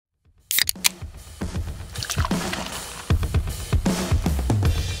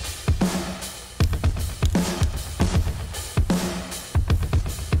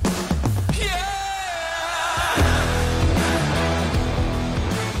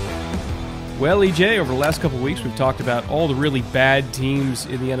Well, EJ, over the last couple of weeks, we've talked about all the really bad teams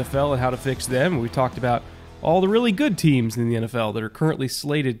in the NFL and how to fix them. We've talked about all the really good teams in the NFL that are currently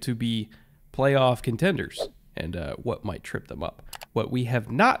slated to be playoff contenders and what might trip them up. What we have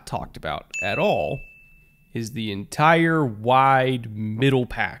not talked about at all is the entire wide middle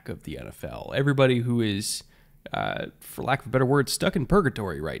pack of the NFL. Everybody who is, for lack of a better word, stuck in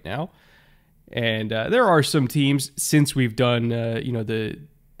purgatory right now. And there are some teams, since we've done the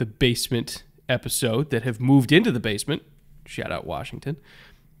basement episode, that have moved into the basement. Shout out Washington.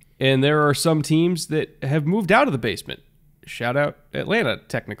 And there are some teams that have moved out of the basement. Shout out Atlanta,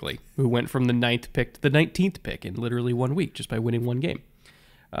 technically, who went from the 9th pick to the 19th pick in literally 1 week just by winning one game.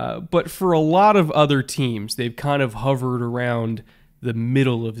 But for a lot of other teams, they've kind of hovered around the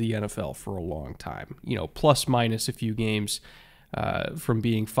middle of the NFL for a long time. Plus minus a few games from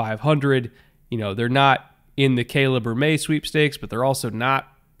being 500. They're not in the Caleb or May sweepstakes, but they're also not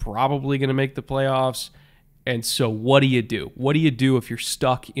probably going to make the playoffs. And so what do you do? What do you do if you're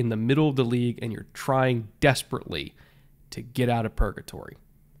stuck in the middle of the league and you're trying desperately to get out of purgatory?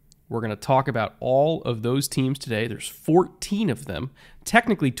 We're going to talk about all of those teams today. There's 14 of them,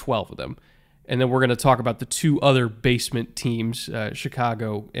 technically 12 of them. And then we're going to talk about the two other basement teams,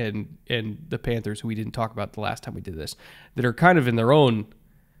 Chicago and the Panthers, who we didn't talk about the last time we did this, that are kind of in their own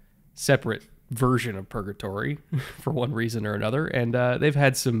separate version of purgatory for one reason or another. And they've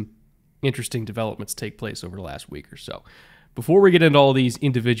had some interesting developments take place over the last week or so. Before we get into all these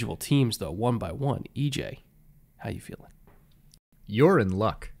individual teams, though, one by one, EJ, how you feeling? You're in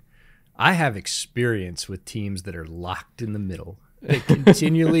luck. I have experience with teams that are locked in the middle. They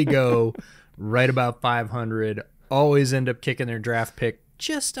continually go right about 500, always end up kicking their draft pick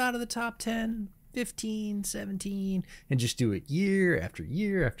just out of the top 10, 15, 17, and just do it year after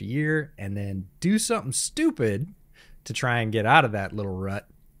year after year, and then do something stupid to try and get out of that little rut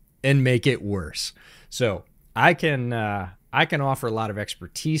and make it worse. So I can offer a lot of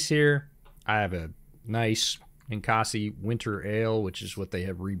expertise here. I have a nice Ninkasi Winter Ale, which is what they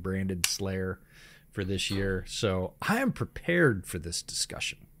have rebranded Slayer for this year. So I am prepared for this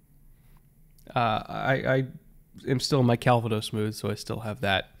discussion. I am still in my Calvados mood, so I still have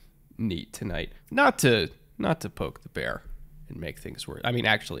that neat tonight. Not to poke the bear and make things worse. I mean,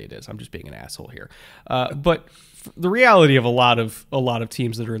 actually it is. I'm just being an asshole here. But the reality of a lot of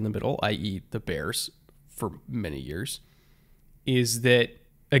teams that are in the middle, i.e. the Bears for many years, is that,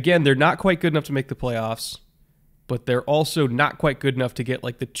 again, they're not quite good enough to make the playoffs, but they're also not quite good enough to get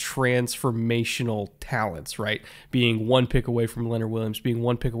like the transformational talents, right? Being one pick away from Leonard Williams, being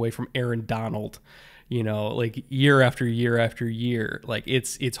one pick away from Aaron Donald, like year after year after year. Like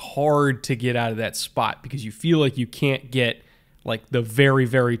it's hard to get out of that spot because you feel like you can't get like the very,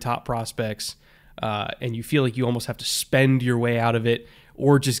 very top prospects, and you feel like you almost have to spend your way out of it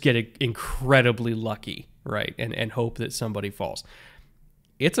or just get incredibly lucky, right? And hope that somebody falls.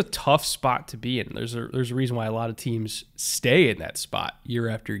 It's a tough spot to be in. There's a reason why a lot of teams stay in that spot year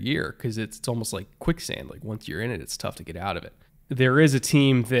after year, because it's almost like quicksand. Like once you're in it, it's tough to get out of it. There is a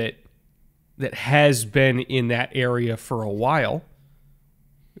team that has been in that area for a while,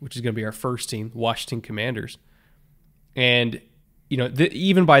 which is going to be our first team, Washington Commanders. And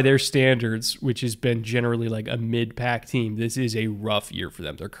even by their standards, which has been generally like a mid-pack team, this is a rough year for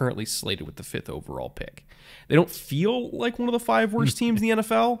them. They're currently slated with the 5th overall pick. They don't feel like one of the 5 worst teams in the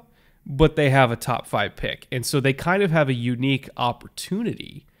NFL, but they have a top 5 pick. And so they kind of have a unique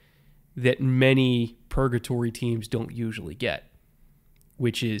opportunity that many purgatory teams don't usually get,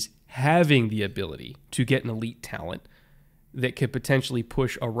 which is having the ability to get an elite talent that could potentially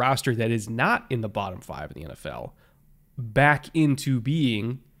push a roster that is not in the bottom 5 in the NFL back into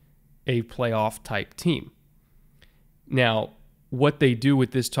being a playoff type team. Now, what they do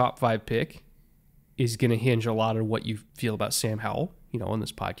with this top 5 pick is going to hinge a lot on what you feel about Sam Howell. On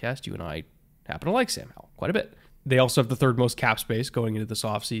this podcast, you and I happen to like Sam Howell quite a bit. They also have the 3rd most cap space going into this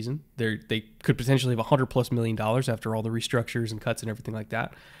offseason. They could potentially have $100+ million after all the restructures and cuts and everything like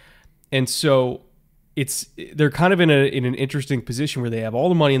that. And so they're kind of in an interesting position where they have all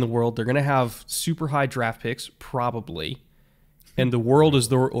the money in the world. They're going to have super high draft picks, probably, and the world is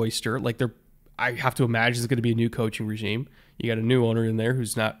their oyster. I have to imagine it's going to be a new coaching regime. You got a new owner in there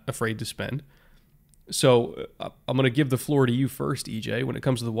who's not afraid to spend. So I'm going to give the floor to you first, EJ. When it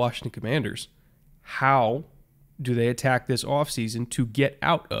comes to the Washington Commanders, how do they attack this offseason to get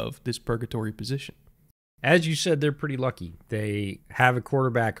out of this purgatory position? As you said, they're pretty lucky. They have a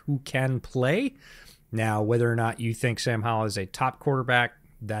quarterback who can play. Now, whether or not you think Sam Howell is a top quarterback,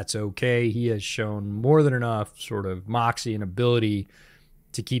 that's okay. He has shown more than enough sort of moxie and ability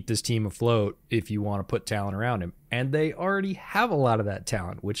to keep this team afloat if you want to put talent around him. And they already have a lot of that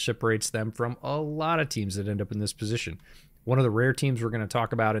talent, which separates them from a lot of teams that end up in this position. One of the rare teams we're going to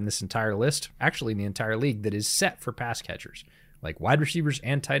talk about in this entire list, actually in the entire league, that is set for pass catchers, like wide receivers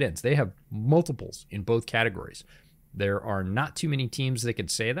and tight ends. They have multiples in both categories. There are not too many teams that can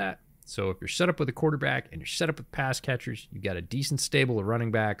say that. So if you're set up with a quarterback and you're set up with pass catchers, you've got a decent stable of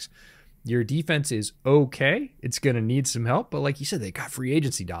running backs, your defense is okay. It's going to need some help, but like you said, they got free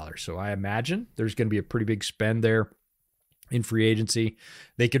agency dollars. So I imagine there's going to be a pretty big spend there in free agency.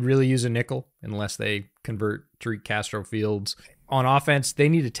 They could really use a nickel unless they convert Tariq Castro Fields. On offense, they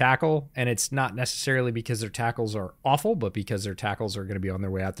need a tackle, and it's not necessarily because their tackles are awful, but because their tackles are going to be on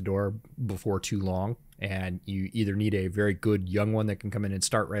their way out the door before too long. And you either need a very good young one that can come in and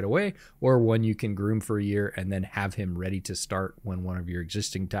start right away, or one you can groom for a year and then have him ready to start when one of your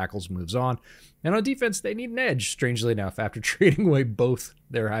existing tackles moves on. And on defense, they need an edge, strangely enough. After trading away both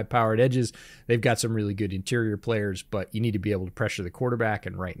their high-powered edges, they've got some really good interior players, but you need to be able to pressure the quarterback,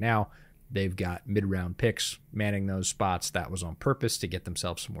 and right now, they've got mid-round picks manning those spots. That was on purpose to get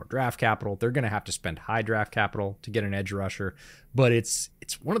themselves some more draft capital. They're going to have to spend high draft capital to get an edge rusher, but it's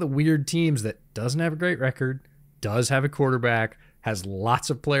one of the weird teams that doesn't have a great record, does have a quarterback, has lots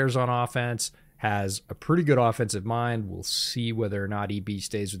of players on offense, has a pretty good offensive mind. We'll see whether or not EB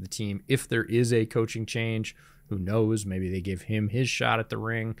stays with the team. If there is a coaching change, who knows? Maybe they give him his shot at the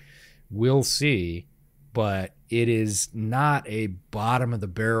ring. We'll see. But it is not a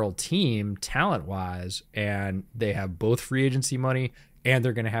bottom-of-the-barrel team talent-wise, and they have both free agency money, and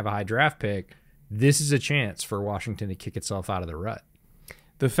they're going to have a high draft pick. This is a chance for Washington to kick itself out of the rut.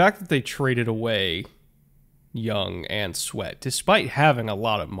 The fact that they traded away Young and Sweat, despite having a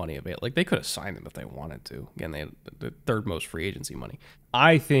lot of money available, like they could have signed them if they wanted to. Again, they had the third most free agency money.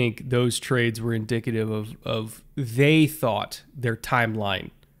 I think those trades were indicative of they thought their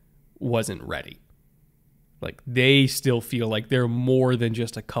timeline wasn't ready. Like, they still feel like they're more than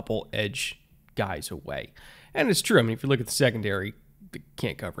just a couple edge guys away. And it's true. I mean, if you look at the secondary, they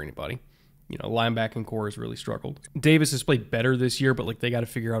can't cover anybody. You know, linebacking core has really struggled. Davis has played better this year, but, like, they got to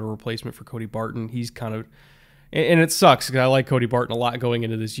figure out a replacement for Cody Barton. He's kind of... And it sucks because I like Cody Barton a lot going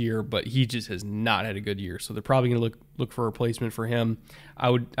into this year, but he just has not had a good year. So they're probably going to look for a replacement for him. I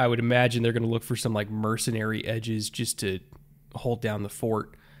would imagine they're going to look for some, like, mercenary edges just to hold down the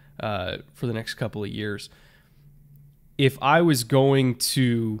fort for the next couple of years. If I was going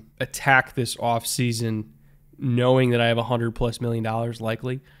to attack this offseason knowing that I have $100+ million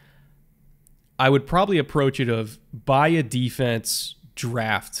likely, I would probably approach it of buy a defense,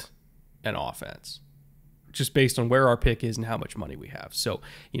 draft an offense, just based on where our pick is and how much money we have. So,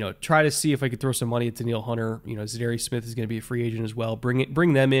 you know, try to see if I could throw some money at Danielle Hunter. You know, Zadarius Smith is going to be a free agent as well.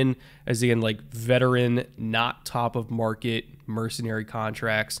 Bring them in as, again, like veteran, not top of market mercenary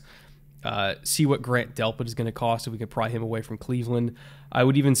contracts. See what Grant Delpit is going to cost if we can pry him away from Cleveland. I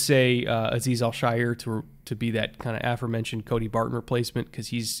would even say Azeez Al-Shaair to be that kind of aforementioned Cody Barton replacement, because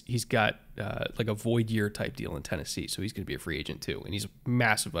he's got like a void year type deal in Tennessee, so he's going to be a free agent too, and he's a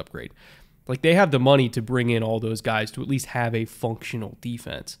massive upgrade. Like, they have the money to bring in all those guys to at least have a functional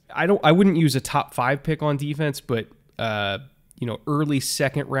defense. I wouldn't use a top 5 pick on defense, but you know, early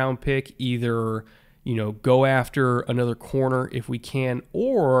second round pick, either, you know, go after another corner if we can,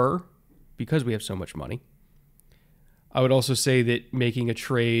 or because we have so much money, I would also say that making a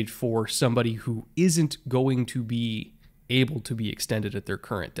trade for somebody who isn't going to be able to be extended at their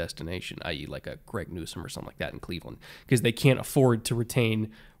current destination, i.e. like a Greg Newsome or something like that in Cleveland, because they can't afford to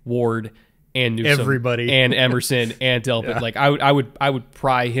retain Ward and Newsome, everybody, and Emerson and Delpit. Yeah. Like, I would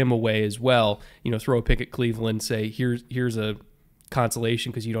pry him away as well. You know, throw a pick at Cleveland, say here's a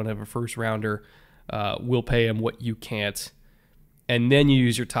consolation because you don't have a first rounder. We'll pay him what you can't. And then you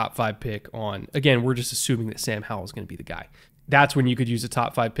use your top 5 pick on, again, we're just assuming that Sam Howell is going to be the guy. That's when you could use a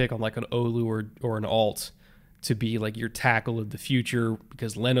top 5 pick on like an Olu or an Alt to be like your tackle of the future,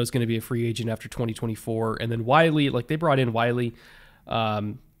 because Leno's going to be a free agent after 2024. And then Wiley, like they brought in Wiley,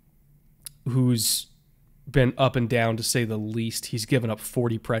 who's been up and down to say the least. He's given up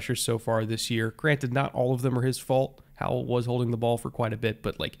 40 pressures so far this year. Granted, not all of them are his fault. Howell was holding the ball for quite a bit,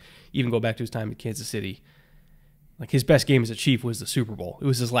 but like even go back to his time in Kansas City, like his best game as a Chief was the Super Bowl. It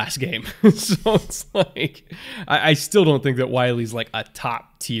was his last game. So it's like, I still don't think that Wiley's like a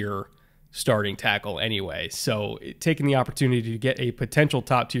top tier starting tackle anyway. So taking the opportunity to get a potential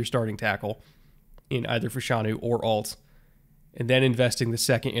top tier starting tackle in either Fashanu or Alt, and then investing the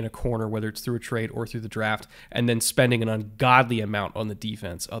second in a corner, whether it's through a trade or through the draft, and then spending an ungodly amount on the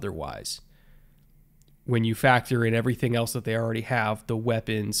defense otherwise. When you factor in everything else that they already have, the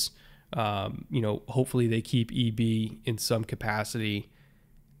weapons, you know, hopefully they keep EB in some capacity.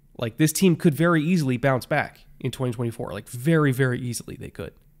 Like, this team could very easily bounce back in 2024. Like, very, very easily they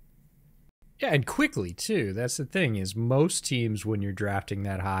could. Yeah, and quickly, too. That's the thing, is most teams, when you're drafting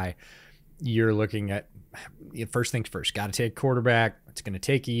that high, you're looking at, first things first, got to take quarterback. It's going to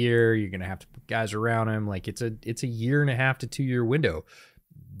take a year. You're going to have to put guys around him. Like, it's a year and a half to 2 year window.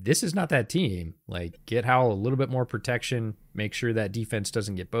 This is not that team. Like, get Howell a little bit more protection. Make sure that defense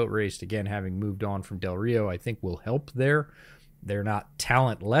doesn't get boat raced. Again, having moved on from Del Rio, I think will help there. They're not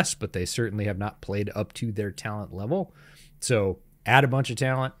talentless, but they certainly have not played up to their talent level. So add a bunch of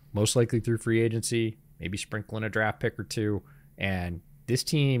talent, most likely through free agency, maybe sprinkle in a draft pick or two. And this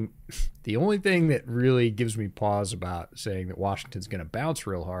team, the only thing that really gives me pause about saying that Washington's going to bounce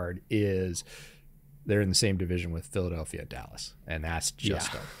real hard is they're in the same division with Philadelphia and Dallas. And that's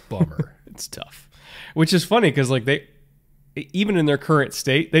just a bummer. It's tough. Which is funny because, like, they, even in their current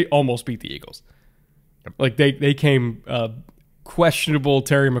state, they almost beat the Eagles. Like, they came questionable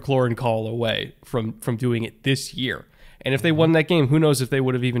Terry McLaurin call away from doing it this year. And if they won that game, who knows if they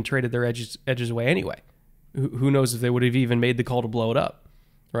would have even traded their edges away anyway. Who knows if they would have even made the call to blow it up,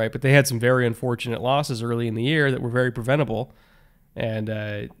 right? But they had some very unfortunate losses early in the year that were very preventable. And,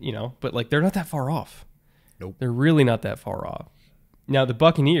 but, like, they're not that far off. Nope. They're really not that far off. Now, the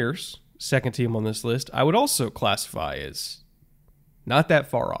Buccaneers, second team on this list, I would also classify as not that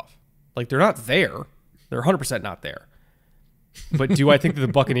far off. Like, they're not there. They're 100% not there. But do I think that the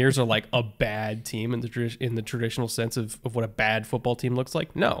Buccaneers are like a bad team in the traditional sense of what a bad football team looks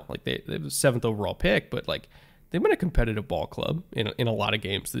like? No, like they have a 7th overall pick, but like they've been a competitive ball club in a lot of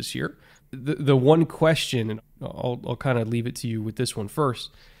games this year. The one question, and I'll kind of leave it to you with this one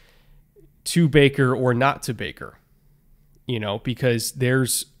first, to Baker or not to Baker, because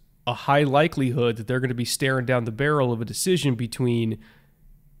there's a high likelihood that they're going to be staring down the barrel of a decision between,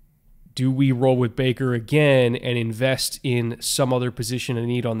 do we roll with Baker again and invest in some other position of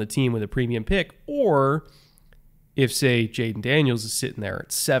need on the team with a premium pick? Or if, say, Jaden Daniels is sitting there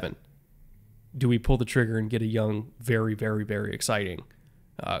at 7, do we pull the trigger and get a young, very, very, very exciting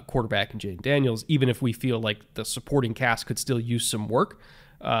quarterback in Jaden Daniels, even if we feel like the supporting cast could still use some work?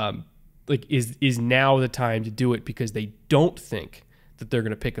 Is now the time to do it because they don't think that they're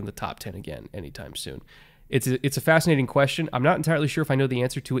going to pick in the top 10 again anytime soon? It's a fascinating question. I'm not entirely sure if I know the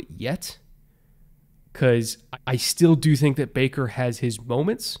answer to it yet, because I still do think that Baker has his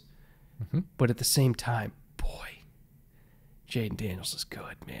moments, but at the same time, boy, Jaden Daniels is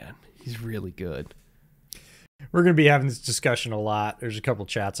good, man. He's really good. We're going to be having this discussion a lot. There's a couple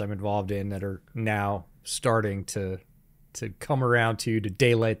chats I'm involved in that are now starting to come around to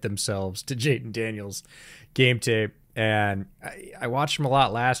daylight themselves to Jaden Daniels' game tape. And I watched him a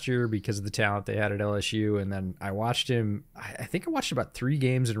lot last year because of the talent they had at LSU. And then I watched him, I think I watched about 3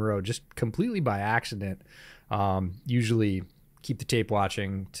 games in a row, just completely by accident. Usually keep the tape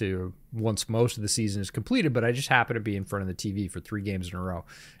watching to once most of the season is completed, but I just happened to be in front of the TV for 3 games in a row.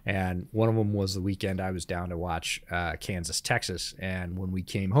 And one of them was the weekend I was down to watch Kansas, Texas. And when we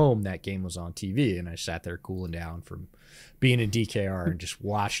came home, that game was on TV. And I sat there cooling down from being in DKR and just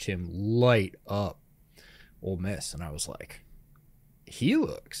watched him light up Ole Miss, and I was like, he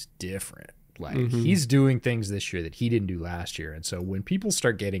looks different. Like, he's doing things this year that he didn't do last year. And so when people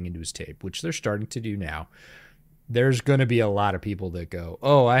start getting into his tape, which they're starting to do now, there's going to be a lot of people that go,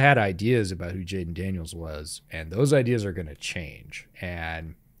 oh, I had ideas about who Jaden Daniels was, and those ideas are going to change.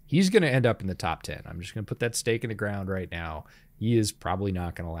 And he's going to end up in the top 10. I'm just going to put that stake in the ground right now. He is probably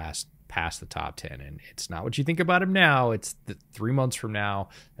not going to last past the top 10, and it's not what you think about him now. It's 3 months from now,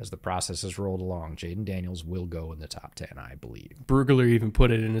 as the process has rolled along, Jaden Daniels will go in the top 10, I believe. Brugler even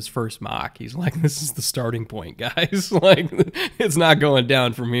put it in his first mock. He's like, this is the starting point, guys. Like, it's not going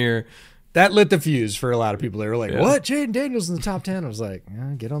down from here. That lit the fuse for a lot of people. They were like, what? Jaden Daniels in the top 10? I was like,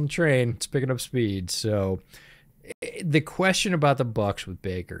 get on the train. It's picking up speed. So the question about the Bucs with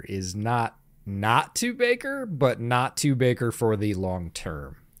Baker is not to Baker, but not to Baker for the long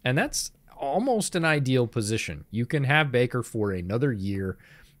term. And that's almost an ideal position. You can have Baker for another year.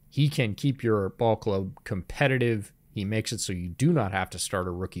 He can keep your ball club competitive. He makes it so you do not have to start a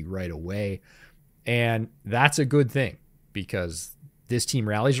rookie right away. And that's a good thing because this team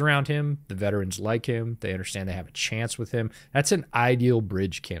rallies around him. The veterans like him. They understand they have a chance with him. That's an ideal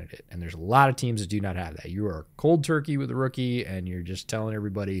bridge candidate. And there's a lot of teams that do not have that. You are cold turkey with a rookie and you're just telling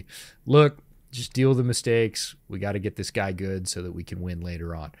everybody, look, just deal with the mistakes. We got to get this guy good so that we can win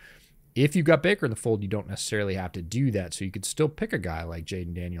later on. If you've got Baker in the fold, you don't necessarily have to do that. So you could still pick a guy like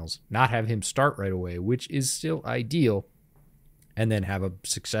Jaden Daniels, not have him start right away, which is still ideal, and then have a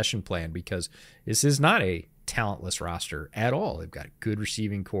succession plan because this is not a talentless roster at all. They've got a good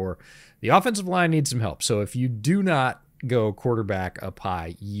receiving core. The offensive line needs some help. So if you do not go quarterback up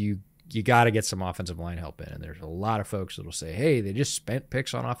high, you got to get some offensive line help in. And there's a lot of folks that will say, hey, they just spent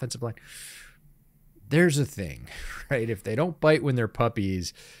picks on offensive line. There's a thing, right? If they don't bite when they're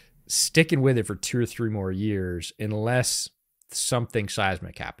puppies, sticking with it for 2 or 3 more years, unless something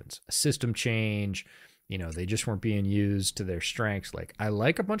seismic happens, a system change, they just weren't being used to their strengths. Like, I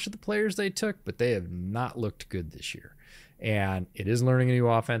like a bunch of the players they took, but they have not looked good this year. And it is learning a new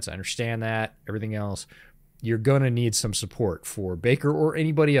offense. I understand that. Everything else, you're going to need some support for Baker or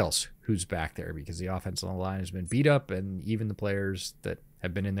anybody else who's back there, because the offensive line has been beat up, and even the players that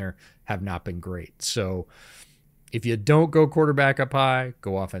have been in there have not been great. So if you don't go quarterback up high,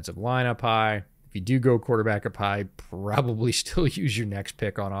 go offensive line up high. If you do go quarterback up high, probably still use your next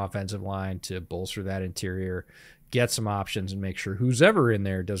pick on offensive line to bolster that interior, get some options, and make sure who's ever in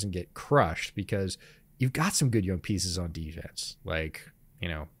there doesn't get crushed, because you've got some good young pieces on defense. Like,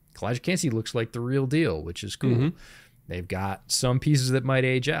 Kalijah Kancey looks like the real deal, which is cool. Mm-hmm. They've got some pieces that might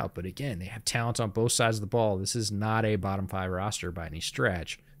age out, but again, they have talent on both sides of the ball. This is not a bottom 5 roster by any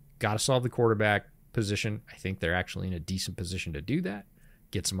stretch. Got to solve the quarterback position. I think they're actually in a decent position to do that.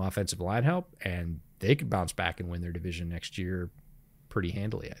 Get some offensive line help, and they could bounce back and win their division next year pretty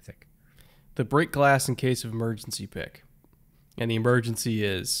handily, I think. The break glass in case of emergency pick. And the emergency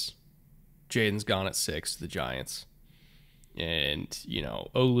is Jaden's gone at 6 to the Giants. And,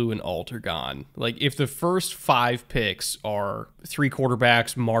 Olu and Alt are gone. Like, if the first 5 picks are 3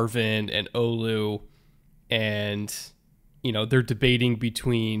 quarterbacks, Marvin and Olu, and, they're debating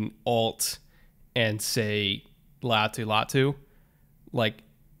between Alt and, say, Latu, like,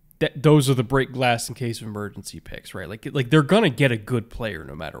 those are the break glass in case of emergency picks, right? Like they're going to get a good player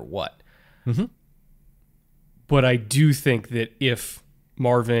no matter what. Mm-hmm. But I do think that if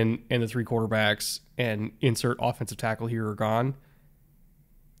Marvin and the 3 quarterbacks and insert offensive tackle here are gone,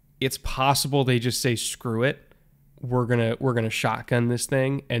 it's possible they just say, screw it, we're gonna shotgun this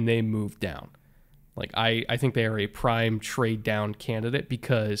thing, and they move down. Like, I think they are a prime trade down candidate,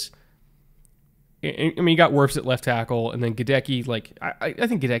 because you got Wirfs at left tackle, and then Gadecki. Like, I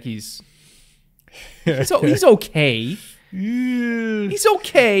think Gadecki's he's okay. He's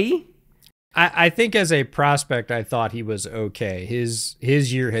okay. I think as a prospect, I thought he was okay. His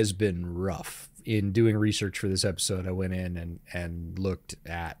year has been rough. In doing research for this episode, I went in and looked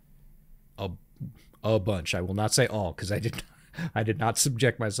at a bunch. I will not say all, because I did not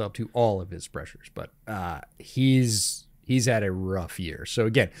subject myself to all of his pressures, but he's had a rough year. So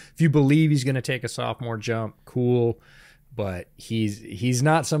again, if you believe he's going to take a sophomore jump, cool, but he's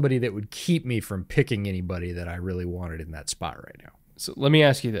not somebody that would keep me from picking anybody that I really wanted in that spot right now. So let me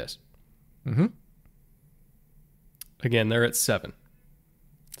ask you this. Mm-hmm. Again, they're at 7.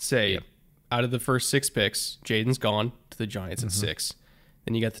 Say, yep. Out of the first 6 picks, Jaden's gone to the Giants at 6.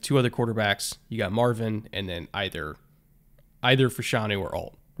 Then you got the 2 other quarterbacks. You got Marvin, and then either Fashanu or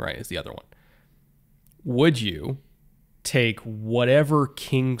Alt, right, is the other one. Would you take whatever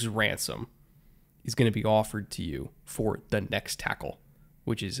king's ransom is going to be offered to you for the next tackle,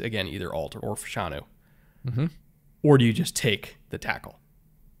 which is, again, either Alt or Fashanu? Mm-hmm. Or do you just take the tackle?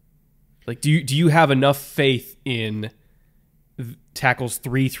 Like, do you have enough faith in tackles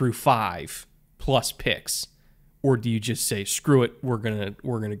 3 through 5 plus picks, or do you just say, screw it, we're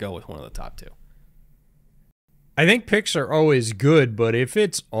gonna go with one of the top 2? I think picks are always good, but if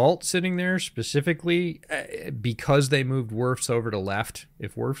it's Alt sitting there specifically because they moved Wirfs over to left,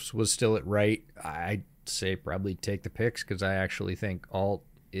 if Wirfs was still at right, I'd say probably take the picks, because I actually think Alt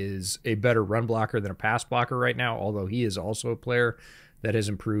is a better run blocker than a pass blocker right now, although he is also a player that has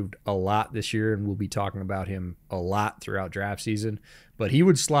improved a lot this year, and we'll be talking about him a lot throughout draft season. But he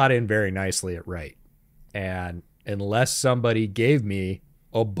would slot in very nicely at right. And unless somebody gave me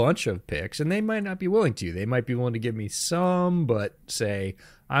a bunch of picks, and they might not be willing to. They might be willing to give me some, but say,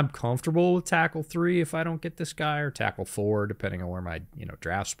 I'm comfortable with tackle 3 if I don't get this guy, or tackle 4, depending on where my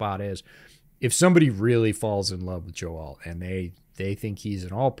draft spot is. If somebody really falls in love with Joe Alt and they think he's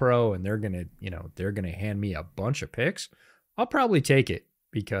an all-pro, and they're gonna hand me a bunch of picks, I'll probably take it,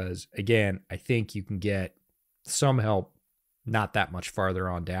 because if I think you can get some help not that much farther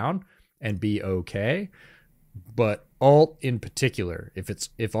on down and be okay. But Alt in particular,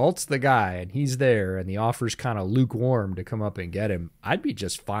 if Alt's the guy and he's there and the offer's kind of lukewarm to come up and get him, I'd be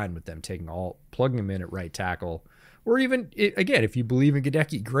just fine with them taking Alt, plugging him in at right tackle, or even, again, if you believe in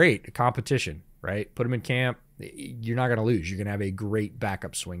Gadecki, great, a competition, right? Put him in camp. You're not going to lose. You're going to have a great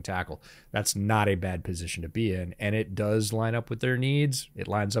backup swing tackle. That's not a bad position to be in, and it does line up with their needs. It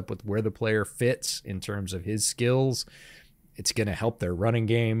lines up with where the player fits in terms of his skills. It's going to help their running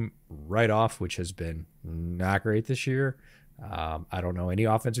game right off, which has been not great this year. I don't know any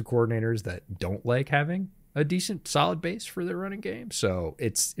offensive coordinators that don't like having a decent solid base for their running game. So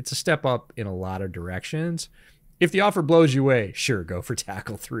it's a step up in a lot of directions. If the offer blows you away, sure, go for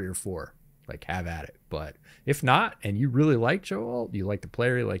tackle 3 or 4. Like, have at it. But if not, and you really like Joe Alt, you like the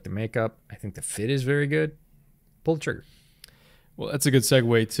player, you like the makeup, I think the fit is very good, pull the trigger. Well, that's a good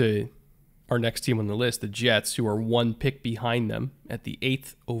segue to our next team on the list, the Jets, who are 1 pick behind them at the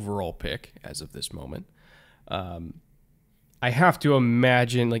 8th overall pick as of this moment. I have to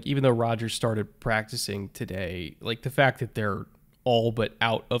imagine, like, even though Rodgers started practicing today, like, the fact that they're all but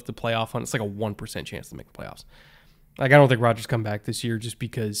out of the playoff hunt, it's like a 1% chance to make the playoffs. Like, I don't think Rodgers come back this year just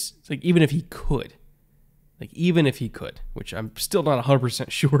because, like, even if he could, which I'm still not 100%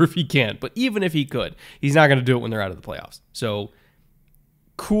 sure if he can, but even if he could, he's not going to do it when they're out of the playoffs. So,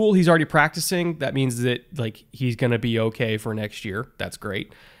 cool, he's already practicing. That means that, like, he's going to be okay for next year. That's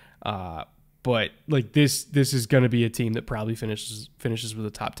great. But, like, this is going to be a team that probably finishes with a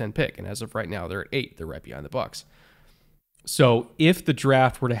top 10 pick. And as of right now, they're at 8. They're right behind the Bucs. So if the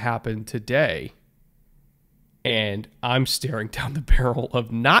draft were to happen today, and I'm staring down the barrel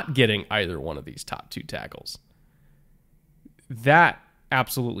of not getting either one of these top 2 tackles, that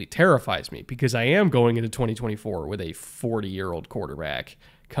absolutely terrifies me, because I am going into 2024 with a 40-year-old quarterback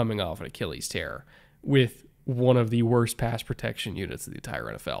coming off an Achilles tear with one of the worst pass protection units of the entire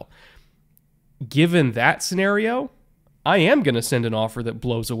NFL. Given that scenario, I am going to send an offer that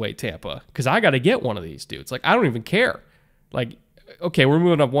blows away Tampa, because I got to get one of these dudes. Like, I don't even care. Like, okay, we're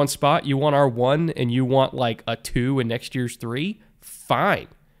moving up 1 spot. You want our 1 and you want like a 2 in next year's 3? Fine.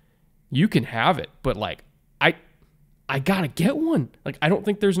 You can have it. But, like, I got to get one. Like, I don't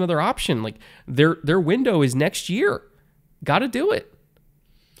think there's another option. Like, their window is next year. Got to do it.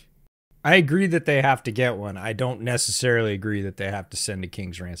 I agree that they have to get one. I don't necessarily agree that they have to send a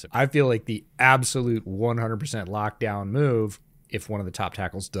king's ransom. I feel like the absolute 100% lockdown move, if one of the top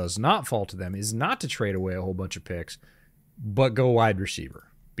tackles does not fall to them, is not to trade away a whole bunch of picks, but go wide receiver,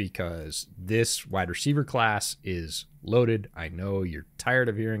 because this wide receiver class is loaded. I know you're tired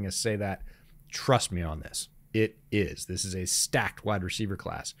of hearing us say that. Trust me on this. It is. This is a stacked wide receiver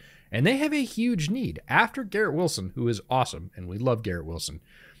class, and they have a huge need. After Garrett Wilson, who is awesome, and we love Garrett Wilson,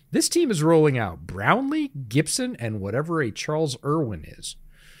 this team is rolling out Brownlee, Gibson, and whatever a Charles Irwin is.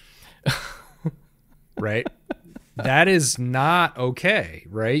 Right? That is not okay,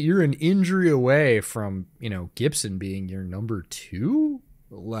 right? You're an injury away from, Gibson being your number 2.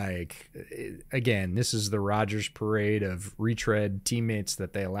 Like, again, this is the Rodgers parade of retread teammates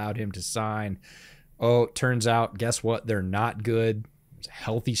that they allowed him to sign. Oh, turns out, guess what? They're not good. It was a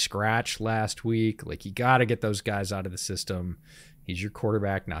healthy scratch last week. Like, you got to get those guys out of the system. He's your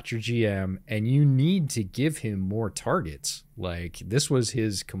quarterback, not your GM, and you need to give him more targets. Like, this was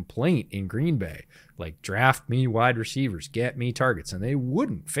his complaint in Green Bay. Like, draft me wide receivers, get me targets, and they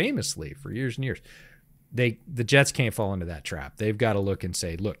wouldn't, famously, for years and years. The Jets can't fall into that trap. They've got to look and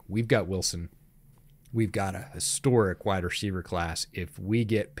say, look, we've got Wilson. We've got a historic wide receiver class. If we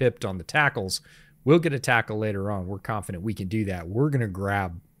get pipped on the tackles, we'll get a tackle later on. We're confident we can do that. We're going to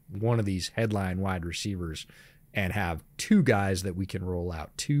grab one of these headline wide receivers and have 2 guys that we can roll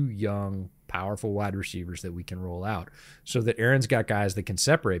out, 2 young, powerful wide receivers that we can roll out, so that Aaron's got guys that can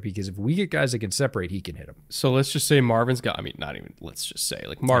separate, because if we get guys that can separate, he can hit them. So let's just say Marvin's got, not even, let's just say,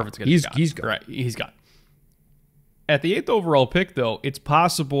 like, Marvin's got, he's got. Right, he's got. At the 8th overall pick, though, it's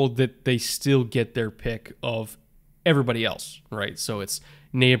possible that they still get their pick of everybody else, right? So it's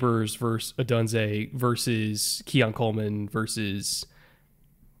Neighbors versus Adunze versus Keon Coleman versus,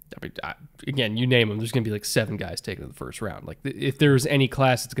 again, you name them. There's going to be like 7 guys taken in the first round. Like, if there's any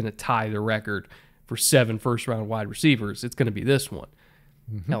class that's going to tie the record for 7 first-round wide receivers, it's going to be this one.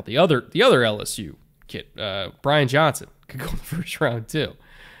 Mm-hmm. Now, the other LSU kid, Brian Johnson, could go in the first round too.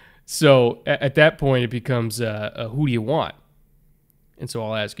 So at that point, it becomes who do you want? And so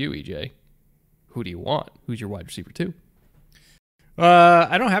I'll ask you, EJ, who do you want? Who's your wide receiver 2?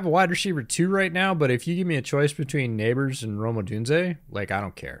 I don't have a wide receiver 2 right now, but if you give me a choice between Neighbors and Rome Odunze, like, I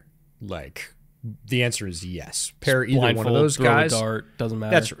don't care. Like, the answer is yes. Pair either one of those guys. Dart, doesn't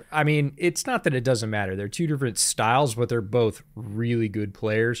matter. It's not that it doesn't matter. They're 2 different styles, but they're both really good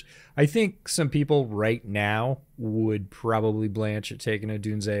players. I think some people right now would probably blanch at taking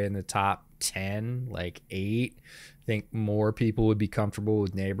Odunze in the top 10, like 8. I think more people would be comfortable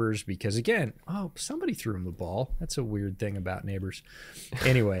with Neighbors because, again, somebody threw him the ball. That's a weird thing about Neighbors.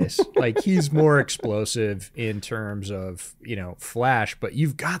 Anyways, like, he's more explosive in terms of, flash, but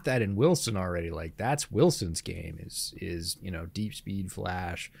you've got that in Wilson already. Like, that's Wilson's game is deep speed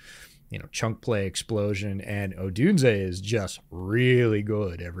flash, chunk play explosion, and Odunze is just really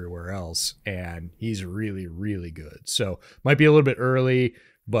good everywhere else, and he's really, really good. So might be a little bit early.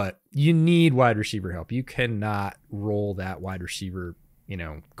 But you need wide receiver help. You cannot roll that wide receiver,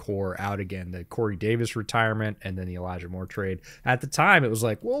 core out again. The Corey Davis retirement and then the Elijah Moore trade. At the time, it was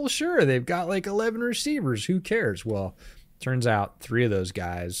like, well, sure, they've got like 11 receivers. Who cares? Well, turns out 3 of those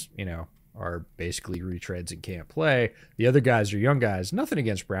guys, are basically retreads and can't play. The other guys are young guys. Nothing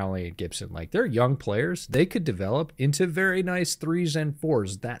against Brownlee and Gibson. Like, they're young players. They could develop into very nice 3s and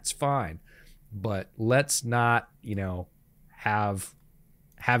 4s. That's fine. But let's not, have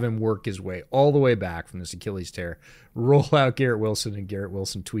him work his way all the way back from this Achilles tear. Roll out Garrett Wilson, and Garrett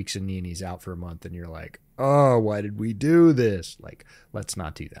Wilson tweaks a knee and he's out for a month. And you're like, oh, why did we do this? Like, let's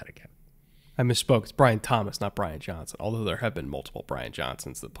not do that again. I misspoke. It's Brian Thomas, not Brian Johnson, although there have been multiple Brian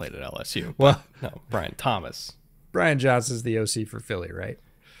Johnsons that played at LSU. Well, no, Brian Thomas. Brian Johnson's the OC for Philly, right?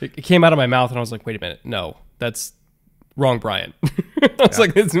 It came out of my mouth, and I was like, wait a minute. No, that's wrong Brian. I was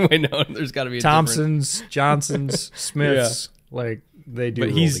like, wait, no, there's got to be a Thompsons, Johnsons, Smiths, like they do.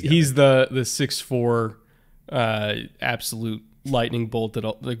 But he's the 6'4", absolute lightning bolt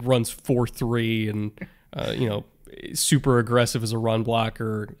that like runs 4.3 and, super aggressive as a run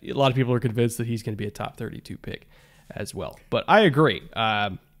blocker. A lot of people are convinced that he's going to be a top 32 pick as well. But I agree.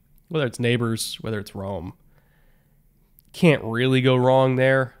 Whether it's Neighbors, whether it's Rome, can't really go wrong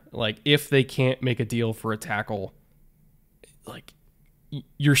there. Like, if they can't make a deal for a tackle, like,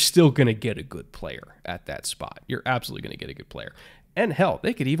 you're still going to get a good player at that spot. You're absolutely going to get a good player. And hell,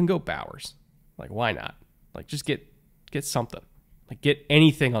 they could even go Bowers. Like, why not? Like, just get something. Like, get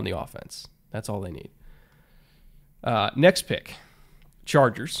anything on the offense. That's all they need. Next pick,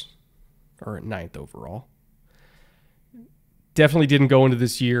 Chargers are at 9th overall. Definitely didn't go into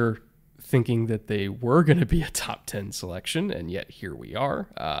this year thinking that they were going to be a top 10 selection, and yet here we are.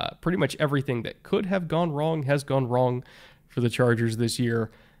 Pretty much everything that could have gone wrong has gone wrong for the Chargers this year.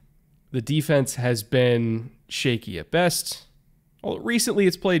 The defense has been shaky at best. Well, recently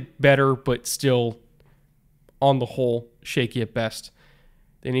it's played better, but still, on the whole, shaky at best.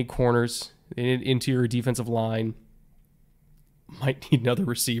 They need corners. They need interior defensive line. Might need another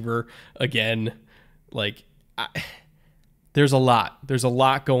receiver again. Like, there's a lot. There's a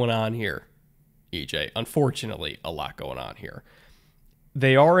lot going on here, EJ. Unfortunately, a lot going on here.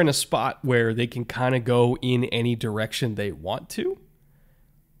 They are in a spot where they can kind of go in any direction they want to.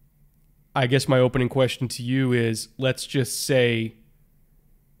 I guess my opening question to you is, let's just say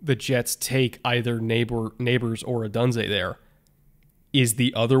the Jets take either Neighbors or Odunze there. Is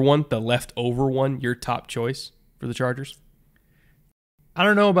the other one, the leftover one, your top choice for the Chargers? I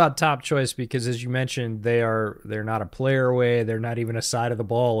don't know about top choice because, as you mentioned, they're not a player away. They're not even a side of the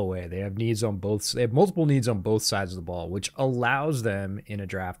ball away. They have needs on both. They have multiple needs on both sides of the ball, which allows them in a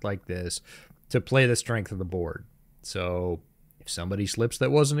draft like this to play the strength of the board. So if somebody slips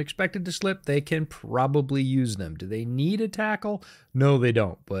that wasn't expected to slip, they can probably use them. Do they need a tackle? No, they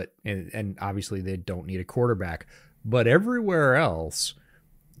don't. But and obviously they don't need a quarterback. But everywhere else,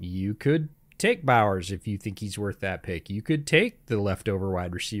 you could take Bowers if you think he's worth that pick. You could take the leftover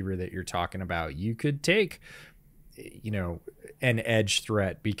wide receiver that you're talking about. You could take, an edge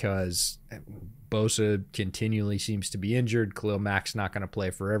threat because Bosa continually seems to be injured. Khalil Mack's not going to play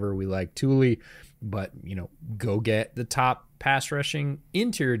forever. We like Thule, but, go get the top pass rushing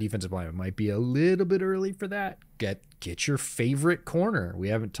interior defensive line. It might be a little bit early for that. Get your favorite corner. We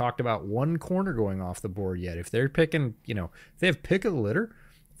haven't talked about one corner going off the board yet. If they're picking, if they have pick of the litter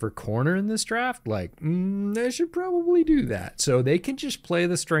for corner in this draft, they should probably do that. So they can just play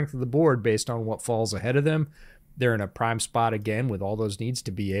the strength of the board based on what falls ahead of them. They're in a prime spot again with all those needs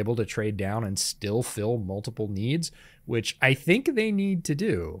to be able to trade down and still fill multiple needs, which I think they need to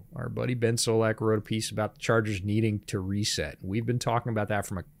do. Our buddy Ben Solak wrote a piece about the Chargers needing to reset. We've been talking about that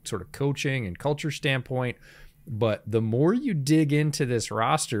from a sort of coaching and culture standpoint, but the more you dig into this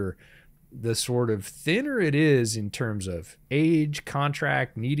roster, the sort of thinner it is in terms of age,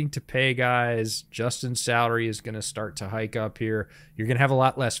 contract, needing to pay guys. Justin's salary is going to start to hike up here. You're going to have a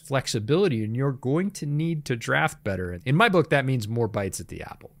lot less flexibility, and you're going to need to draft better. In my book, that means more bites at the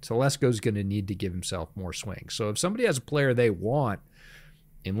apple. Telesco's going to need to give himself more swings. So if somebody has a player they want,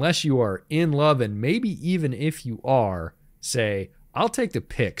 unless you are in love, and maybe even if you are, say, I'll take the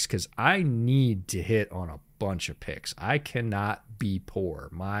picks because I need to hit on a bunch of picks. I cannot be poor.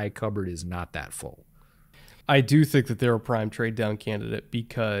 My cupboard is not that full. I do think that they're a prime trade down candidate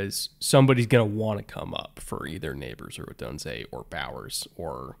because somebody's going to want to come up for either Neighbors or Odunze or Bowers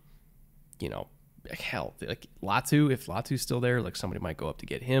or, hell, like Latu. If Latu's still there, like somebody might go up to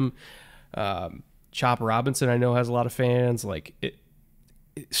get him. Chop Robinson, I know, has a lot of fans.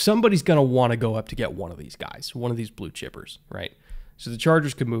 Somebody's going to want to go up to get one of these guys, one of these blue chippers, right? So the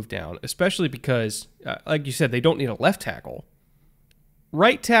Chargers could move down, especially because, like you said, they don't need a left tackle.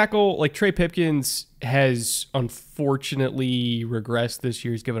 Right tackle, like Trey Pipkins has unfortunately regressed this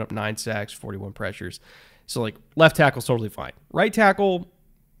year. He's given up 9 sacks, 41 pressures. So like left tackle's totally fine. Right tackle,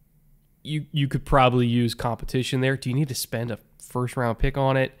 you could probably use competition there. Do you need to spend a first round pick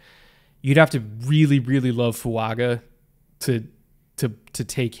on it? You'd have to really, really love Fuaga to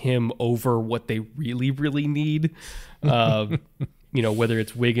take him over what they really, really need. Whether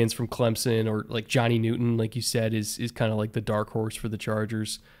it's Wiggins from Clemson or like Johnny Newton, like you said, is kind of like the dark horse for the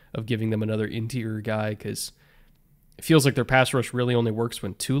Chargers of giving them another interior guy, because it feels like their pass rush really only works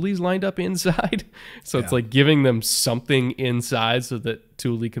when Thule's lined up inside. So it's like giving them something inside so that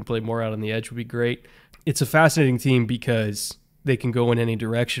Thule can play more out on the edge would be great. It's a fascinating team because they can go in any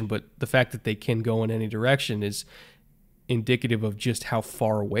direction, but the fact that they can go in any direction is indicative of just how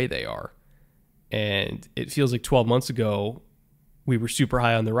far away they are. And it feels like 12 months ago, we were super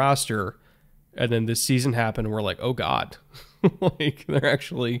high on the roster, and then this season happened and we're like, oh God, like they're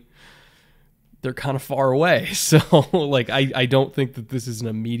kind of far away. So like, I don't think that this is an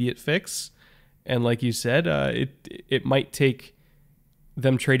immediate fix. And like you said, it might take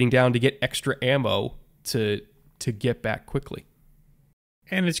them trading down to get extra ammo to get back quickly.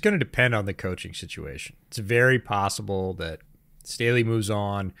 And it's going to depend on the coaching situation. It's very possible that Staley moves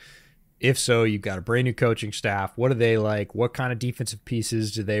on. If so, you've got a brand new coaching staff. What do they like? What kind of defensive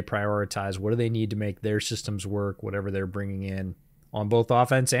pieces do they prioritize? What do they need to make their systems work, whatever they're bringing in on both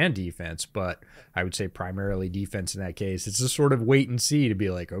offense and defense? But I would say primarily defense in that case. It's a sort of wait and see to be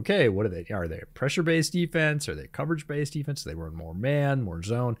like, okay, what are they? Are they a pressure-based defense? Are they coverage-based defense? Do they run more man, more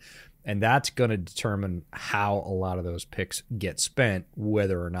zone? And that's going to determine how a lot of those picks get spent,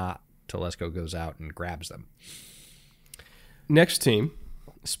 whether or not Telesco goes out and grabs them. Next team.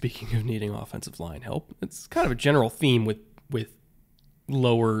 Speaking of needing offensive line help, it's kind of a general theme with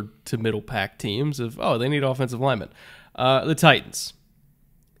lower to middle pack teams of, they need offensive linemen. The Titans,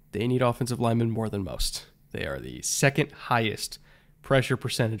 they need offensive linemen more than most. They are the second highest pressure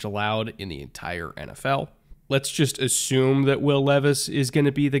percentage allowed in the entire NFL. Let's just assume that Will Levis is going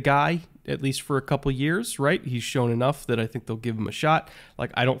to be the guy, at least for a couple years, right? He's shown enough that I think they'll give him a shot.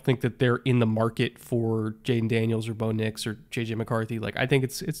 Like, I don't think that they're in the market for Jaden Daniels or Bo Nix or JJ McCarthy. Like, I think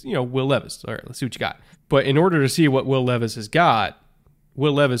it's Will Levis. All right, let's see what you got. But in order to see what Will Levis has got,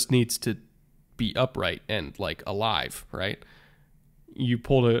 Will Levis needs to be upright and like alive, right? You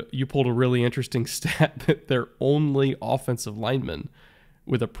pulled a really interesting stat that their only offensive lineman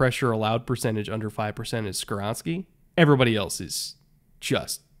with a pressure allowed percentage under 5% is Skoronski. Everybody else is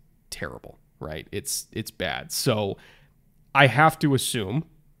just terrible, right? It's bad. So I have to assume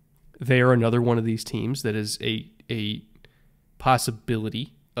they are another one of these teams that is a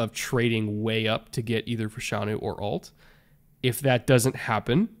possibility of trading way up to get either Fashanu or Alt. If that doesn't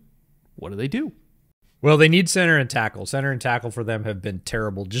happen, what do? Well, they need center and tackle. Center and tackle for them have been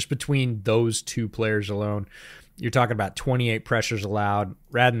terrible. Just between those two players alone, you're talking about 28 pressures allowed.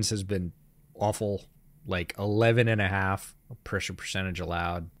 Radens has been awful, like 11.5 pressure percentage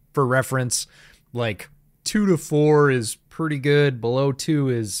allowed. For reference, like 2 to 4 is pretty good. Below 2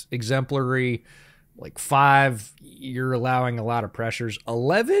 is exemplary. Like 5, you're allowing a lot of pressures.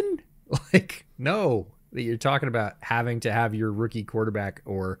 11? Like, no. You're talking about having to have your rookie quarterback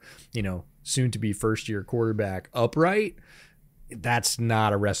or, soon to be first year quarterback upright. That's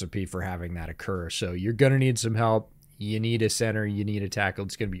not a recipe for having that occur. So you're going to need some help. You need a center. You need a tackle.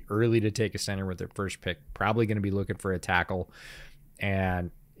 It's going to be early to take a center with their first pick. Probably going to be looking for a tackle.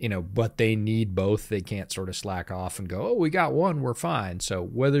 And, but they need both. They can't sort of slack off and go, we got one, we're fine. So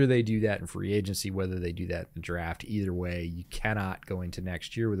whether they do that in free agency, whether they do that in the draft, either way, you cannot go into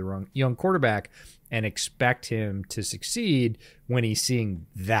next year with a young quarterback and expect him to succeed when he's seeing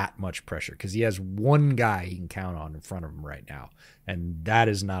that much pressure, because he has one guy he can count on in front of him right now, and that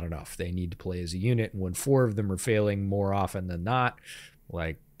is not enough. They need to play as a unit, and when 4 of them are failing more often than not,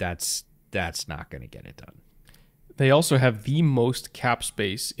 like that's not going to get it done. They also have the most cap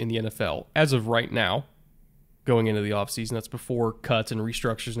space in the NFL as of right now, going into the offseason. That's before cuts and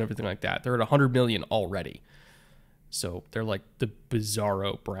restructures and everything like that. They're at $100 million already. So they're like the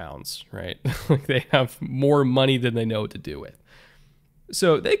bizarro Browns, right? Like they have more money than they know what to do with.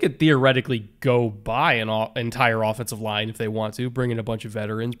 So they could theoretically go buy an entire offensive line if they want to, bring in a bunch of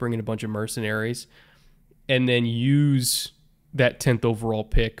veterans, bring in a bunch of mercenaries, and then use that 10th overall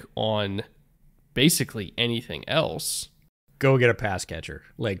pick on basically anything else. Go get a pass catcher.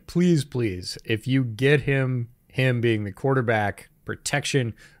 Like, please, if you get him being the quarterback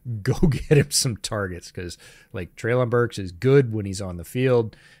protection, go get him some targets, because like Treylon Burks is good when he's on the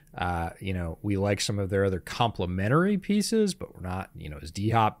field. We like some of their other complementary pieces, but we're not, is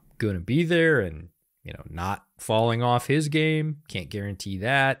D-Hop going to be there? And not falling off his game. Can't guarantee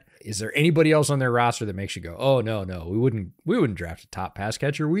that. Is there anybody else on their roster that makes you go, oh, no, we wouldn't draft a top pass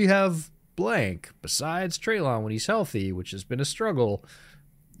catcher. We have blank besides Treylon when he's healthy, which has been a struggle.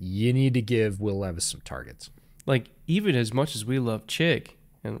 You need to give Will Levis some targets. Like, even as much as we love Chig,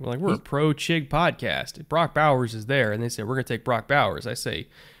 and we're a pro Chig podcast, if Brock Bowers is there and they say, we're going to take Brock Bowers, I say,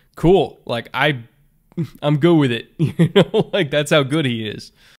 cool. Like, I'm good with it. Like, that's how good he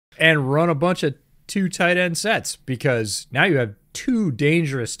is. And run a bunch of 2 tight end sets, because now you have 2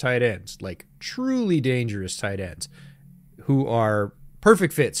 dangerous tight ends, like truly dangerous tight ends, who are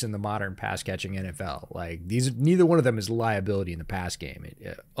perfect fits in the modern pass catching NFL. Like, neither one of them is a liability in the pass game.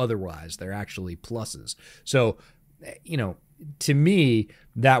 Otherwise, they're actually pluses. So, to me,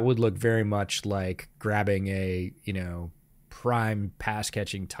 that would look very much like grabbing a, prime pass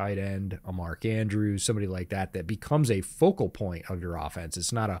catching tight end, a Mark Andrews, somebody like that becomes a focal point of your offense.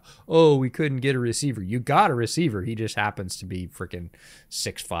 It's not we couldn't get a receiver. You got a receiver. He just happens to be freaking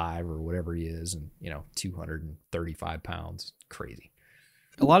 6'5" or whatever he is, and 235 pounds. Crazy.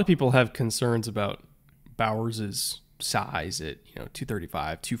 A lot of people have concerns about Bowers' size at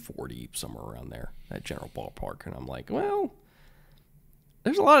 235, 240, somewhere around there, that general ballpark. And I'm like, well,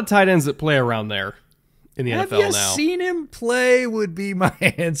 there's a lot of tight ends that play around there in the NFL now. Have you seen him play would be my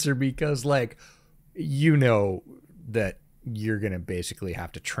answer, because that you're going to basically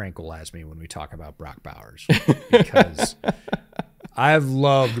have to tranquilize me when we talk about Brock Bowers, because I've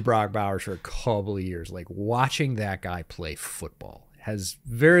loved Brock Bowers for a couple of years. Like, watching that guy play football has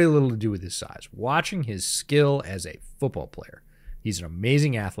very little to do with his size. Watching his skill as a football player. He's an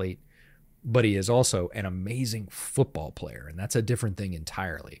amazing athlete, but he is also an amazing football player, and that's a different thing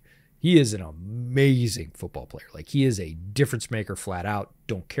entirely. He is an amazing football player. Like, he is a difference maker flat out.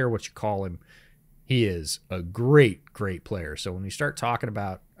 Don't care what you call him. He is a great, great player. So when we start talking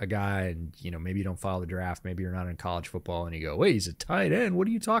about a guy and, maybe you don't follow the draft, maybe you're not in college football, and you go, wait, he's a tight end. What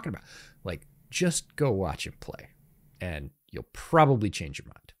are you talking about? Like, just go watch him play, and you'll probably change your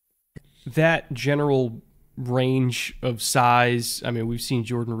mind. That general range of size, I mean, we've seen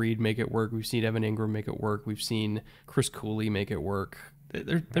Jordan Reed make it work. We've seen Evan Ingram make it work. We've seen Chris Cooley make it work.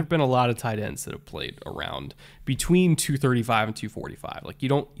 There have been a lot of tight ends that have played around between 235 and 245. Like, you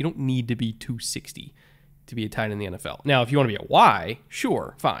don't need to be 260 to be a tight end in the NFL. Now, if you want to be a Y,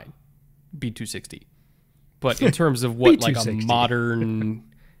 sure, fine, be 260. But in terms of what like a modern,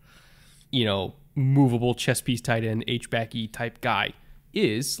 movable chess piece tight end, H-backy type guy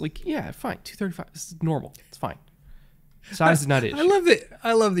is, like, yeah, fine, 235. This is normal. It's fine. Size is not an issue. I love it.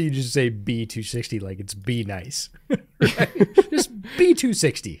 I love that you just say B 260 like it's be nice. Right? Just B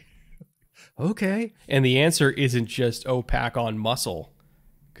 260. Okay. And the answer isn't just, pack on muscle.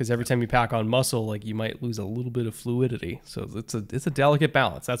 Because every time you pack on muscle, like, you might lose a little bit of fluidity. So it's a delicate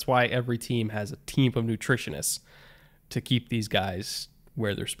balance. That's why every team has a team of nutritionists to keep these guys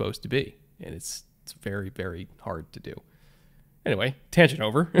where they're supposed to be. And it's very, very hard to do. Anyway, tangent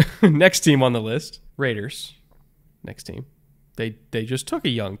over. Next team on the list, Raiders. Next team. They just took a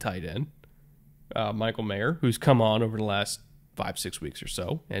young tight end, Michael Mayer, who's come on over the last 5-6 weeks or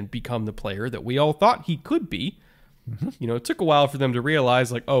so and become the player that we all thought he could be. Mm-hmm. It took a while for them to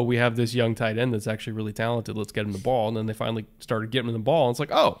realize, like, we have this young tight end that's actually really talented. Let's get him the ball. And then they finally started getting him the ball. And it's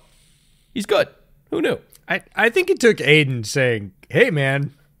like, he's good. Who knew? I think it took Aiden saying, hey,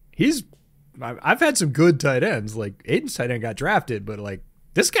 man, I've had some good tight ends. Like, Aiden's tight end got drafted, but, like,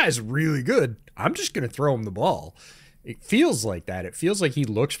 this guy's really good. I'm just going to throw him the ball. It feels like that. It feels like he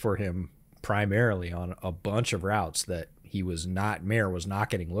looks for him primarily on a bunch of routes that Mayer was not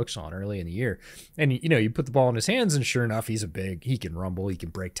getting looks on early in the year. And, you put the ball in his hands, and sure enough, he can rumble, he can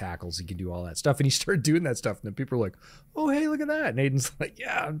break tackles, he can do all that stuff. And he started doing that stuff. And then people are like, oh, hey, look at that. And Aiden's like,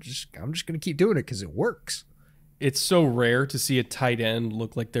 yeah, I'm just going to keep doing it because it works. It's so rare to see a tight end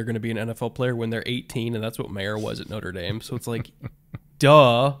look like they're going to be an NFL player when they're 18, and that's what Mayer was at Notre Dame. So it's like,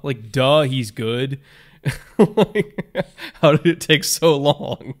 duh, he's good. Like, how did it take so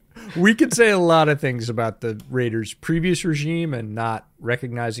long? We could say a lot of things about the Raiders' previous regime and not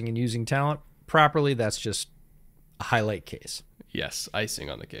recognizing and using talent properly. That's just a highlight case. Yes, icing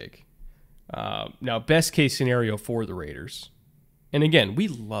on the cake. Now, best case scenario for the Raiders. And again, we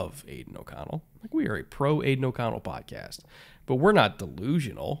love Aiden O'Connell. Like, we are a pro Aiden O'Connell podcast, but we're not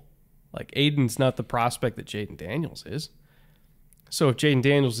delusional. Like, Aiden's not the prospect that Jaden Daniels is. So if Jaden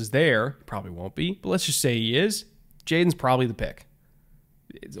Daniels is there, he probably won't be, but let's just say he is. Jaden's probably the pick.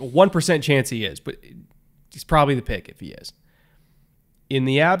 It's a 1% chance he is, but he's probably the pick if he is. In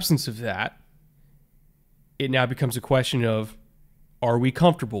the absence of that, it now becomes a question of, Are we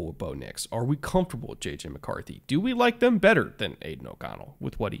comfortable with Bo Nix? Are we comfortable with J.J. McCarthy? Do we like them better than Aiden O'Connell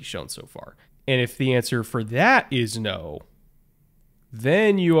with what he's shown so far? And if the answer for that is no,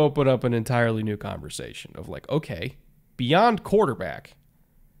 then you open up an entirely new conversation of like, okay, beyond quarterback,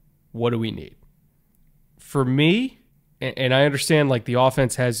 what do we need? For me, and I understand like the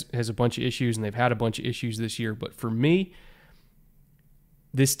offense has a bunch of issues and they've had a bunch of issues this year, but for me,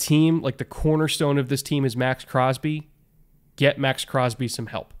 this team, like the cornerstone of this team is Max Crosby. Get Max Crosby some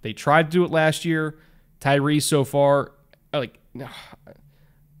help. They tried to do it last year. Tyree so far, like,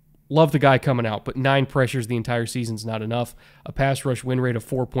 love the guy coming out, but 9 pressures the entire season is not enough. A pass rush win rate of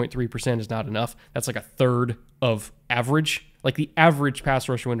 4.3% is not enough. That's like a third of average. Like the average pass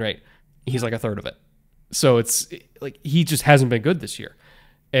rush win rate, he's like a third of it. So it's like he just hasn't been good this year.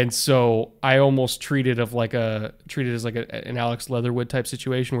 And so I almost treat it as like an Alex Leatherwood type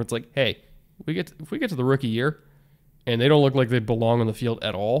situation where it's like, hey, if we get to the rookie year and they don't look like they belong on the field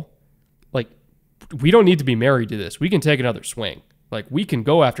at all, like we don't need to be married to this. We can take another swing. Like we can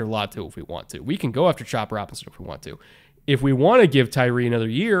go after Latu if we want to. We can go after Chop Robinson if we want to. If we want to give Tyree another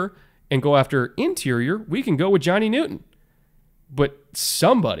year and go after interior, we can go with Johnny Newton. But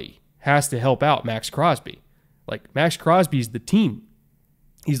somebody has to help out Max Crosby. Like Max Crosby's the team.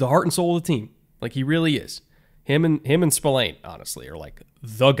 He's the heart and soul of the team. Like he really is. Him and Spillane, honestly, are like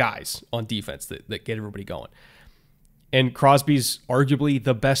the guys on defense that get everybody going. And Crosby's arguably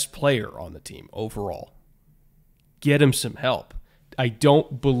the best player on the team overall. Get him some help. I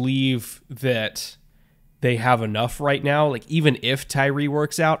don't believe that they have enough right now. Like even if Tyree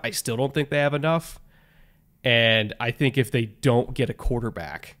works out, I still don't think they have enough. And I think if they don't get a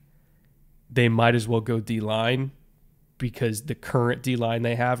quarterback, they might as well go D-line because the current D-line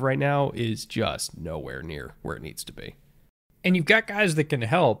they have right now is just nowhere near where it needs to be. And you've got guys that can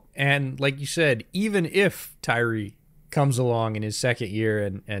help. And like you said, even if Tyree comes along in his second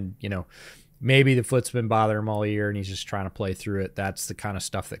year and you know, maybe the foot's been bothering him all year and he's just trying to play through it. That's the kind of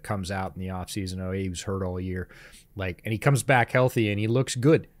stuff that comes out in the offseason. Oh, he was hurt all year. Like, and he comes back healthy and he looks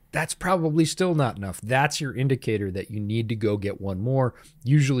good. That's probably still not enough. That's your indicator that you need to go get one more.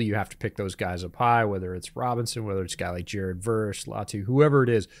 Usually you have to pick those guys up high, whether it's Robinson, whether it's a guy like Jared Verse, Latu, whoever it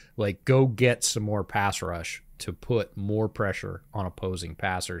is. Like, go get some more pass rush to put more pressure on opposing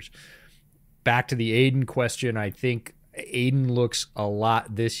passers. Back to the Aiden question, I think Aiden looks a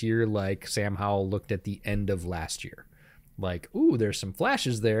lot this year like Sam Howell looked at the end of last year. Like, ooh, there's some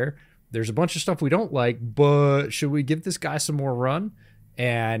flashes there. There's a bunch of stuff we don't like, but should we give this guy some more run?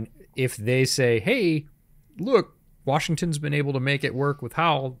 And if they say, hey, look, Washington's been able to make it work with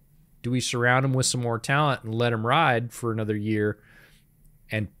Howell, do we surround him with some more talent and let him ride for another year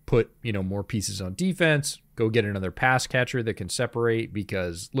and put, you know, more pieces on defense, go get another pass catcher that can separate?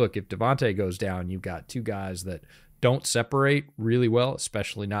 Because, look, if Devontae goes down, you've got two guys that don't separate really well,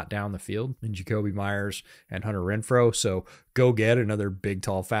 especially not down the field, and Jacoby Myers and Hunter Renfrow. So go get another big,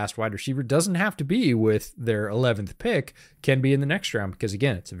 tall, fast wide receiver. Doesn't have to be with their 11th pick, can be in the next round because,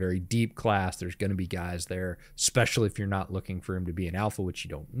 again, it's a very deep class. There's going to be guys there, especially if you're not looking for him to be an alpha, which you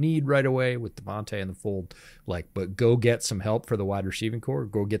don't need right away with Devontae in the fold. Like, but go get some help for the wide receiving core.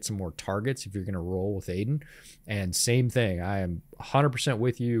 Go get some more targets if you're going to roll with Aiden. And same thing, I am 100%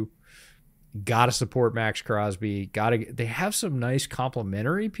 with you. Got to support Max Crosby. They have some nice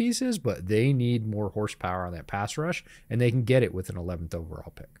complementary pieces, but they need more horsepower on that pass rush, and they can get it with an 11th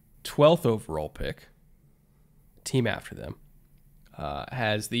overall pick. 12th overall pick, team after them,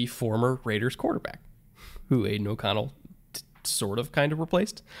 has the former Raiders quarterback, who Aiden O'Connell sort of kind of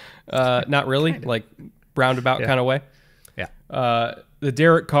replaced. Not really, kinda. Like roundabout kind of way. Yeah. The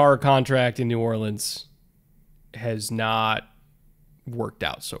Derek Carr contract in New Orleans has not worked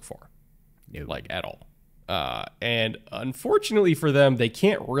out so far. Like at all. And unfortunately for them, they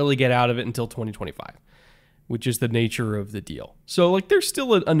can't really get out of it until 2025, which is the nature of the deal. So like there's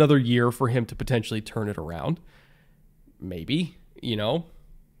still another year for him to potentially turn it around. Maybe, you know,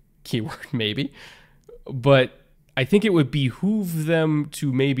 keyword maybe. But I think it would behoove them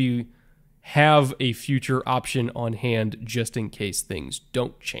to maybe have a future option on hand just in case things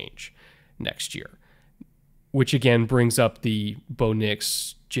don't change next year. Which again brings up the Bo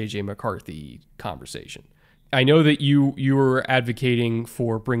Nix, J.J. McCarthy conversation. I know that you were advocating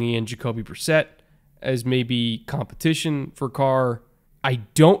for bringing in Jacoby Brissett as maybe competition for Carr. I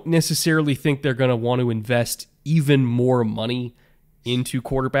don't necessarily think they're going to want to invest even more money into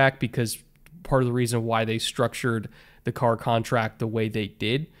quarterback because part of the reason why they structured the Carr contract the way they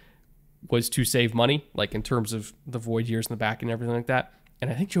did was to save money, like in terms of the void years in the back and everything like that. And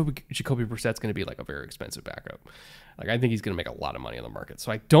I think Jacoby Brissett's going to be like a very expensive backup. Like I think he's going to make a lot of money on the market.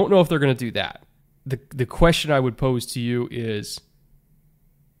 So I don't know if they're going to do that. The question I would pose to you is,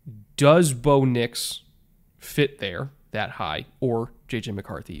 does Bo Nix fit there that high, or J.J.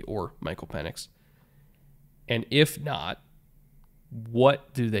 McCarthy, or Michael Penix? And if not,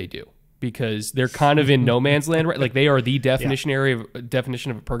 what do they do? Because they're kind of in no man's land, right? Like, they are the definition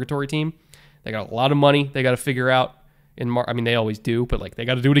of a purgatory team. They got a lot of money they got to figure out. I mean, they always do, but like, they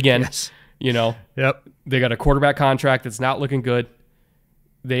got to do it again. Yes. You know, Yep. They got a quarterback contract that's not looking good.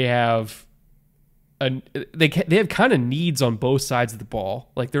 They have they have kind of needs on both sides of the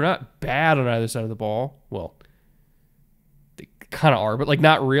ball. Like, they're not bad on either side of the ball. Well, they kind of are, but like,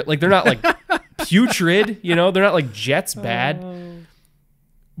 not real. Like, they're not like putrid. You know, they're not like Jets bad.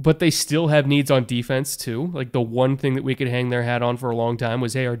 But they still have needs on defense too. Like, the one thing that we could hang their hat on for a long time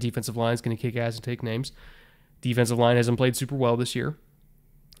was, hey, our defensive line is going to kick ass and take names. Defensive line hasn't played super well this year,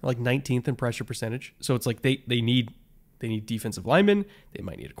 like 19th in pressure percentage. So it's like they need defensive linemen. They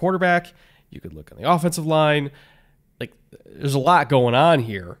might need a quarterback. You could look on the offensive line. Like, there's a lot going on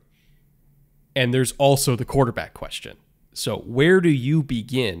here. And there's also the quarterback question. So where do you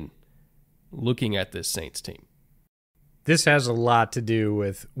begin looking at this Saints team? This has a lot to do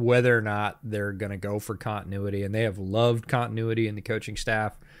with whether or not they're going to go for continuity, and they have loved continuity in the coaching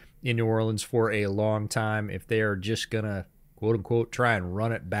staff in New Orleans for a long time. If they are just going to, quote unquote, try and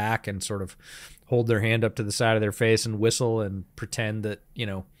run it back and sort of hold their hand up to the side of their face and whistle and pretend that,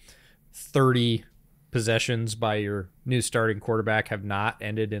 30 possessions by your new starting quarterback have not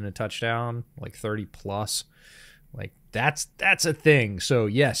ended in a touchdown, like 30 plus. Like, that's a thing. So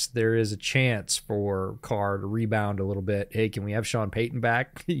yes, there is a chance for Carr to rebound a little bit. Hey, can we have Sean Payton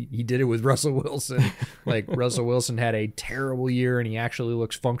back? He did it with Russell Wilson. Like, Russell Wilson had a terrible year and he actually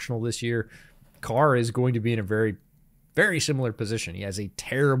looks functional this year. Carr is going to be in a very, very similar position. He has a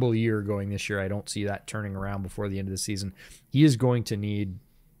terrible year going this year. I don't see that turning around before the end of the season. He is going to need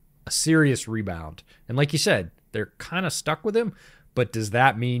a serious rebound. And like you said, they're kind of stuck with him. But does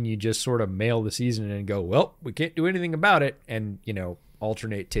that mean you just sort of mail the season and go, well, we can't do anything about it, and,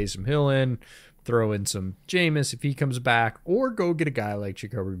 alternate Taysom Hill in, throw in some Jameis if he comes back, or go get a guy like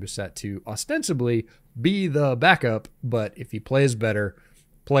Jacoby Brissett to ostensibly be the backup, but if he plays better,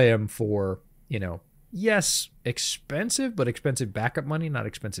 play him for, yes, expensive, but expensive backup money, not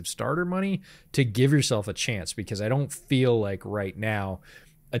expensive starter money, to give yourself a chance, because I don't feel like right now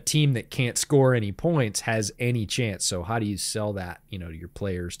a team that can't score any points has any chance. So how do you sell that, to your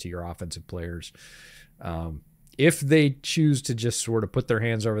players, to your offensive players? If they choose to just sort of put their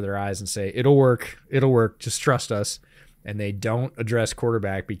hands over their eyes and say, it'll work, just trust us, and they don't address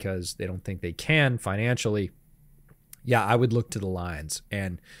quarterback because they don't think they can financially, yeah, I would look to the Lions.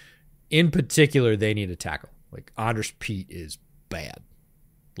 And in particular, they need a tackle. Like, Andres Pete is bad.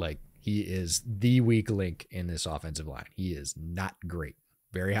 Like, he is the weak link in this offensive line. He is not great.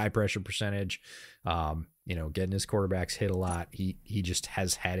 Very high pressure percentage, getting his quarterbacks hit a lot. He just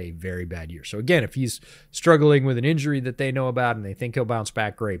has had a very bad year. So again, if he's struggling with an injury that they know about and they think he'll bounce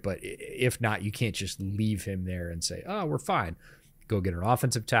back, great. But if not, you can't just leave him there and say, oh, we're fine. Go get an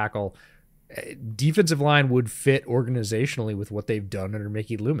offensive tackle. Defensive line would fit organizationally with what they've done under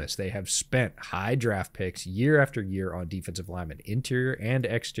Mickey Loomis. They have spent high draft picks year after year on defensive linemen, interior and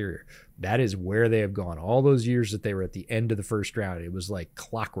exterior. That is where they have gone. All those years that they were at the end of the first round, it was like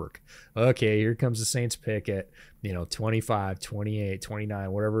clockwork. Okay, here comes the Saints pick at 25, 28,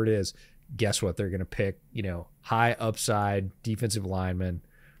 29, whatever it is. Guess what? They're going to pick high upside defensive linemen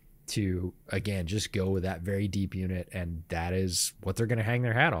to, again, just go with that very deep unit, and that is what they're going to hang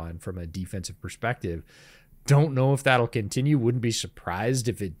their hat on from a defensive perspective. Don't know if that'll continue. Wouldn't be surprised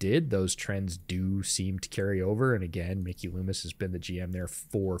if it did. Those trends do seem to carry over, and again, Mickey Loomis has been the GM there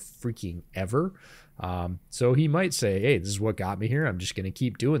for freaking ever. So he might say, hey, this is what got me here. I'm just going to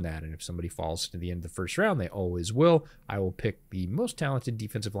keep doing that, and if somebody falls to the end of the first round, they always will. I will pick the most talented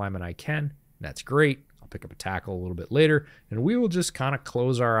defensive lineman I can, and that's great. Pick up a tackle a little bit later, and we will just kind of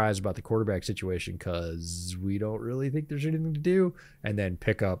close our eyes about the quarterback situation because we don't really think there's anything to do, and then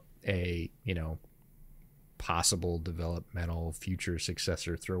pick up a possible developmental future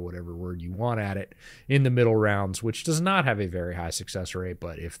successor, throw whatever word you want at it, in the middle rounds, which does not have a very high success rate.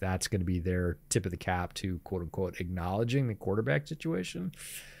 But if that's going to be their tip of the cap to, quote unquote, acknowledging the quarterback situation,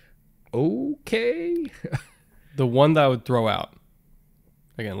 okay. The one that I would throw out,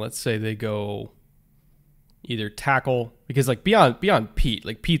 again, let's say they go either tackle, because like beyond Pete,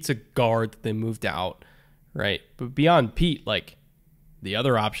 like Pete's a guard that they moved out, right? But beyond Pete, like the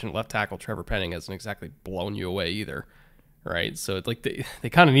other option, left tackle Trevor Penning, hasn't exactly blown you away either, right? So it's like they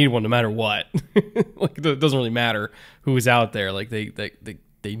kind of need one no matter what. Like, it doesn't really matter who is out there. Like they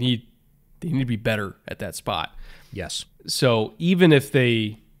need to be better at that spot. Yes. So even if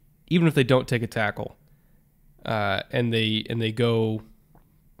they don't take a tackle, and they go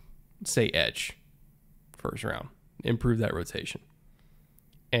say edge, first round, improve that rotation,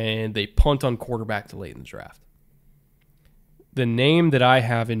 and they punt on quarterback to late in the draft. The name that I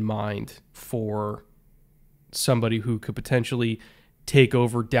have in mind for somebody who could potentially take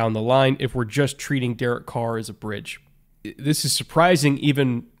over down the line if we're just treating Derek Carr as a bridge. This is surprising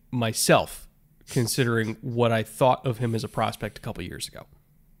even myself, considering what I thought of him as a prospect a couple years ago.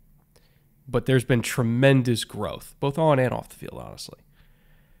 But there's been tremendous growth, both on and off the field, honestly.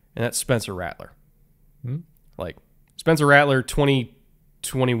 And that's Spencer Rattler. Like, Spencer Rattler,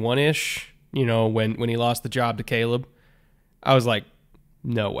 2021-ish, when he lost the job to Caleb, I was like,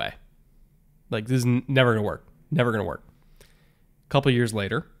 no way. Like, this is never going to work. Never going to work. A couple years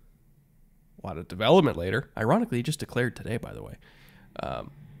later, a lot of development later, ironically, he just declared today, by the way.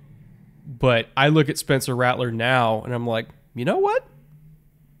 But I look at Spencer Rattler now, and I'm like, you know what?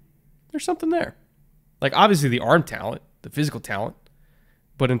 There's something there. Like, obviously, the arm talent, the physical talent,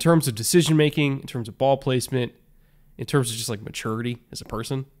 but in terms of decision-making, in terms of ball placement, in terms of just, like, maturity as a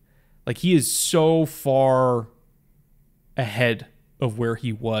person, like, he is so far ahead of where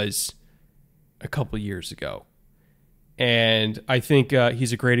he was a couple years ago. And I think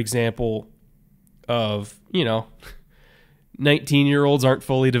he's a great example of, 19-year-olds aren't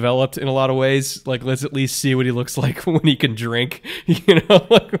fully developed in a lot of ways. Like, let's at least see what he looks like when he can drink.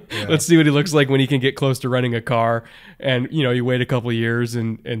 Let's see what he looks like when he can get close to running a car. And, you wait a couple of years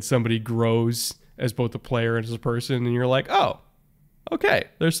and somebody grows as both a player and as a person, and you're like, oh, okay,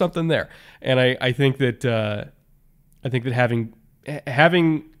 there's something there. And I think that having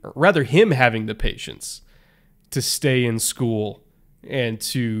the patience to stay in school and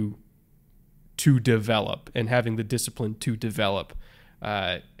to develop, and having the discipline to develop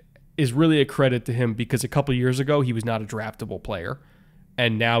is really a credit to him, because a couple years ago he was not a draftable player,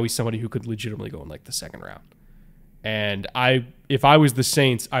 and now he's somebody who could legitimately go in like the second round. And if I was the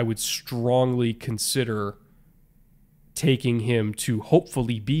Saints, I would strongly consider taking him to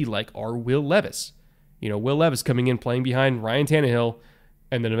hopefully be like our Will Levis. Will Levis coming in, playing behind Ryan Tannehill,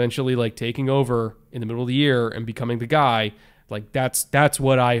 and then eventually like taking over in the middle of the year and becoming the guy. Like, that's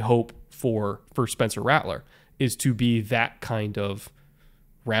what I hope for Spencer Rattler, is to be that kind of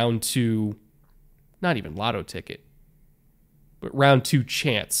round 2, not even lotto ticket, but round 2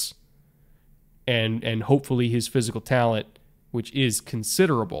 chance. And hopefully his physical talent, which is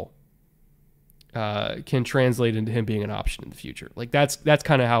considerable, can translate into him being an option in the future. Like, that's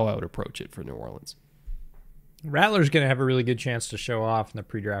kind of how I would approach it for New Orleans. Rattler's going to have a really good chance to show off in the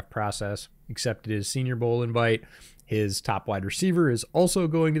pre-draft process. Accepted his Senior Bowl invite. His top wide receiver is also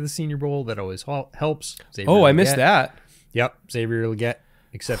going to the Senior Bowl. That always helps. Xavier I missed that. Yep, Xavier Legette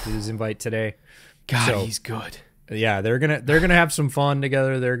accepted his invite today. God, he's good. Yeah, they're gonna have some fun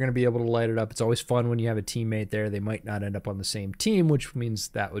together. They're gonna be able to light it up. It's always fun when you have a teammate there. They might not end up on the same team, which means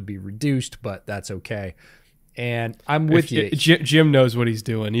that would be reduced, but that's okay. And I'm with you. Jim knows what he's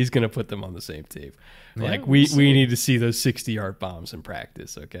doing. He's gonna put them on the same team. Yeah, like we need to see those 60-yard bombs in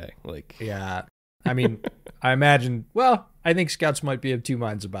practice. Okay, like yeah. I mean, I imagine. Well, I think scouts might be of two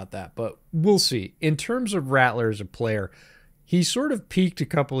minds about that, but we'll see. In terms of Rattler as a player, he sort of peaked a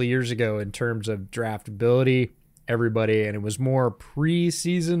couple of years ago in terms of draftability. Everybody, and it was more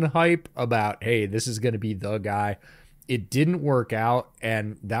preseason hype about, hey, this is going to be the guy. It didn't work out,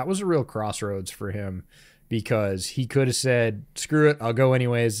 and that was a real crossroads for him, because he could have said, screw it, I'll go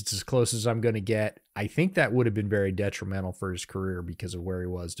anyways. It's as close as I'm going to get. I think that would have been very detrimental for his career because of where he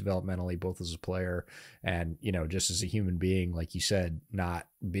was developmentally, both as a player and, just as a human being, like you said, not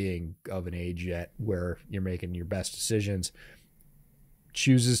being of an age yet where you're making your best decisions.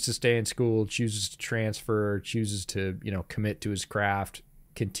 Chooses to stay in school, chooses to transfer, chooses to, commit to his craft,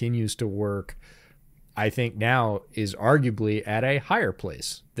 continues to work. I think now is arguably at a higher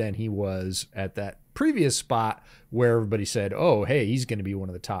place than he was at that previous spot where everybody said, oh, hey, he's going to be one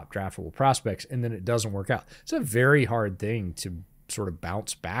of the top draftable prospects, and then it doesn't work out. It's a very hard thing to sort of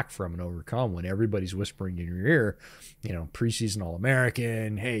bounce back from and overcome when everybody's whispering in your ear, preseason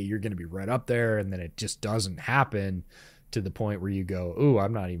All-American, hey, you're going to be right up there, and then it just doesn't happen to the point where you go, ooh,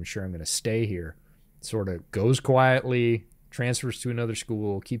 I'm not even sure I'm going to stay here. Sort of goes quietly, transfers to another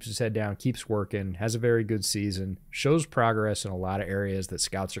school, keeps his head down, keeps working, has a very good season, shows progress in a lot of areas that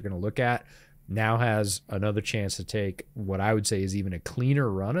scouts are going to look at. now has another chance to take what I would say is even a cleaner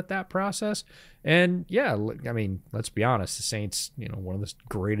run at that process. And yeah, I mean, let's be honest, the Saints, one of the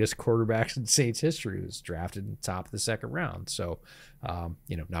greatest quarterbacks in Saints history was drafted in the top of the second round. So,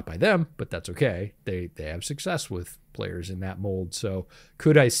 not by them, but that's okay. They have success with players in that mold. So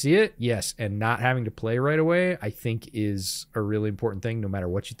could I see it? Yes. And not having to play right away, I think is a really important thing. No matter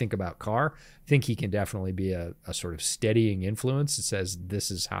what you think about Carr, I think he can definitely be a sort of steadying influence that says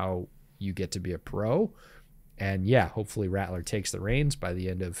this is how you get to be a pro. And yeah, hopefully Rattler takes the reins by the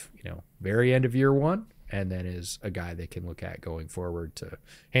end of, very end of year one, and then is a guy they can look at going forward to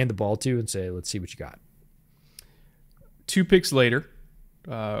hand the ball to and say, let's see what you got. 2 picks later,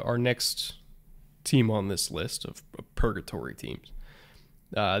 our next team on this list of purgatory teams,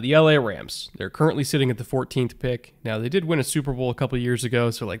 the LA Rams. They're currently sitting at the 14th pick. Now, they did win a Super Bowl a couple of years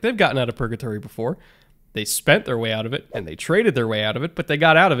ago, so they've gotten out of purgatory before. They spent their way out of it, and they traded their way out of it, but they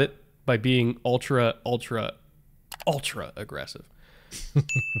got out of it by being ultra aggressive.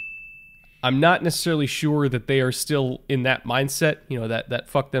 I'm not necessarily sure that they are still in that mindset, that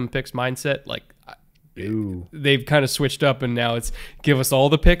fuck them picks mindset. Like, Ooh. They've kind of switched up, and now it's give us all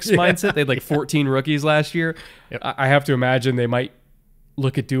the picks mindset. They had like 14 rookies last year. Yep. I have to imagine they might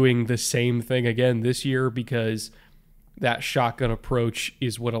look at doing the same thing again this year, because that shotgun approach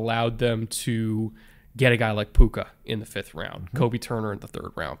is what allowed them to get a guy like Puka in the 5th round, Kobe Turner in the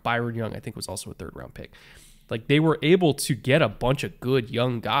 3rd round. Byron Young, I think, was also a 3rd round pick. Like, they were able to get a bunch of good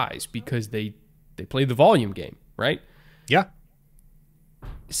young guys because they played the volume game, right? Yeah.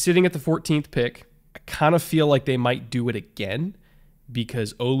 Sitting at the 14th pick, I kind of feel like they might do it again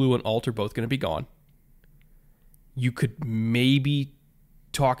because Olu and Alt are both going to be gone. You could maybe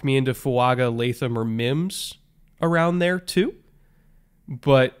talk me into Fuaga, Latham, or Mims around there too.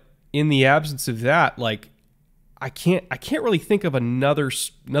 But in the absence of that, like, I can't really think of another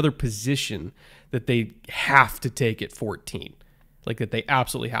position that they have to take at 14. Like, that they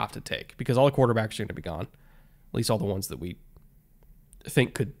absolutely have to take, because all the quarterbacks are going to be gone. At least all the ones that we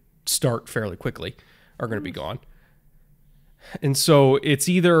think could start fairly quickly are going to be gone. And so it's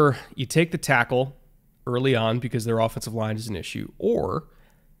either you take the tackle early on because their offensive line is an issue, or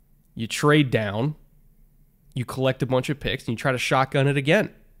you trade down, you collect a bunch of picks, and you try to shotgun it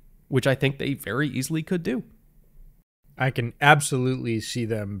again, which I think they very easily could do. I can absolutely see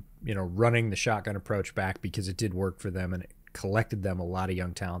them, running the shotgun approach back because it did work for them and it collected them a lot of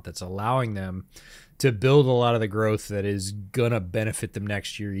young talent that's allowing them to build a lot of the growth that is going to benefit them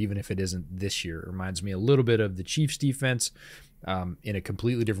next year, even if it isn't this year. It reminds me a little bit of the Chiefs defense in a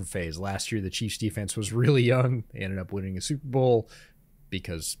completely different phase. Last year, the Chiefs defense was really young. They ended up winning a Super Bowl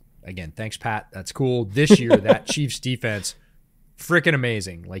because, again, thanks, Pat. That's cool. This year, that Chiefs defense, freaking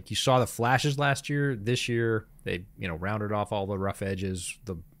amazing. Like, you saw the flashes last year. This year, they rounded off all the rough edges,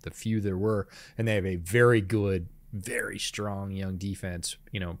 the few there were, and they have a very good, very strong young defense,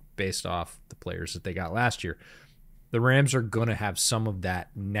 based off the players that they got last year. The Rams are going to have some of that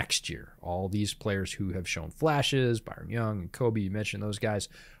next year. All these players who have shown flashes, Byron Young and Kobe, you mentioned those guys,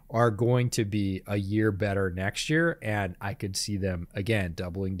 are going to be a year better next year, and I could see them, again,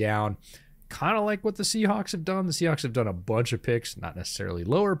 doubling down, kind of like what the Seahawks have done. The Seahawks have done a bunch of picks, not necessarily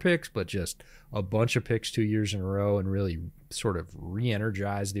lower picks, but just a bunch of picks 2 years in a row and really sort of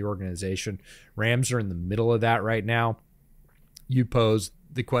re-energize the organization. Rams are in the middle of that right now. You posed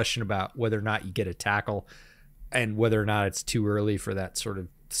the question about whether or not you get a tackle and whether or not it's too early for that sort of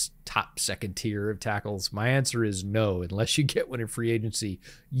top second tier of tackles. My answer is no. Unless you get one in free agency,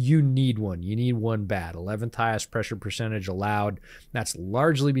 you need one. You need one bad. 11th highest pressure percentage allowed. That's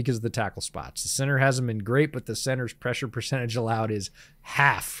largely because of the tackle spots. The center hasn't been great, but the center's pressure percentage allowed is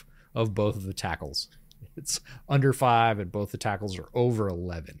half of both of the tackles. It's under 5, and both the tackles are over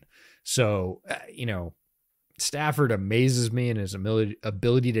 11. So, Stafford amazes me in his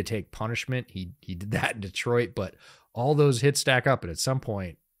ability to take punishment. He did that in Detroit, but all those hits stack up, and at some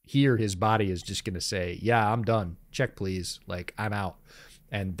point here, his body is just going to say, yeah, I'm done. Check, please. Like, I'm out.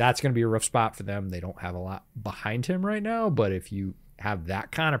 And that's going to be a rough spot for them. They don't have a lot behind him right now, but if you have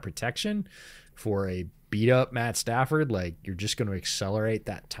that kind of protection for a beat up Matt Stafford, like, you're just going to accelerate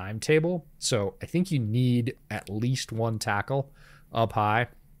that timetable. So I think you need at least one tackle up high,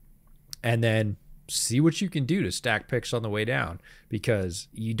 and then see what you can do to stack picks on the way down, because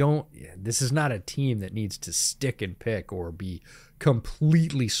this is not a team that needs to stick and pick or be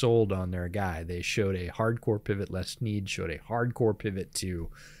completely sold on their guy. They showed a hardcore pivot. Les Snead showed a hardcore pivot to,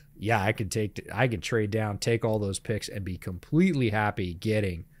 I could trade down, take all those picks and be completely happy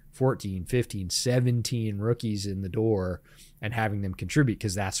getting 14, 15, 17 rookies in the door and having them contribute,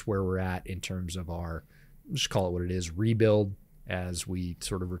 because that's where we're at in terms of our, just call it what it is, rebuild as we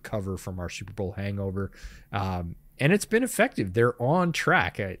sort of recover from our Super Bowl hangover. And it's been effective. They're on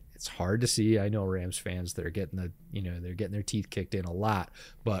track. It's hard to see. I know Rams fans that are getting they're getting their teeth kicked in a lot,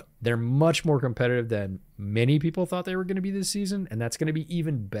 but they're much more competitive than many people thought they were going to be this season, and that's going to be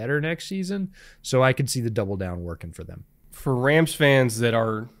even better next season. So I can see the double down working for them. For Rams fans that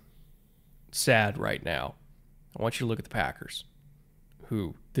are sad right now, I want you to look at the Packers,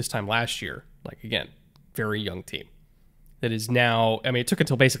 who this time last year, like again, very young team that is now, I mean, it took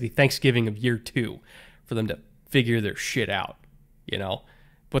until basically Thanksgiving of year 2 for them to figure their shit out,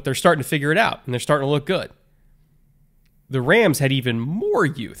 but they're starting to figure it out and they're starting to look good. The Rams had even more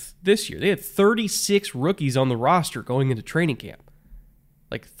youth this year. They had 36 rookies on the roster going into training camp.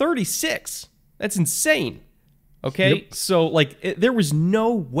 Like 36. That's insane. Okay? Yep. So there was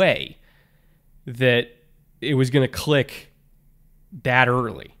no way that it was going to click that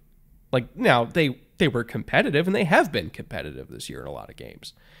early. Now they were competitive, and they have been competitive this year in a lot of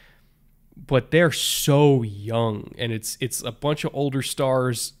games. But they're so young, and it's a bunch of older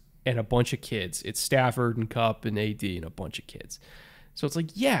stars and a bunch of kids. It's Stafford and Kupp and AD and a bunch of kids. So it's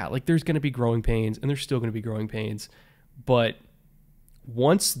there's going to be growing pains, and there's still going to be growing pains. But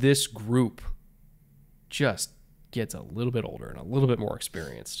once this group just gets a little bit older and a little bit more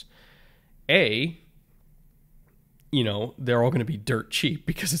experienced, they're all going to be dirt cheap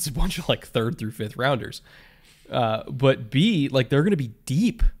because it's a bunch of 3rd through 5th rounders. But B, they're going to be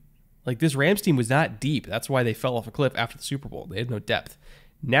deep. This Rams team was not deep. That's why they fell off a cliff after the Super Bowl. They had no depth.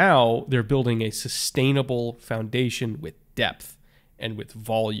 Now they're building a sustainable foundation with depth and with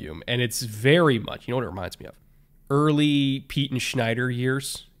volume. And it's very much, you know what it reminds me of? Early Pete and Schneider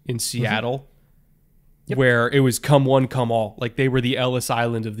years in Seattle, mm-hmm. Yep. Where it was come one, come all. They were the Ellis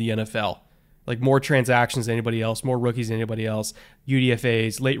Island of the NFL. More transactions than anybody else, more rookies than anybody else,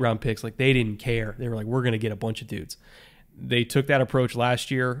 UDFAs, late round picks. They didn't care. They were we're going to get a bunch of dudes. They took that approach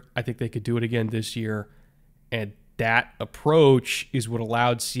last year. I think they could do it again this year. And that approach is what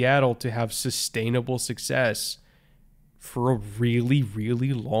allowed Seattle to have sustainable success for a really,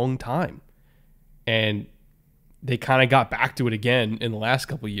 really long time. And they kind of got back to it again in the last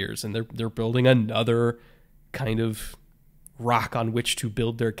couple of years. And they're building another kind of rock on which to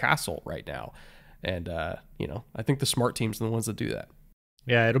build their castle right now. And, I think the smart teams are the ones that do that.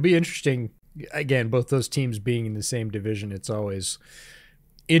 Yeah, it'll be interesting. Again, both those teams being in the same division, it's always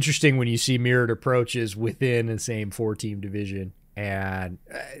interesting when you see mirrored approaches within the same 4-team division. And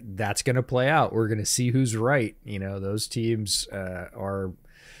that's going to play out. We're going to see who's right. Those teams are,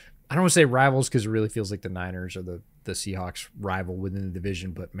 I don't want to say rivals because it really feels like the Niners are the Seahawks rival within the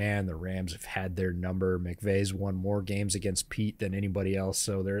division, but man, the Rams have had their number. McVay's won more games against Pete than anybody else,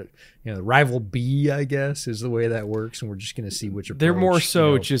 so they're the rival B, I guess, is the way that works, and we're just going to see which approach. They're more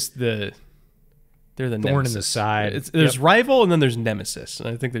so just they're the thorn nemesis. in the side. There's rival and then there's nemesis, and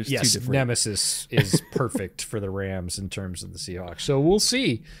I think there's two different. Nemesis is perfect for the Rams in terms of the Seahawks. So we'll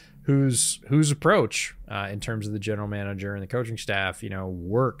see whose approach in terms of the general manager and the coaching staff,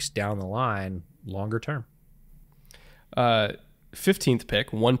 works down the line longer term. 15th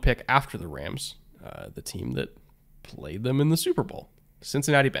pick, one pick after the Rams, the team that played them in the Super Bowl,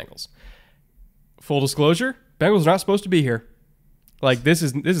 Cincinnati Bengals. Full disclosure, Bengals are not supposed to be here. This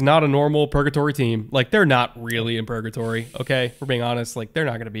is not a normal purgatory team. They're not really in purgatory, okay? We're being honest. They're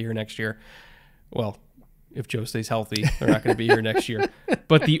not going to be here next year. Well, if Joe stays healthy, they're not going to be here next year.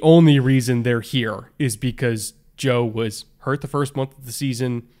 But the only reason they're here is because Joe was hurt the first month of the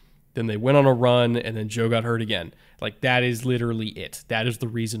season, then they went on a run, and then Joe got hurt again. That is literally it. That is the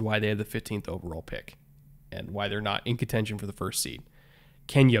reason why they had the 15th overall pick and why they're not in contention for the first seed.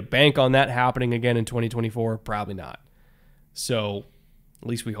 Can you bank on that happening again in 2024? Probably not. So at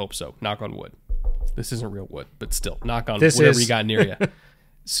least we hope so. Knock on wood. This isn't real wood, but still, knock on whatever you got near you.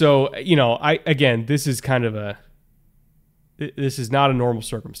 So, this is kind of this is not a normal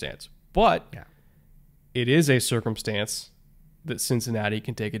circumstance, but yeah, it is a circumstance that Cincinnati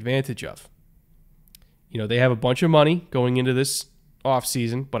can take advantage of. They have a bunch of money going into this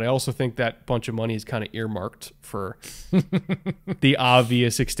offseason, but I also think that bunch of money is kind of earmarked for the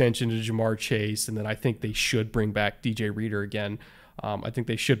obvious extension to Jamar Chase, and then I think they should bring back DJ Reader again. I think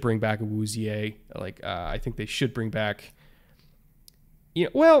they should bring back Awuzie. I think they should bring back... I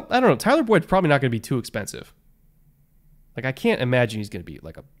don't know. Tyler Boyd's probably not going to be too expensive. I can't imagine he's going to be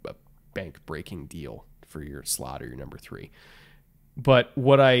a bank-breaking deal for your slot or your number 3. But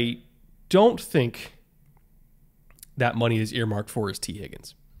what I don't think that money is earmarked for is T.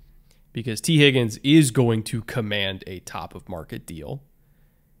 Higgins. Because T. Higgins is going to command a top-of-market deal.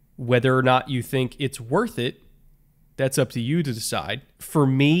 Whether or not you think it's worth it, that's up to you to decide. For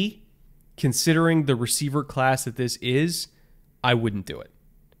me, considering the receiver class that this is, I wouldn't do it.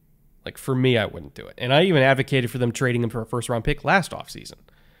 Like, for me, I wouldn't do it. And I even advocated for them trading him for a first-round pick last offseason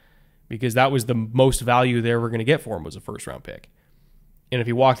because that was the most value they were going to get for him was a first-round pick. And if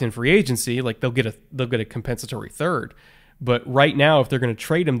he walked in free agency, like they'll get a compensatory third. But right now, if they're going to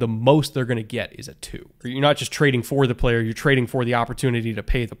trade him, the most they're going to get is a 2. You're not just trading for the player, you're trading for the opportunity to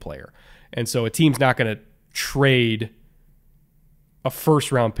pay the player. And so a team's not going to trade a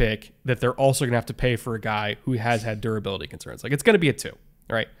first-round pick that they're also going to have to pay for a guy who has had durability concerns. Like, it's going to be a 2,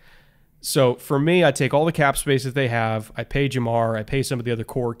 right? So for me, I take all the cap space that they have. I pay Jamar. I pay some of the other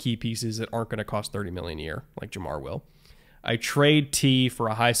core key pieces that aren't going to cost $30 million a year, like Jamar will. I trade T for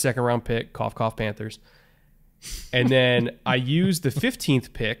a high second-round pick, cough, cough, Panthers. And then I use the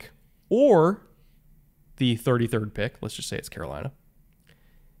 15th pick or the 33rd pick. Let's just say it's Carolina.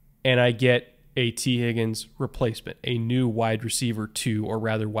 And I get a T. Higgins replacement, a new wide receiver 2, or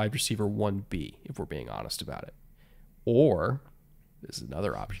rather wide receiver 1B, if we're being honest about it. Or, this is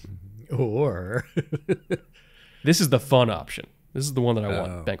another option. Or. This is the fun option. This is the one that I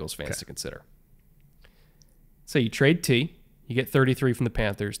want Bengals fans to consider. So you trade T, you get 33 from the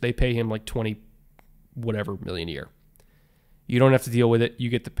Panthers. They pay him like 20 whatever million a year. You don't have to deal with it. You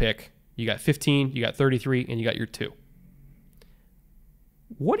get the pick. You got 15, you got 33, and you got your 2.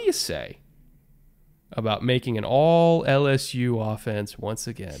 What do you say about making an all LSU offense once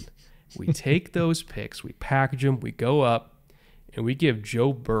again? We take those picks, we package them, we go up, and we give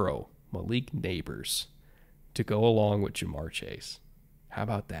Joe Burrow, Malik Neighbors, to go along with Jamar Chase. How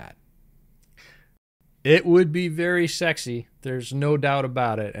about that? It would be very sexy. There's no doubt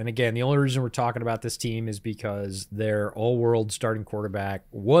about it. And again, the only reason we're talking about this team is because their all-world starting quarterback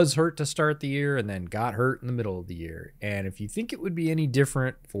was hurt to start the year and then got hurt in the middle of the year. And if you think it would be any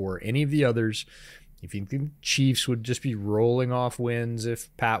different for any of the others, if you think the Chiefs would just be rolling off wins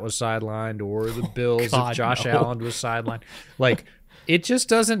if Pat was sidelined, or the Bills if Josh Allen was sidelined, like, it just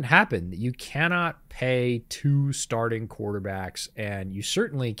doesn't happen. You cannot pay 2 starting quarterbacks, and you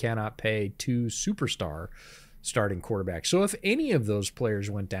certainly cannot pay 2 superstar starting quarterbacks. So if any of those players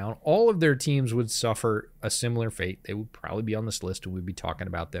went down, all of their teams would suffer a similar fate. They would probably be on this list, and we'd be talking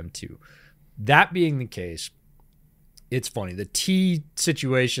about them too. That being the case, it's funny. The T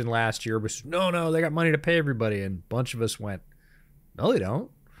situation last year was, no, they got money to pay everybody, and a bunch of us went, no, they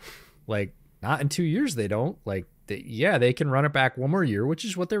don't. Like, not in 2 years they don't. Like, they can run it back one more year, which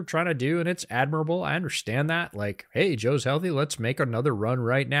is what they're trying to do, and it's admirable. I understand that. Like, hey, Joe's healthy. Let's make another run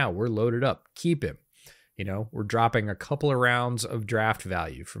right now. We're loaded up. Keep him. You know, we're dropping a couple of rounds of draft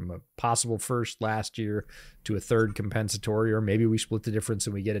value from a possible first last year to a third compensatory, or maybe we split the difference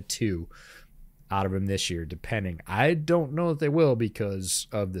and we get a 2 out of him this year, depending. I don't know if they will because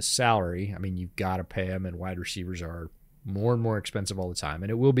of the salary. I mean, you've got to pay him, and wide receivers are more and more expensive all the time,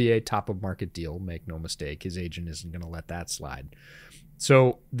 and it will be a top of market deal. Make no mistake, his agent isn't going to let that slide.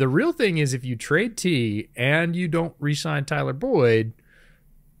 So the real thing is, if you trade T and you don't re-sign Tyler Boyd,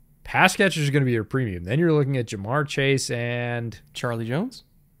 pass catchers are going to be your premium. Then you're looking at Jamar Chase and Charlie Jones,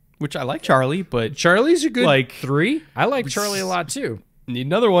 which I like Charlie, but Charlie's a good like 3. I like Charlie a lot too. Need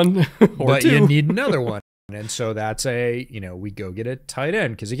another one, but 2. You need another one. And so that's we go get a tight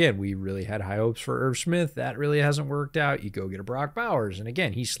end, because, again, we really had high hopes for Irv Smith. That really hasn't worked out. You go get a Brock Bowers. And,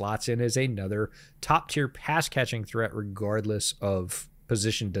 again, he slots in as another top-tier pass-catching threat regardless of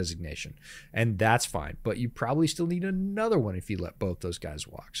position designation. And that's fine. But you probably still need another one if you let both those guys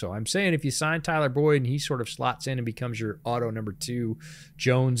walk. So I'm saying if you sign Tyler Boyd and he sort of slots in and becomes your auto number 2,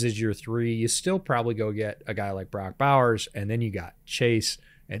 Jones is your 3, you still probably go get a guy like Brock Bowers, and then you got Chase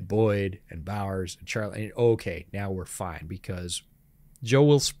and Boyd and Bowers and Charlie. And okay, now we're fine, because Joe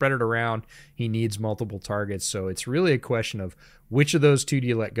will spread it around. He needs multiple targets. So it's really a question of which of those 2 do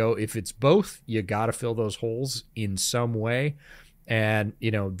you let go. If it's both, you got to fill those holes in some way. And,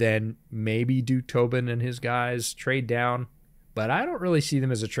 then maybe Duke Tobin and his guys trade down. But I don't really see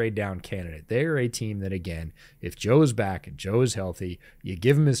them as a trade down candidate. They're a team that, again, if Joe is back and Joe is healthy, you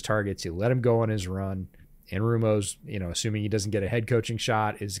give him his targets, you let him go on his run. And Rumo's, assuming he doesn't get a head coaching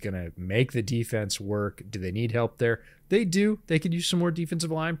shot, is going to make the defense work. Do they need help there? They do. They could use some more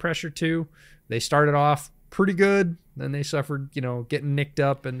defensive line pressure too. They started off pretty good. Then they suffered, getting nicked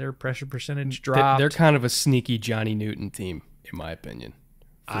up, and their pressure percentage dropped. They're kind of a sneaky Johnny Newton team, in my opinion.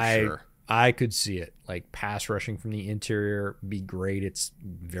 Sure. I could see it. Like, pass rushing from the interior be great. It's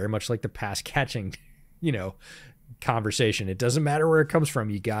very much like the pass catching, conversation. It doesn't matter where it comes from.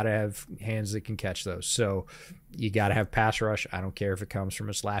 You got to have hands that can catch those. So you got to have pass rush. I don't care if it comes from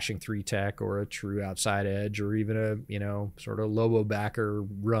a slashing 3 tech or a true outside edge, or even a, sort of Lobo backer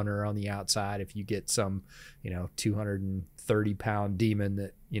runner on the outside. If you get some, 230-pound demon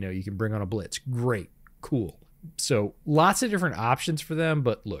that, you can bring on a blitz, great, cool. So lots of different options for them.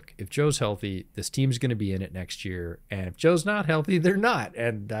 But look, if Joe's healthy, this team's going to be in it next year. And if Joe's not healthy, they're not.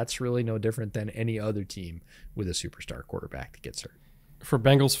 And that's really no different than any other team with a superstar quarterback that gets hurt. For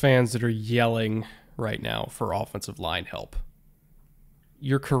Bengals fans that are yelling right now for offensive line help,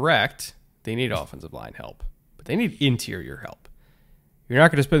 you're correct. They need offensive line help, but they need interior help. You're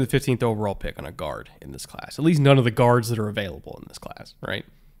not going to spend the 15th overall pick on a guard in this class, at least none of the guards that are available in this class, right?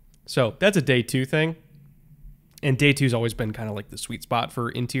 So that's a day 2 thing. And day 2's always been kind of like the sweet spot for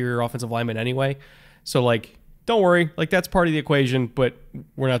interior offensive linemen anyway. So, like, don't worry. Like, that's part of the equation, but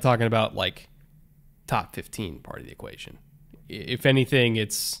we're not talking about, like, top 15 part of the equation. If anything,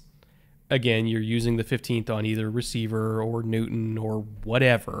 it's, again, you're using the 15th on either receiver or Newton or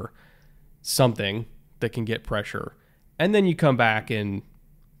whatever, something that can get pressure. And then you come back and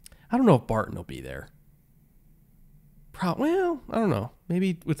I don't know if Barton will be there. Well, I don't know.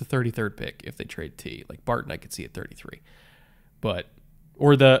 Maybe with the 33rd pick if they trade T. Like Barton, I could see at 33. But,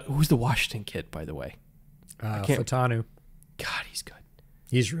 or who's the Washington kid, by the way? Fatanu. God, he's good.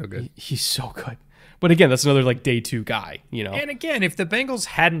 He's real good. He's so good. But again, that's another like day 2 guy, you know? And again, if the Bengals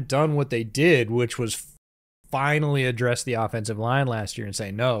hadn't done what they did, which was finally address the offensive line last year and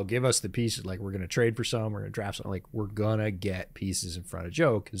say, no, give us the pieces. Like, we're going to trade for some, we're going to draft some. Like, we're going to get pieces in front of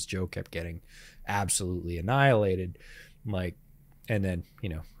Joe because Joe kept getting absolutely annihilated. Like, and then, you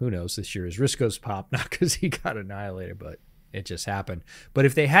know, who knows, this year his wrist goes pop, not because he got annihilated, but it just happened. But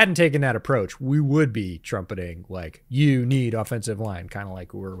if they hadn't taken that approach, we would be trumpeting like, you need offensive line, kind of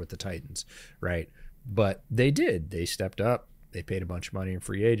like we were with the Titans, right? But they did. They stepped up. They paid a bunch of money in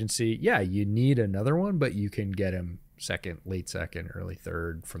free agency. Yeah, you need another one, but you can get him late second, early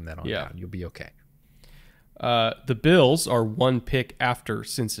third from then on down. You'll be okay. The Bills are 1 pick after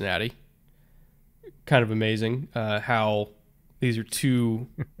Cincinnati. Kind of amazing how these are 2,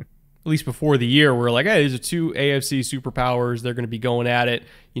 at least before the year, we're like, hey, these are 2 AFC superpowers. They're going to be going at it,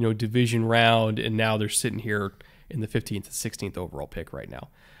 you know, division round, and now they're sitting here in the 15th and 16th overall pick right now.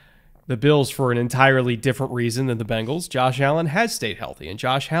 The Bills, for an entirely different reason than the Bengals, Josh Allen has stayed healthy, and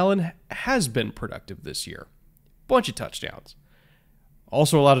Josh Allen has been productive this year. Bunch of touchdowns.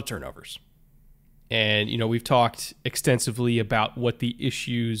 Also a lot of turnovers. And, you know, we've talked extensively about what the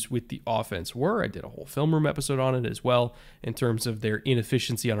issues with the offense were. I did a whole film room episode on it as well in terms of their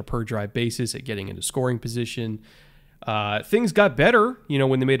inefficiency on a per drive basis at getting into scoring position. Things got better, you know,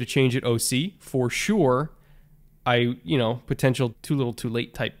 when they made a change at OC, for sure. Potential too little too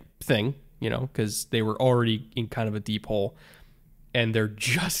late type thing, you know, because they were already in kind of a deep hole and they're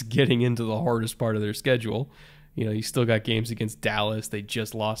just getting into the hardest part of their schedule. You know, you still got games against Dallas. They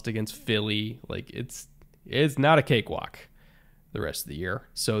just lost against Philly. Like, it's not a cakewalk the rest of the year.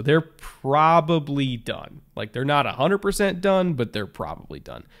 So they're probably done. Like, they're not 100% done, but they're probably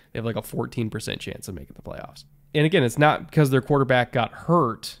done. They have like a 14% chance of making the playoffs. And again, it's not because their quarterback got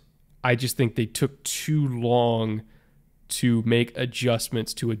hurt. I just think they took too long to make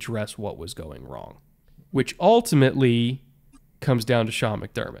adjustments to address what was going wrong, which ultimately comes down to Sean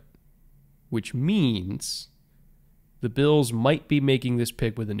McDermott, which means the Bills might be making this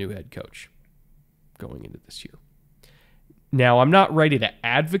pick with a new head coach going into this year. Now, I'm not ready to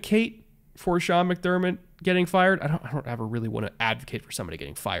advocate for Sean McDermott getting fired. I don't ever really want to advocate for somebody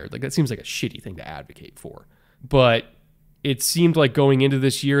getting fired. Like, that seems like a shitty thing to advocate for. But it seemed like going into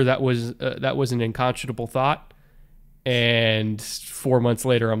this year that was an unconscionable thought. And 4 months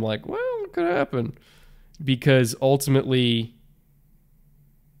later, I'm like, well, what could happen? Because ultimately,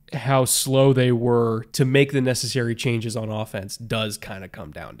 how slow they were to make the necessary changes on offense does kind of come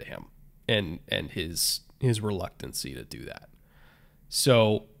down to him and his reluctancy to do that.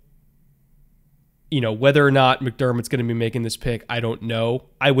 So, you know, whether or not McDermott's going to be making this pick, I don't know.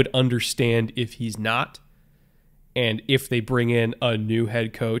 I would understand if he's not. And if they bring in a new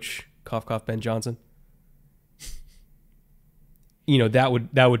head coach, cough, cough, Ben Johnson, you know, that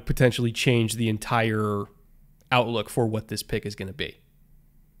would potentially change the entire outlook for what this pick is going to be.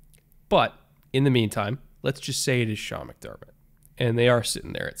 But in the meantime, let's just say it is Sean McDermott, and they are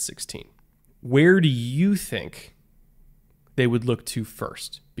sitting there at 16. Where do you think they would look to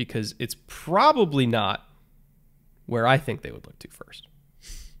first? Because it's probably not where I think they would look to first.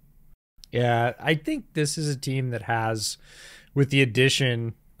 Yeah, I think this is a team that has, with the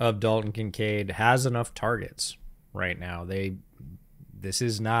addition of Dalton Kincaid, has enough targets right now. This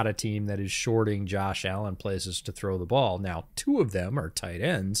is not a team that is shorting Josh Allen places to throw the ball. Now, 2 of them are tight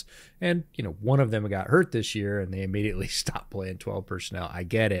ends, and, you know, one of them got hurt this year, and they immediately stopped playing 12 personnel. I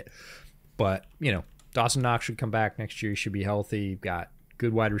get it. But, you know, Dawson Knox should come back next year. He should be healthy. You've got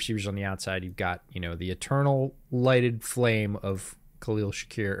good wide receivers on the outside. You've got, you know, the eternal lighted flame of Khalil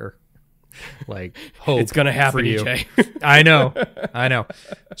Shakir. like hope. It's going to happen, for you. EJ. I know.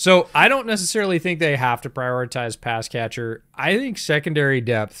 So I don't necessarily think they have to prioritize pass catcher. I think secondary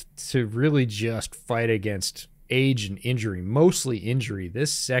depth to really just fight against age and injury, mostly injury.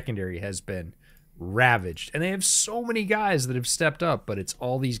 This secondary has been ravaged, and they have so many guys that have stepped up, but it's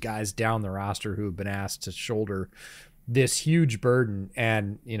all these guys down the roster who have been asked to shoulder this huge burden.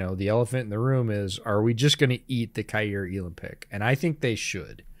 And, you know, the elephant in the room is, are we just going to eat the Kaiir Elam pick? And I think they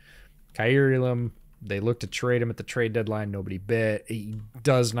should. Kaiir Elam, they looked to trade him at the trade deadline. Nobody bit. He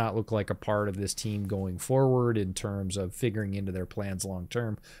does not look like a part of this team going forward in terms of figuring into their plans long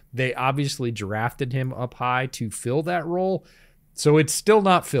term. They obviously drafted him up high to fill that role, so it's still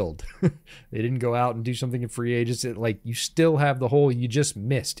not filled. They didn't go out and do something in free agents. Like, you still have the hole you just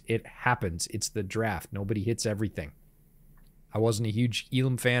missed. It happens. It's the draft. Nobody hits everything. I wasn't a huge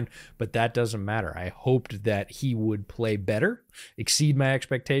Elam fan, but that doesn't matter. I hoped that he would play better, exceed my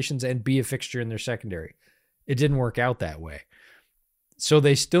expectations, and be a fixture in their secondary. It didn't work out that way. So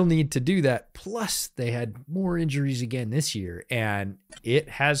they still need to do that. Plus, they had more injuries again this year, and it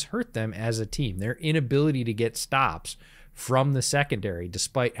has hurt them as a team. Their inability to get stops from the secondary,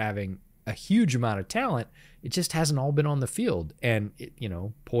 despite having a huge amount of talent, it just hasn't all been on the field. And,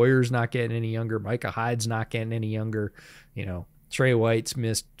 Poyer's not getting any younger. Micah Hyde's not getting any younger. Trey White's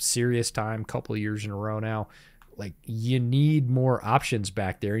missed serious time a couple of years in a row now. Like, you need more options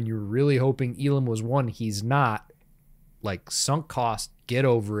back there, and you're really hoping Elam was one. He's not. Like, sunk cost, get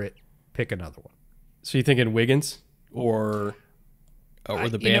over it, pick another one. So you thinking Wiggins or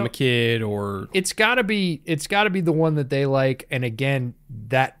the Bama kid, or it's got to be the one that they like. And again,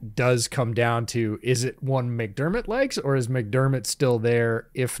 that does come down to, is it one McDermott likes, or is McDermott still there?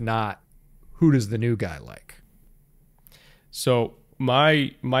 If not, who does the new guy like? So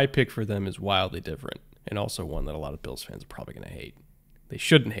my pick for them is wildly different, and also one that a lot of Bills fans are probably going to hate. They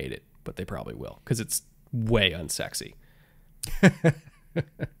shouldn't hate it, but they probably will, because it's way unsexy.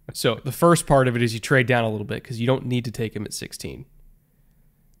 So the first part of it is you trade down a little bit because you don't need to take him at 16.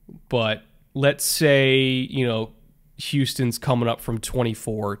 But let's say, Houston's coming up from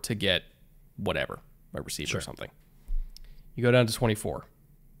 24 to get whatever, a receiver or something. You go down to 24.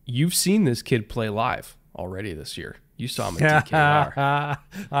 You've seen this kid play live already this year. You saw him at DKR.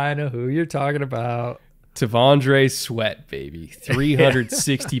 I know who you're talking about. T'Vondre Sweat, baby.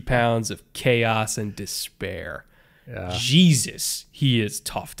 360 pounds of chaos and despair. Yeah. Jesus, he is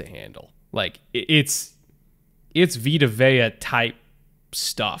tough to handle. Like, it's Vita Vea type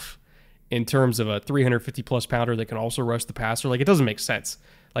stuff in terms of a 350 plus pounder that can also rush the passer. Like, it doesn't make sense.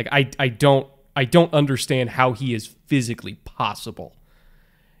 Like, I don't understand how he is physically possible.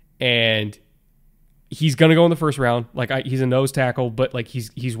 And he's going to go in the first round. Like, he's a nose tackle, but like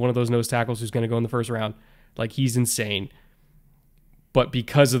he's one of those nose tackles who's going to go in the first round. Like, he's insane. But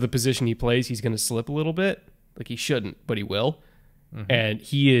because of the position he plays, he's going to slip a little bit. Like, he shouldn't, but he will. Mm-hmm. And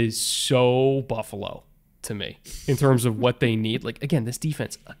he is so Buffalo to me in terms of what they need. Like, again, this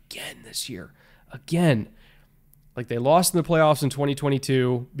defense, again this year, like, they lost in the playoffs in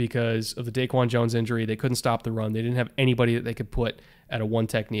 2022 because of the Daquan Jones injury. They couldn't stop the run. They didn't have anybody that they could put at a one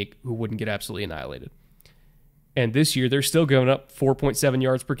technique who wouldn't get absolutely annihilated. And this year, they're still going up 4.7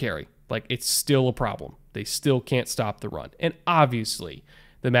 yards per carry. Like, it's still a problem. They still can't stop the run. And obviously,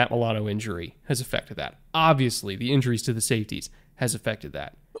 the Matt Milano injury has affected that. Obviously, the injuries to the safeties has affected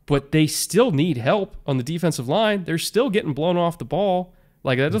that. But they still need help on the defensive line. They're still getting blown off the ball.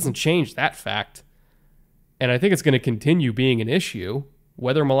 Like, that doesn't change that fact. And I think it's going to continue being an issue,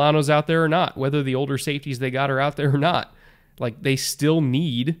 whether Milano's out there or not, whether the older safeties they got are out there or not. Like, they still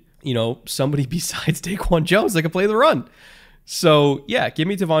need, somebody besides Daquan Jones that can play the run. So, yeah, give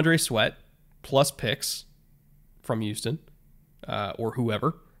me T'Vondre Sweat plus picks from Houston. Or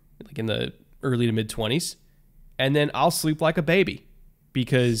whoever, like in the early to mid-20s. And then I'll sleep like a baby,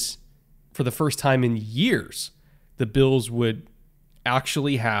 because for the first time in years, the Bills would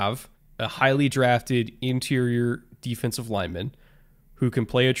actually have a highly drafted interior defensive lineman who can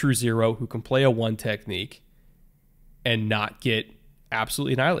play a true zero, who can play a one technique, and not get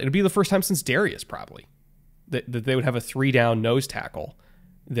absolutely annihilated. It'd be the first time since Darius, probably, that they would have a 3-down nose tackle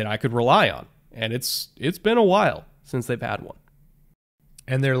that I could rely on. And it's been a while since they've had one.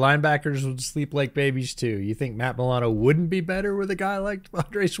 And their linebackers would sleep like babies too. You think Matt Milano wouldn't be better with a guy like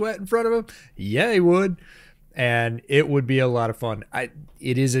T'Vondre Sweat in front of him? Yeah, he would. And it would be a lot of fun.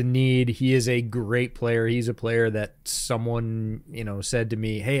 It is a need. He is a great player. He's a player that someone, said to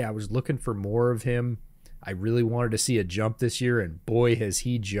me, hey, I was looking for more of him I really wanted to see a jump this year, and boy, has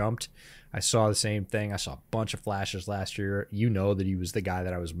he jumped. I saw the same thing. I saw a bunch of flashes last year. You know that he was the guy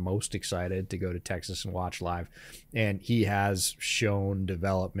that I was most excited to go to Texas and watch live, and he has shown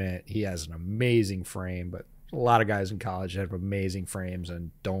development. He has an amazing frame, but a lot of guys in college have amazing frames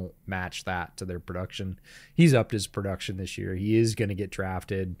and don't match that to their production. He's upped his production this year. He is going to get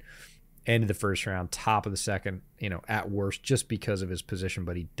drafted end of the first round, top of the second, at worst, just because of his position,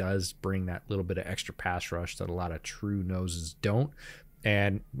 but he does bring that little bit of extra pass rush that a lot of true noses don't.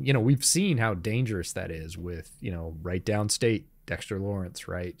 And, we've seen how dangerous that is with, right downstate, Dexter Lawrence,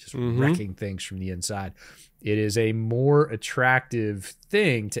 right? Just wrecking things from the inside. It is a more attractive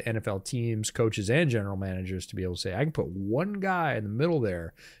thing to NFL teams, coaches, and general managers to be able to say, I can put one guy in the middle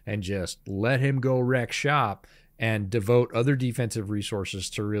there and just let him go wreck shop and devote other defensive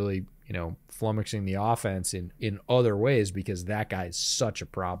resources to really, flummoxing the offense in other ways, because that guy is such a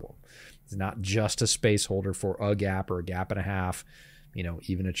problem. He's not just a space holder for a gap or a gap and a half.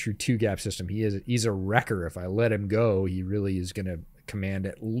 Even a true two-gap system. He's a wrecker. If I let him go, he really is going to command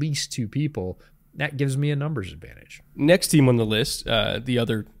at least two people. That gives me a numbers advantage. Next team on the list, the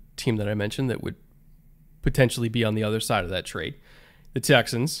other team that I mentioned that would potentially be on the other side of that trade, the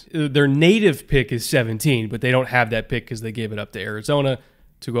Texans. Their native pick is 17, but they don't have that pick because they gave it up to Arizona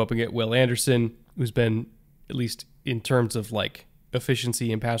to go up and get Will Anderson, who's been, at least in terms of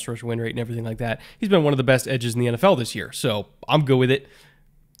efficiency and pass rush win rate and everything like that, he's been one of the best edges in the NFL this year. So I'm good with it.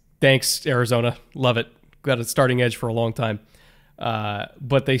 Thanks, Arizona. Love it. Got a starting edge for a long time.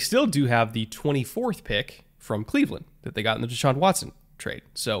 But they still do have the 24th pick from Cleveland that they got in the Deshaun Watson trade.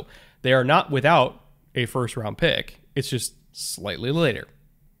 So they are not without a first-round pick. It's just slightly later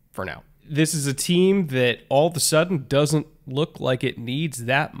for now. This is a team that all of a sudden doesn't look like it needs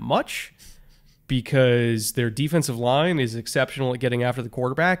that much, because their defensive line is exceptional at getting after the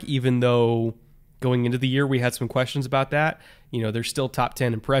quarterback, even though going into the year we had some questions about that. They're still top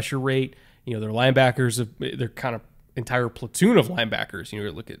 10 in pressure rate. Their linebackers, their kind of entire platoon of linebackers. You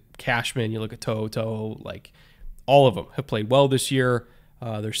look at Cashman, you look at Toto, all of them have played well this year.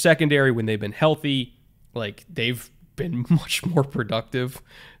 Their secondary, when they've been healthy, they've been much more productive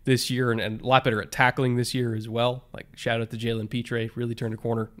this year and a lot better at tackling this year as well. Shout out to Jalen Petre, really turned a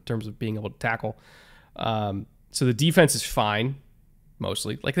corner in terms of being able to tackle. So the defense is fine,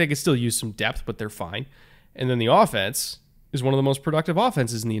 mostly. They could still use some depth, but they're fine. And then the offense is one of the most productive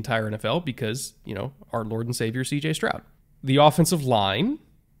offenses in the entire NFL because, our Lord and Savior, C.J. Stroud. The offensive line,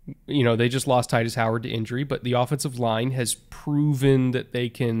 they just lost Titus Howard to injury, but the offensive line has proven that they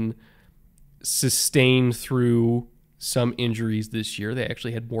can sustain through some injuries this year. They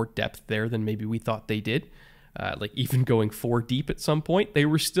actually had more depth there than maybe we thought they did. Even going 4 deep at some point, they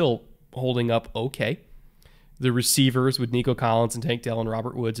were still holding up okay. The receivers with Nico Collins and Tank Dell and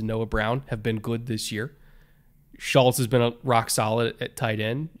Robert Woods and Noah Brown have been good this year. Schultz has been a rock solid at tight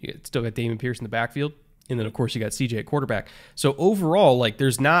end. You still got Damon Pierce in the backfield. And then, of course, you got CJ at quarterback. So overall,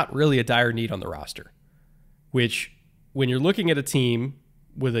 there's not really a dire need on the roster, which when you're looking at a team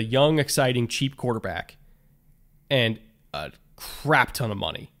with a young, exciting, cheap quarterback and a crap ton of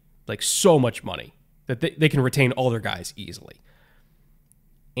money, so much money, that they can retain all their guys easily,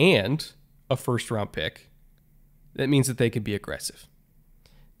 and a first-round pick, that means that they can be aggressive.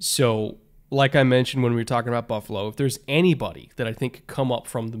 So, like I mentioned when we were talking about Buffalo, if there's anybody that I think could come up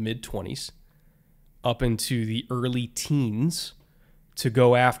from the mid-20s up into the early teens to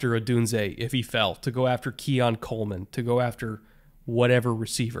go after Odunze if he fell, to go after Keon Coleman, to go after whatever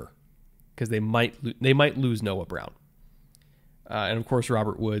receiver, because they might lose Noah Brown. And of course,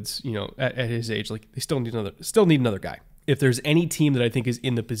 Robert Woods, at his age, they still need another guy. If there's any team that I think is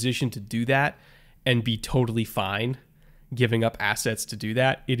in the position to do that and be totally fine giving up assets to do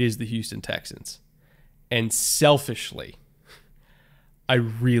that, it is the Houston Texans. And selfishly, I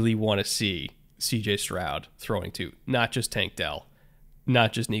really want to see CJ Stroud throwing to not just Tank Dell,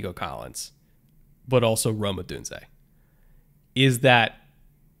 not just Nico Collins, but also Rome Odunze. Is that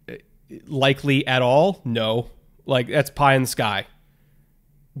likely at all? No. That's pie in the sky.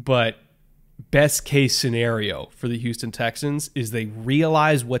 But best case scenario for the Houston Texans is they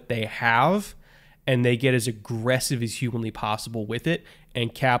realize what they have and they get as aggressive as humanly possible with it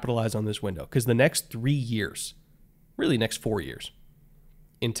and capitalize on this window. Because the next 3 years, really next 4 years,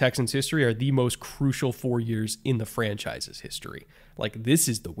 in Texans history are the most crucial 4 years in the franchise's history. This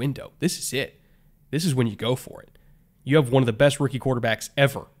is the window. This is it. This is when you go for it. You have one of the best rookie quarterbacks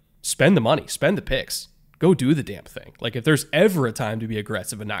ever. Spend the money. Spend the picks. Go do the damn thing. If there's ever a time to be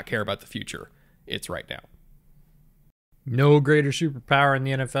aggressive and not care about the future, it's right now. No greater superpower in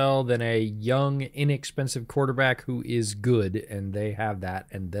the NFL than a young, inexpensive quarterback who is good, and they have that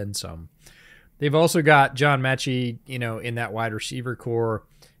and then some. They've also got John Mechie, in that wide receiver core.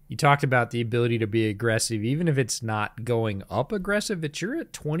 You talked about the ability to be aggressive, even if it's not going up aggressive. If you're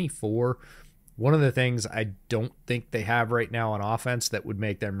at 24, one of the things I don't think they have right now on offense that would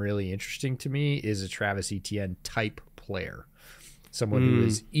make them really interesting to me is a Travis Etienne type player. Someone who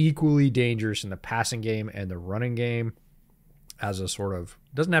is equally dangerous in the passing game and the running game as a sort of,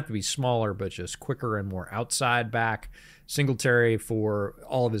 doesn't have to be smaller, but just quicker and more outside back. Singletary, for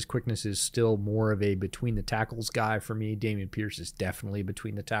all of his quickness, is still more of a between the tackles guy for me. Damian Pierce is definitely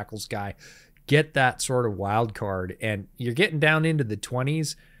between the tackles guy. Get that sort of wild card, and you're getting down into the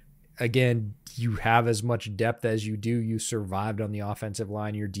 20s. Again, you have as much depth as you do. You survived on the offensive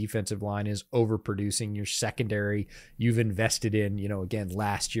line. Your defensive line is overproducing. Your secondary, you've invested in, again,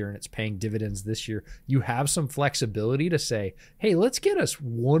 last year, and it's paying dividends this year. You have some flexibility to say, hey, let's get us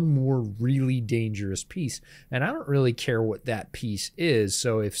one more really dangerous piece. And I don't really care what that piece is.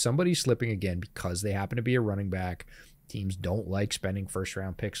 So if somebody's slipping again because they happen to be a running back, teams don't like spending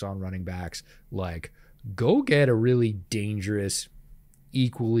first-round picks on running backs, like, go get a really dangerous,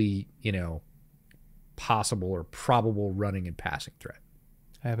 equally, possible or probable running and passing threat.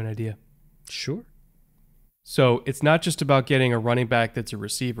 I have an idea. Sure. So it's not just about getting a running back that's a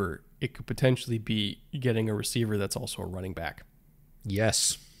receiver. It could potentially be getting a receiver that's also a running back.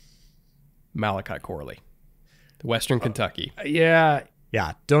 Yes. Malachi Corley, Western Kentucky. Yeah.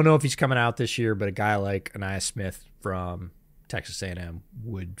 Don't know if he's coming out this year, but a guy like Anais Smith from Texas A&M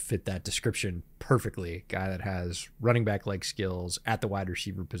would fit that description perfectly. A guy that has running back-like skills at the wide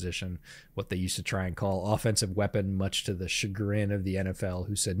receiver position, what they used to try and call offensive weapon, much to the chagrin of the NFL,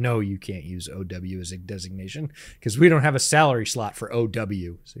 who said, no, you can't use OW as a designation because we don't have a salary slot for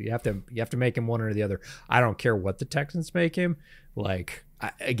OW. So you have to make him one or the other. I don't care what the Texans make him.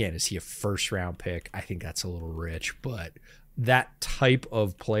 Again, is he a first-round pick? I think that's a little rich, but that type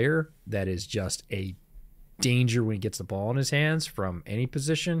of player that is just a danger when he gets the ball in his hands from any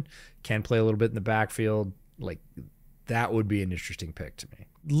position, can play a little bit in the backfield, that would be an interesting pick to me.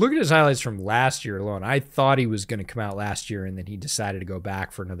 Look at his highlights from last year alone. I thought he was going to come out last year, and then he decided to go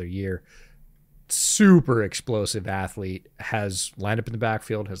back for another year. Super explosive athlete, has lined up in the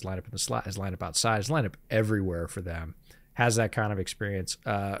backfield, has lined up in the slot, has lined up outside, has lined up everywhere for them. Has that kind of experience.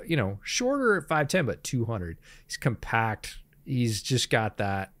 Shorter at 5'10", but 200. He's compact. He's just got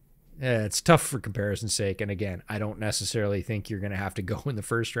that. It's tough for comparison's sake. And again, I don't necessarily think you're going to have to go in the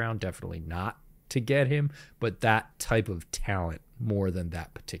first round. Definitely not to get him. But that type of talent more than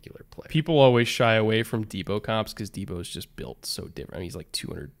that particular player. People always shy away from Debo comps because Debo is just built so different. I mean, he's like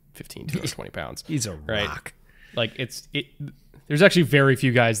 215, 220 pounds. He's a rock. There's actually very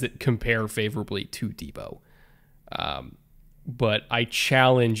few guys that compare favorably to Debo. But I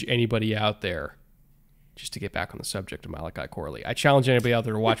challenge anybody out there, just to get back on the subject of Malachi Corley, I challenge anybody out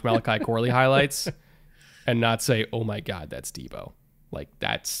there to watch Malachi Corley highlights and not say, oh my God, that's Debo.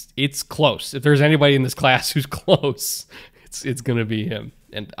 It's close. If there's anybody in this class who's close, it's going to be him.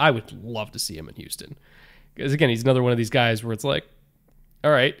 And I would love to see him in Houston. Because again, he's another one of these guys where it's like,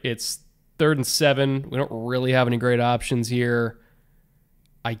 all right, it's 3rd and 7. We don't really have any great options here.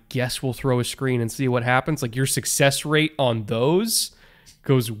 I guess we'll throw a screen and see what happens. Your success rate on those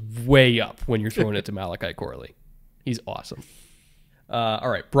goes way up when you're throwing it to Malachi Corley. He's awesome.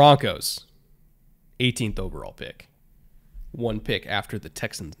 All right, Broncos, 18th overall pick. One pick after the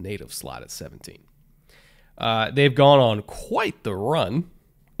Texans' native slot at 17. They've gone on quite the run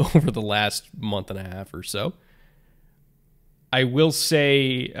over the last month and a half or so. I will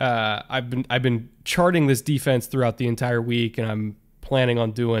say I've been charting this defense throughout the entire week, and I'm planning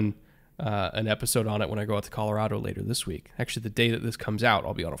on doing an episode on it when I go out to Colorado later this week. Actually, the day that this comes out,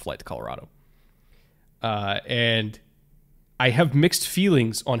 I'll be on a flight to Colorado. And I have mixed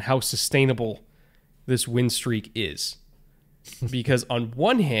feelings on how sustainable this win streak is. Because on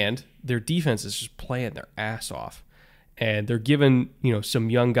one hand, their defense is just playing their ass off. And they're giving, some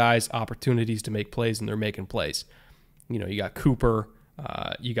young guys opportunities to make plays, and they're making plays. You got Cooper,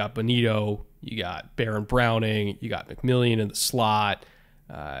 you got Bonito, you got Baron Browning, you got McMillian in the slot.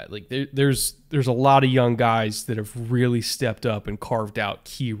 There's a lot of young guys that have really stepped up and carved out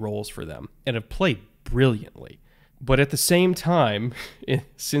key roles for them and have played brilliantly. But at the same time,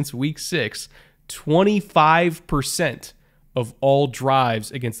 since week 6, 25% of all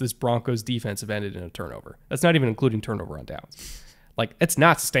drives against this Broncos defense have ended in a turnover. That's not even including turnover on downs. It's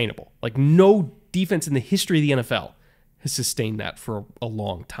not sustainable. No defense in the history of the NFL has sustained that for a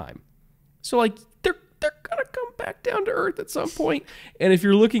long time. So they're gonna come back down to earth at some point. And if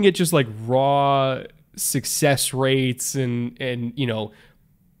you're looking at just raw success rates and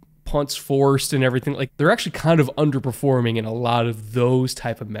punts forced and everything. Like, they're actually kind of underperforming in a lot of those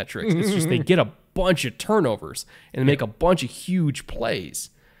type of metrics. It's just they get a bunch of turnovers and make a bunch of huge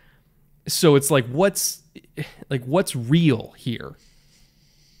plays. So it's like, what's real here?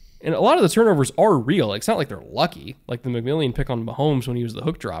 And a lot of the turnovers are real. Like, it's not like they're lucky. Like the McMillian pick on Mahomes when he was the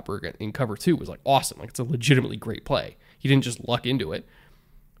hook dropper in cover 2 was like awesome. Like, it's a legitimately great play. He didn't just luck into it.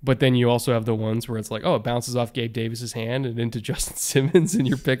 But then you also have the ones where it's like, oh, it bounces off Gabe Davis's hand and into Justin Simmons and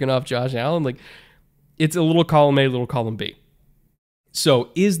you're picking off Josh Allen. Like, it's a little column A, little column B. So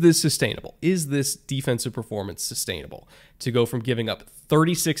is this sustainable? Is this defensive performance sustainable to go from giving up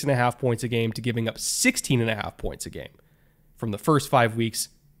 36.5 points a game to giving up 16.5 points a game from the first 5 weeks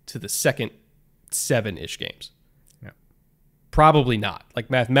to the second 7-ish games? Yeah. Probably not.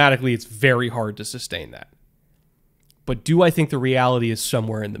 Like, mathematically, it's very hard to sustain that. But do I think the reality is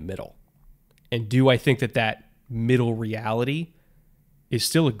somewhere in the middle? And do I think that middle reality is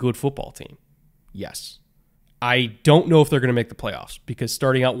still a good football team? Yes. I don't know if they're going to make the playoffs because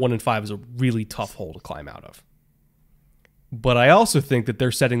starting out 1-5 is a really tough hole to climb out of. But I also think that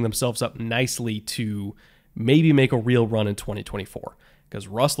they're setting themselves up nicely to maybe make a real run in 2024 because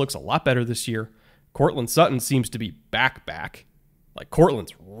Russ looks a lot better this year. Cortland Sutton seems to be back. Like,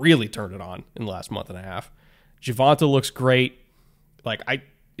 Cortland's really turned it on in the last month and a half. Javonte looks great. Like,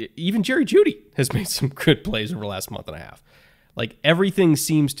 even Jerry Jeudy has made some good plays over the last month and a half. Like, everything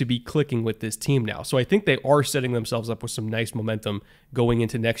seems to be clicking with this team now. So I think they are setting themselves up with some nice momentum going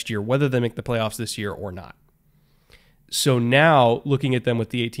into next year, whether they make the playoffs this year or not. So now, looking at them with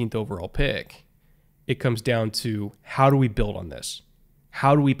the 18th overall pick, it comes down to, how do we build on this?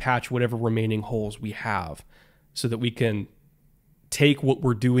 How do we patch whatever remaining holes we have so that we can take what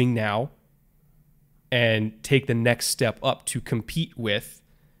we're doing now and take the next step up to compete with,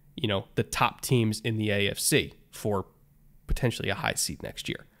 the top teams in the AFC for potentially a high seed next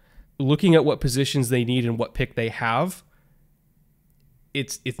year. Looking at what positions they need and what pick they have,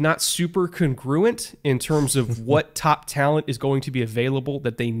 it's not super congruent in terms of what top talent is going to be available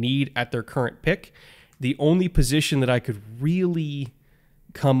that they need at their current pick. The only position that I could really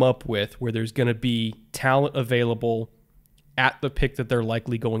come up with where there's going to be talent available at the pick that they're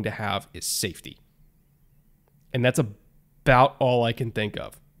likely going to have is safety. And that's about all I can think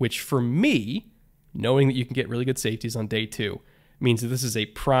of, which for me, knowing that you can get really good safeties on day 2, means that this is a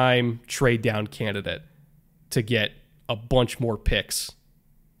prime trade down candidate to get a bunch more picks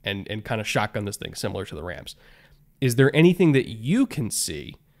and kind of shotgun this thing similar to the Rams. Is there anything that you can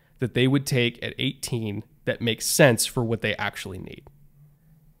see that they would take at 18 that makes sense for what they actually need?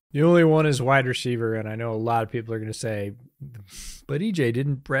 The only one is wide receiver, and I know a lot of people are going to say, but EJ,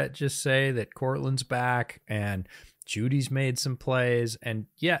 didn't Brett just say that Cortland's back and Judy's made some plays? And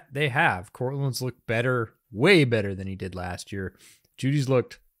yeah, they have. Cortland's looked better, way better than he did last year. Judy's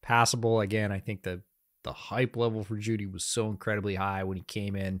looked passable. Again, I think the hype level for Judy was so incredibly high when he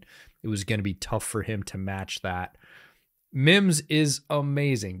came in. It was going to be tough for him to match that. Mims is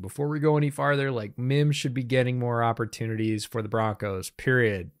amazing. Before we go any farther, like, Mims should be getting more opportunities for the Broncos,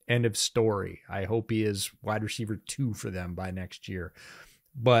 period. End of story. I hope he is wide receiver 2 for them by next year.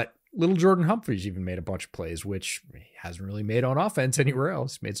 But little Jordan Humphries even made a bunch of plays, which he hasn't really made on offense anywhere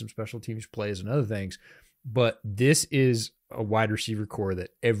else. Made some special teams plays and other things. But this is a wide receiver core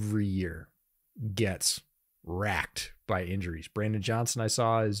that every year gets racked by injuries. Brandon Johnson, I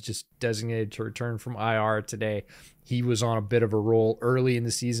saw, is just designated to return from IR today. He was on a bit of a roll early in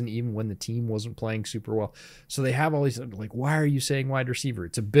the season, even when the team wasn't playing super well. So they have all these, like, why are you saying wide receiver?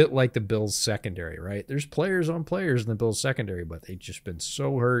 It's a bit like the Bills secondary, right? There's players on players in the Bills secondary, but they've just been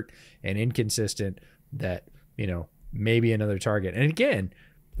so hurt and inconsistent that, maybe another target. And again,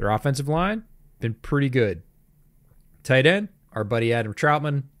 their offensive line, been pretty good. Tight end, our buddy Adam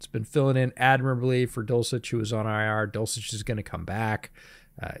Troutman has been filling in admirably for Dulcich, who was on IR. Dulcich is going to come back.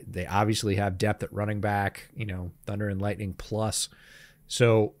 They obviously have depth at running back, Thunder and Lightning plus.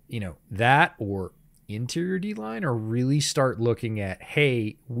 So, that or interior D-line, or really start looking at,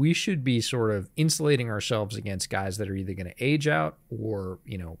 hey, we should be sort of insulating ourselves against guys that are either going to age out or,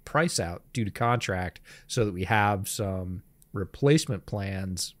 price out due to contract, so that we have some replacement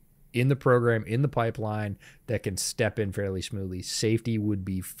plans in the program, in the pipeline, that can step in fairly smoothly. Safety would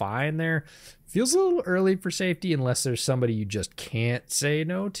be fine there. Feels a little early for safety unless there's somebody you just can't say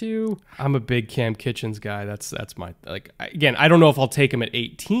no to. I'm a big Cam Kitchens guy. That's my, again, I don't know if I'll take him at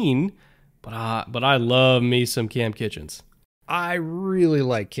 18, but I love me some Cam Kitchens. I really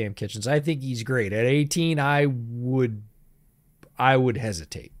like Cam Kitchens. I think he's great. At 18, I would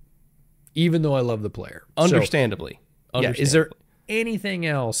hesitate, even though I love the player. Understandably. Yeah, is there anything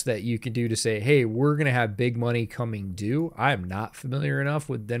else that you can do to say, hey, we're going to have big money coming due? I'm not familiar enough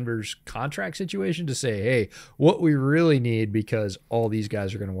with Denver's contract situation to say, hey, what we really need, because all these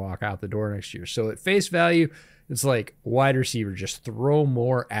guys are going to walk out the door next year. So at face value, it's like wide receiver, just throw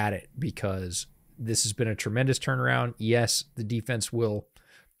more at it, because this has been a tremendous turnaround. Yes, the defense will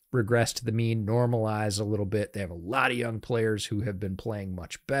regress to the mean, normalize a little bit. They have a lot of young players who have been playing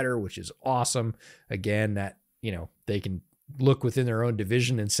much better, which is awesome. Again, that, they can look within their own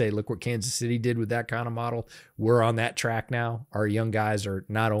division and say, look what Kansas City did with that kind of model. We're on that track now. Our young guys are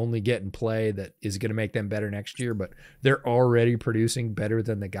not only getting play that is going to make them better next year, but they're already producing better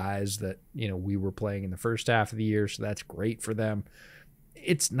than the guys that, we were playing in the first half of the year. So that's great for them.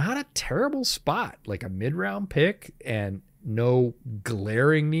 It's not a terrible spot, like a mid-round pick and no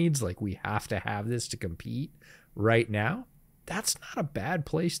glaring needs, like we have to have this to compete right now. That's not a bad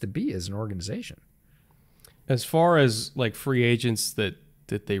place to be as an organization. As far as like free agents that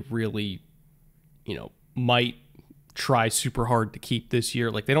they really, might try super hard to keep this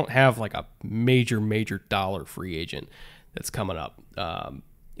year, like they don't have like a major dollar free agent that's coming up,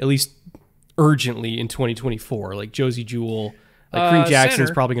 at least urgently in 2024. Like Josie Jewell, like Kareem Jackson's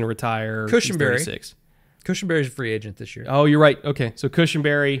center, probably going to retire. Cushenberry. Cushenberry's a free agent this year. Oh, you're right. Okay, so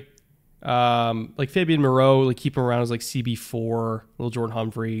Cushenberry, like Fabian Moreau, like keep him around as like CB4, little Jordan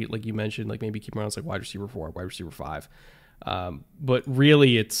Humphrey, like you mentioned, like maybe keep him around as like wide receiver 4, wide receiver 5. But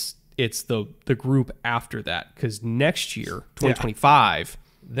really, it's the group after that, because next year, 2025,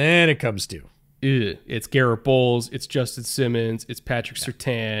 then it comes to it's Garrett Bowles, it's Justin Simmons, it's Patrick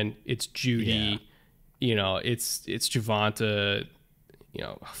Surtain, it's Judy, it's Javonte.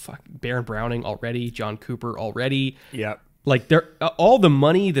 Baron Browning already, John Cooper already. Yep. Like they're all the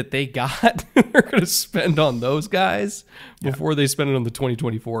money that they got, they're going to spend on those guys before they spend it on the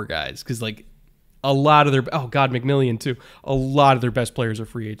 2024 guys. Because like a lot of their, McMillian too. A lot of their best players are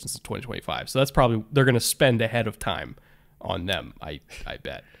free agents in 2025. So that's probably, they're going to spend ahead of time on them. I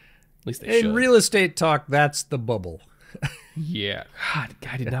bet. At least they should. In real estate talk, that's the bubble. Yeah. God,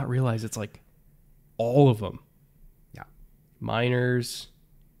 I did not realize it's like all of them. Miners,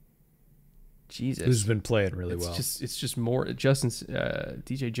 Jesus, who's been playing really well. It's just more Justin,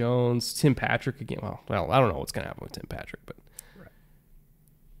 DJ Jones, Tim Patrick again. Well, I don't know what's gonna happen with Tim Patrick, but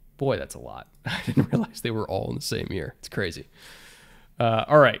boy, that's a lot. I didn't realize they were all in the same year. It's crazy.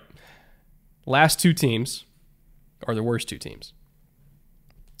 All right, last two teams are the worst two teams.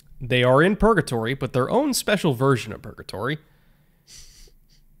 They are in purgatory, but their own special version of purgatory.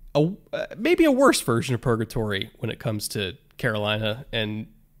 Maybe a worse version of purgatory when it comes to Carolina and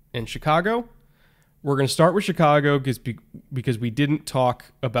Chicago. We're going to start with Chicago because we didn't talk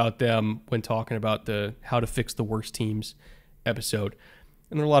about them when talking about the how to fix the worst teams episode.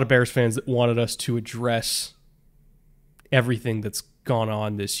 And there are a lot of Bears fans that wanted us to address everything that's gone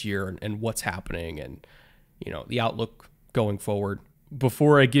on this year and what's happening and the outlook going forward.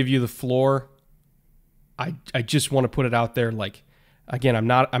 Before I give you the floor, I just want to put it out there, like, again, I'm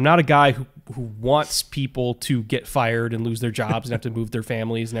not a guy who wants people to get fired and lose their jobs and have to move their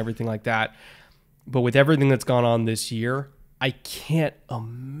families and everything like that. But with everything that's gone on this year, I can't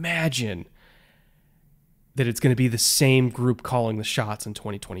imagine that it's going to be the same group calling the shots in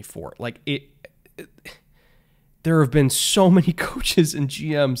 2024. Like there have been so many coaches and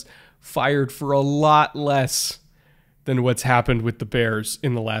GMs fired for a lot less than what's happened with the Bears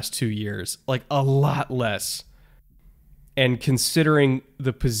in the last 2 years. Like a lot less. And considering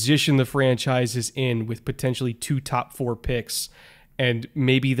the position the franchise is in with potentially 2 top 4 picks and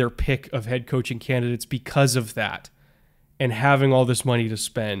maybe their pick of head coaching candidates because of that and having all this money to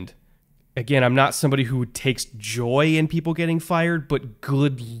spend. Again, I'm not somebody who takes joy in people getting fired, but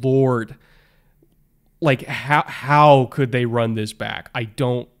good Lord, like how could they run this back? I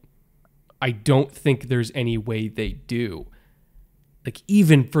don't think there's any way they do. Like,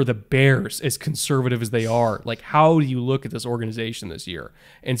 even for the Bears, as conservative as they are, like, how do you look at this organization this year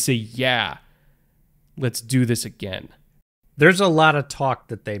and say, yeah, let's do this again? There's a lot of talk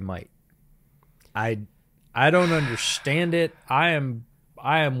that they might. I don't understand it. I am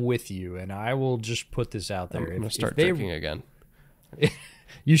with you, and I will just put this out there. I'm going to start drinking again.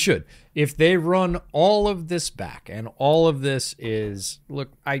 You should. If they run all of this back, and all of this is,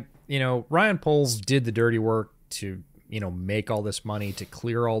 look, Ryan Poles did the dirty work to make all this money, to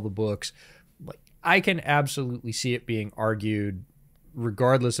clear all the books. Like, I can absolutely see it being argued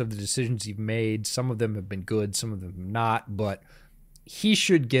regardless of the decisions he's made. Some of them have been good, some of them not, but he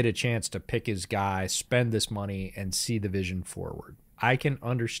should get a chance to pick his guy, spend this money, and see the vision forward. I can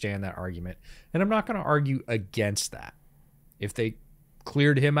understand that argument, and I'm not going to argue against that. If they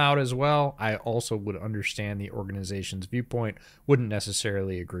cleared him out as well, I also would understand the organization's viewpoint, wouldn't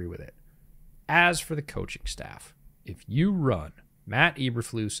necessarily agree with it. As for the coaching staff, if you run Matt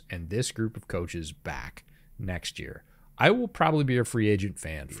Eberflus and this group of coaches back next year, I will probably be a free agent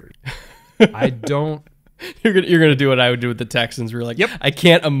fan for you. I don't. You're gonna do what I would do with the Texans. We're like, Yep. I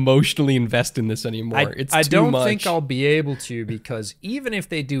can't emotionally invest in this anymore. I too don't much. think I'll be able to, because even if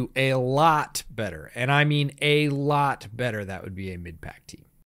they do a lot better, and I mean a lot better, that would be a mid-pack team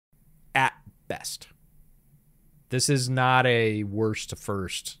at best. This is not a worst to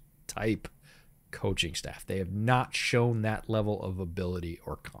first type coaching staff. They have not shown that level of ability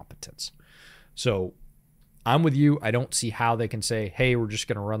or competence. So I'm with you. I don't see how they can say, hey, we're just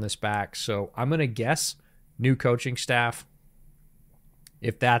going to run this back. So I'm going to guess new coaching staff.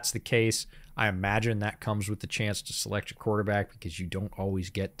 If that's the case, I imagine that comes with the chance to select your quarterback, because you don't always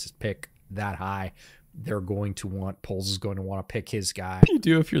get to pick that high. They're going to want, Poles is going to want to pick his guy. You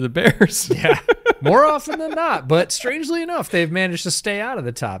do if you're the Bears. Yeah, more often than not. But strangely enough, they've managed to stay out of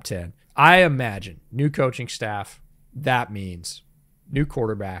the top 10. I imagine new coaching staff, that means new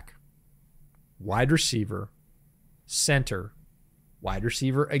quarterback, wide receiver, center, wide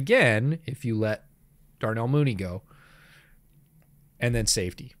receiver again, if you let Darnell Mooney go, and then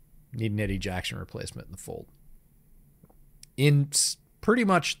safety. Need an Eddie Jackson replacement in the fold. In pretty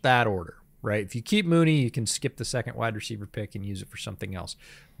much that order, right? If you keep Mooney, you can skip the second wide receiver pick and use it for something else.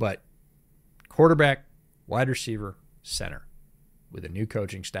 But quarterback, wide receiver, center with a new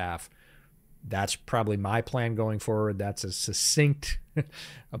coaching staff. That's probably my plan going forward. That's as succinct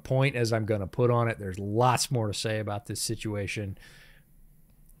a point as I'm going to put on it. There's lots more to say about this situation.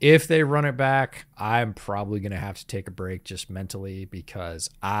 If they run it back, I'm probably going to have to take a break just mentally, because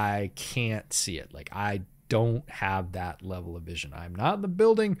I can't see it. Like, I don't have that level of vision. I'm not in the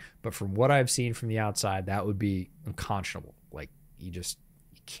building, but from what I've seen from the outside, that would be unconscionable. Like, you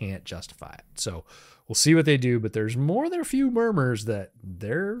can't justify it. So we'll see what they do, but there's more than a few murmurs that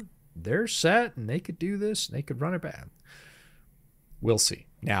they're set and they could do this and they could run it back. We'll see.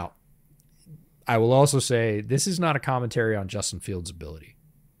 Now, I will also say this is not a commentary on Justin Fields' ability.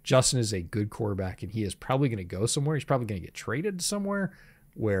 Justin is a good quarterback, and he is probably going to go somewhere. He's probably going to get traded somewhere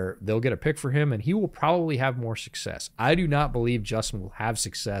where they'll get a pick for him, and he will probably have more success. I do not believe Justin will have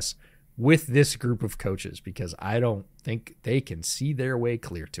success with this group of coaches, because I don't think they can see their way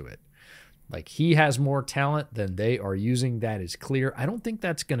clear to it. Like, he has more talent than they are using. That is clear. I don't think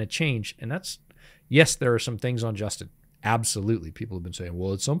that's going to change. And yes, there are some things on Justin. Absolutely. People have been saying,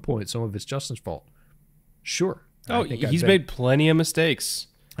 well, at some point, some of it's Justin's fault. Sure. Oh, he's made plenty of mistakes.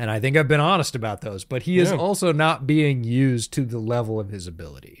 And I think I've been honest about those. But he is also not being used to the level of his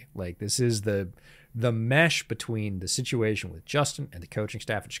ability. Like, this is the mesh between the situation with Justin and the coaching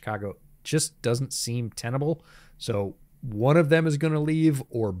staff in Chicago just doesn't seem tenable. So one of them is going to leave,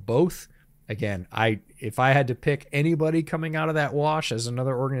 or both. Again, if I had to pick anybody coming out of that wash as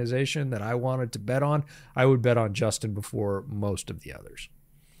another organization that I wanted to bet on, I would bet on Justin before most of the others.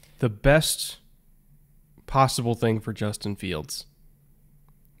 The best possible thing for Justin Fields,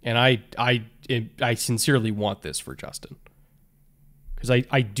 and I sincerely want this for Justin, because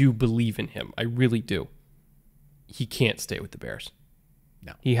I do believe in him. I really do. He can't stay with the Bears.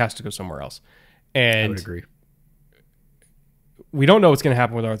 No. He has to go somewhere else. And I would agree. We don't know what's going to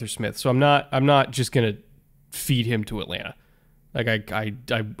happen with Arthur Smith, so I'm not just going to feed him to Atlanta. Like,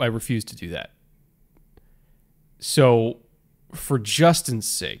 I refuse to do that. So for Justin's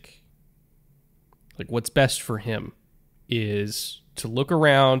sake, like, what's best for him is to look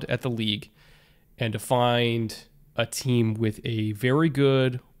around at the league and to find a team with a very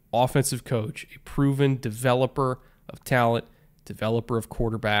good offensive coach, a proven developer of talent, developer of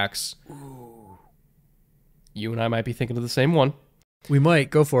quarterbacks. Ooh. You and I might be thinking of the same one. We might.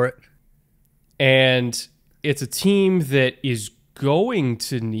 Go for it. And it's a team that is going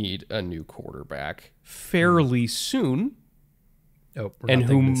to need a new quarterback fairly soon. Oh, and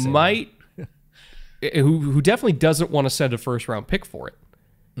who might, who definitely doesn't want to send a first-round pick for it.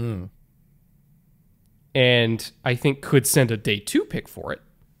 Mm. And I think could send a day 2 pick for it.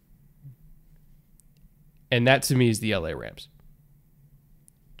 And that, to me, is the LA Rams.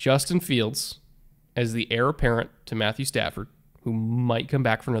 Justin Fields as the heir apparent to Matthew Stafford, who might come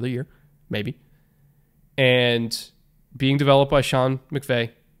back for another year, maybe, and being developed by Sean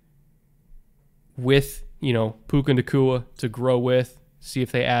McVay with, Puka Nacua to grow with, see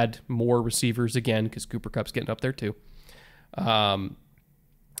if they add more receivers again, because Cooper Kupp's getting up there too. And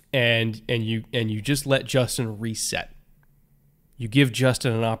you just let Justin reset. You give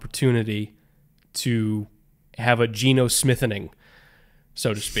Justin an opportunity to have a Geno Smithening,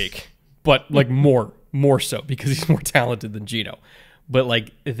 so to speak. But like more so, because he's more talented than Geno. But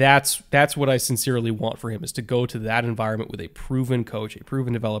like that's what I sincerely want for him, is to go to that environment with a proven coach, a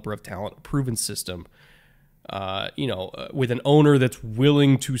proven developer of talent, a proven system, with an owner that's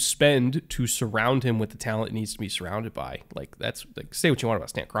willing to spend to surround him with the talent he needs to be surrounded by. Like, that's like, say what you want about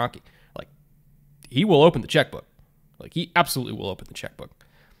Stan Kroenke. Like, he will open the checkbook. Like, he absolutely will open the checkbook.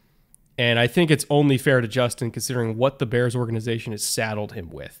 And I think it's only fair to Justin, considering what the Bears organization has saddled him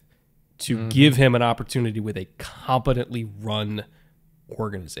with, to give him an opportunity with a competently run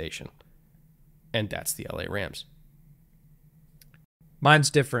organization. And that's the LA Rams. Mine's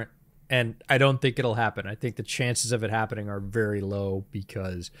different, and I don't think it'll happen. I think the chances of it happening are very low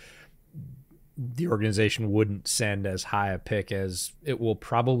because the organization wouldn't send as high a pick as it will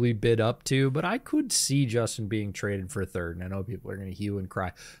probably bid up to, but I could see Justin being traded for a third, and I know people are going to hue and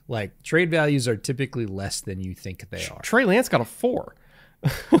cry. Like, trade values are typically less than you think they are. Trey Lance got a 4.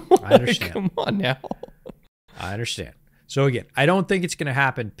 I understand. Come on now. I understand. So again, I don't think it's going to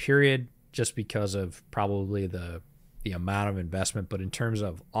happen, period, just because of probably the amount of investment. But in terms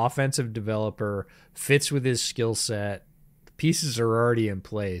of offensive developer, fits with his skill set, the pieces are already in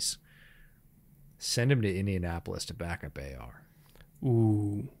place. Send him to Indianapolis to back up AR.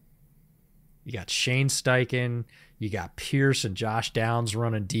 Ooh. You got Shane Steichen. You got Pierce and Josh Downs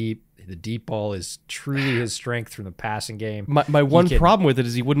running deep. The deep ball is truly his strength from the passing game. My one problem with it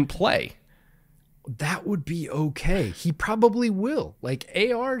is he wouldn't play. That would be okay. He probably will. Like,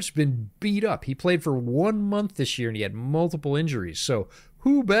 AR's been beat up. He played for 1 month this year, and he had multiple injuries. So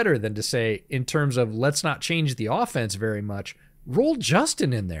who better than to say, in terms of let's not change the offense very much, roll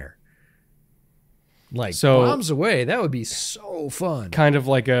Justin in there. Like, so, bombs away. That would be so fun. Kind of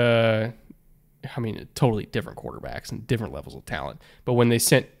like totally different quarterbacks and different levels of talent. But when they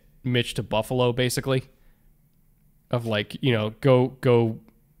sent Mitch to Buffalo, basically, of like, go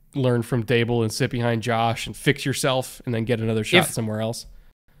learn from Dable and sit behind Josh and fix yourself and then get another shot somewhere else.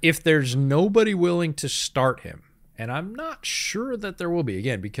 If there's nobody willing to start him, and I'm not sure that there will be,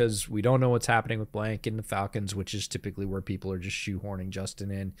 again, because we don't know what's happening with Blank and the Falcons, which is typically where people are just shoehorning Justin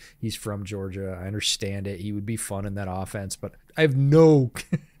in. He's from Georgia. I understand it. He would be fun in that offense, but I have no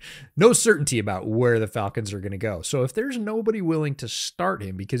certainty about where the Falcons are going to go. So if there's nobody willing to start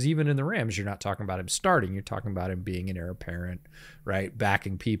him, because even in the Rams, you're not talking about him starting. You're talking about him being an heir apparent, right?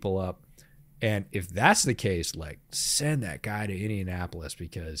 Backing people up. And if that's the case, like, send that guy to Indianapolis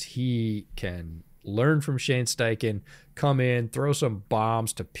because he can learn from Shane Steichen, come in, throw some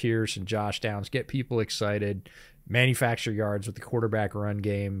bombs to Pierce and Josh Downs, get people excited, manufacture yards with the quarterback run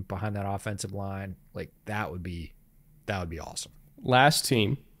game behind that offensive line. Like, that would be awesome. Last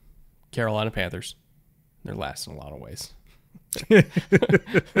team, Carolina Panthers. They're last in a lot of ways. They're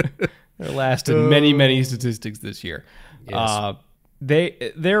last in many statistics this year. Yes.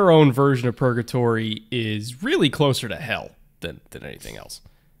 Their own version of purgatory is really closer to hell than anything else.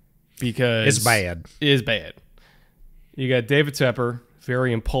 Because it's bad. It is bad. You got David Tepper,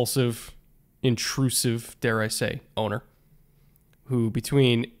 very impulsive, intrusive, dare I say, owner, who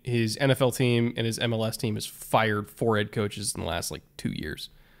between his NFL team and his MLS team has fired 4 head coaches in the last 2 years.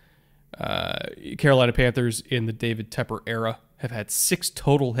 Carolina Panthers in the David Tepper era have had 6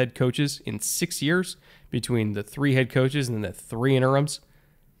 total head coaches in 6 years, between the 3 head coaches and the 3 interims.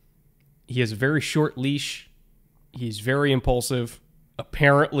 He has a very short leash. He's very impulsive.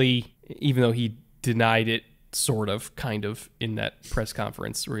 Apparently, even though he denied it kind of, in that press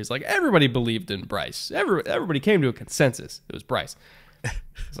conference where he's like, everybody believed in Bryce. Everybody came to a consensus. It was Bryce.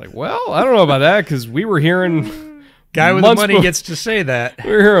 It's like, well, I don't know about that, because we were hearing... Guy with the money gets to say that.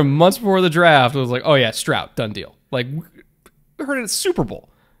 We were hearing months before the draft. It was like, oh yeah, Stroud, done deal. Like, we heard it at Super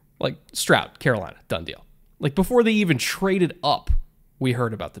Bowl. Like, Stroud, Carolina, done deal. Like, before they even traded up, we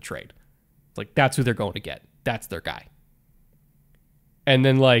heard about the trade. Like, that's who they're going to get. That's their guy. And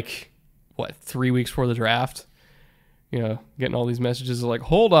then, 3 weeks before the draft, getting all these messages like,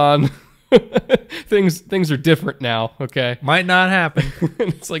 hold on, things are different now, okay? Might not happen.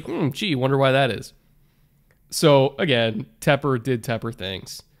 It's like, gee, wonder why that is. So, again, Tepper did Tepper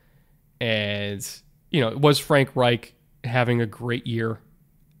things. And, was Frank Reich having a great year?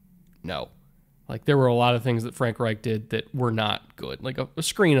 No. There were a lot of things that Frank Reich did that were not good. Like a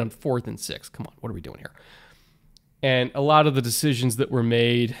screen on 4th and 6. Come on, what are we doing here? And a lot of the decisions that were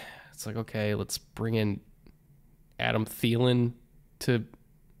made, it's like, okay, let's bring in Adam Thielen to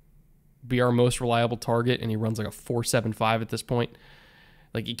be our most reliable target, and he runs like a 4.75 at this point.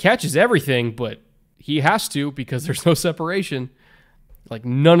 Like, he catches everything, but he has to because there's no separation. Like,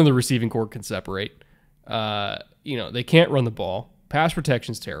 none of the receiving corps can separate. They can't run the ball. Pass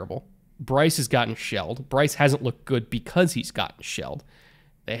protection's terrible. Bryce has gotten shelled. Bryce hasn't looked good because he's gotten shelled.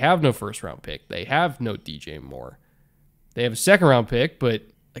 They have no first-round pick. They have no DJ Moore. They have a second-round pick, but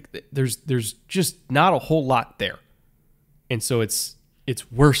like there's just not a whole lot there. And so it's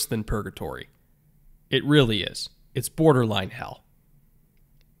worse than purgatory. It really is. It's borderline hell.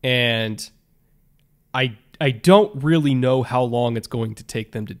 And I don't really know how long it's going to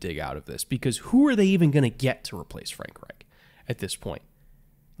take them to dig out of this, because who are they even going to get to replace Frank Reich at this point?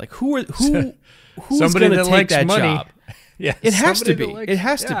 Like who's going to take that money. Job? Yeah, it has to be. It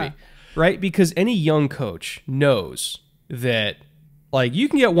has to be, right? Because any young coach knows that, like, you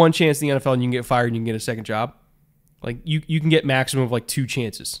can get one chance in the NFL and you can get fired and you can get a second job. Like, you can get maximum of like 2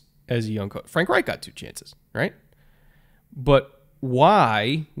 chances as a young coach. Frank Reich got 2 chances, right? But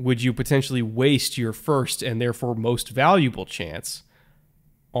why would you potentially waste your first and therefore most valuable chance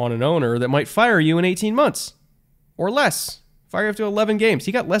on an owner that might fire you in 18 months or less? Fire you after 11 games.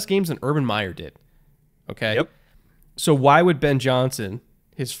 He got less games than Urban Meyer did. Okay? Yep. So why would Ben Johnson,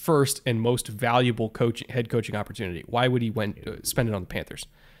 his first and most valuable head coaching opportunity, why would he spend it on the Panthers?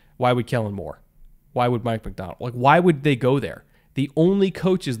 Why would Kellen Moore? Why would Mike McDonald? Like, why would they go there? The only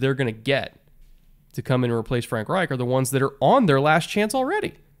coaches they're going to get to come in and replace Frank Reich are the ones that are on their last chance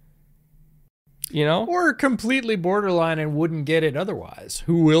already. You know? Or completely borderline and wouldn't get it otherwise.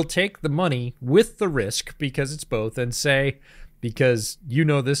 Who will take the money with the risk, because it's both, and say, because you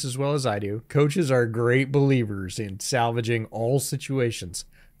know this as well as I do, coaches are great believers in salvaging all situations.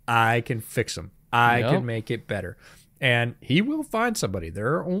 I can fix them. I can make it better. And he will find somebody.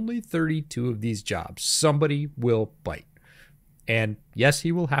 There are only 32 of these jobs. Somebody will bite. And yes,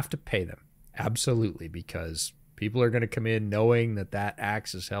 he will have to pay them. Absolutely, because people are going to come in knowing that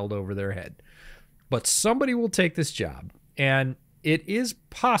axe is held over their head. But somebody will take this job, and it is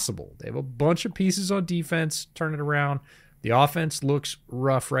possible. They have a bunch of pieces on defense, turn it around. The offense looks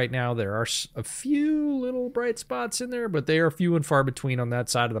rough right now. There are a few little bright spots in there, but they are few and far between on that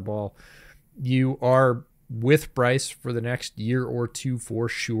side of the ball. You are with Bryce for the next year or two for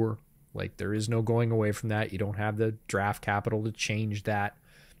sure. Like, there is no going away from that. You don't have the draft capital to change that,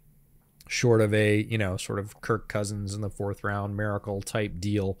 short of a, sort of Kirk Cousins in the 4th round miracle type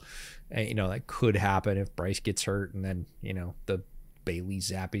deal. And, that could happen if Bryce gets hurt and then, the Bailey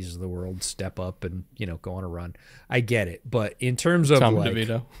Zappies of the world step up and, go on a run. I get it. But in terms of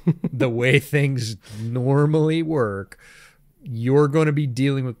the way things normally work, you're going to be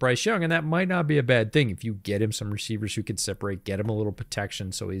dealing with Bryce Young, and that might not be a bad thing if you get him some receivers who can separate, get him a little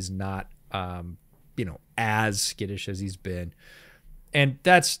protection so he's not, as skittish as he's been. And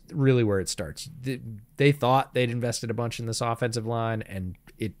that's really where it starts. They thought they'd invested a bunch in this offensive line, and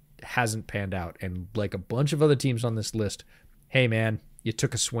it hasn't panned out. And like a bunch of other teams on this list, hey, man, you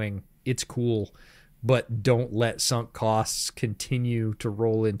took a swing. It's cool. But don't let sunk costs continue to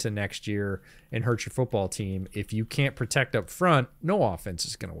roll into next year and hurt your football team. If you can't protect up front, no offense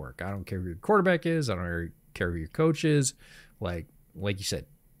is going to work. I don't care who your quarterback is. I don't care who your coach is. Like you said,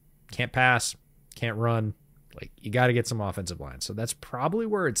 can't pass, can't run. Like, you got to get some offensive line. So that's probably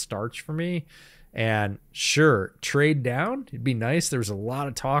where it starts for me. And sure, trade down. It'd be nice. There's a lot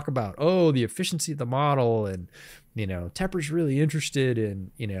of talk about, the efficiency of the model, and, Tepper's really interested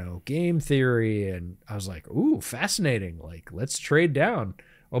in, game theory. And I was like, ooh, fascinating. Like, let's trade down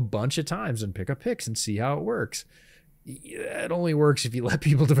a bunch of times and pick up picks and see how it works. It only works if you let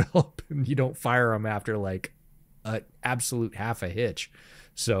people develop and you don't fire them after like an absolute half a hitch.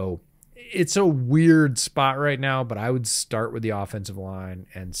 So it's a weird spot right now, but I would start with the offensive line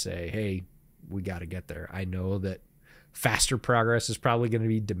and say, hey, we got to get there. I know that faster progress is probably going to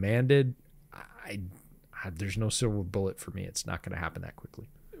be demanded. There's no silver bullet for me. It's not going to happen that quickly.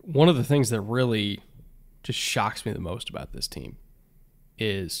 One of the things that really just shocks me the most about this team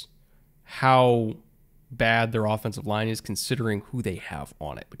is how bad their offensive line is, considering who they have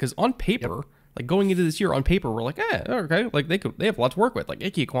on it. Because on paper, like going into this year, on paper, we're like, okay, like they have a lot to work with. Like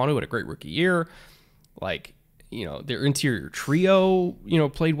Ike Ekwonu had a great rookie year. Like, their interior trio,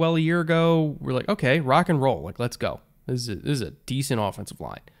 played well a year ago. We're like, okay, rock and roll. Like, let's go. This is a decent offensive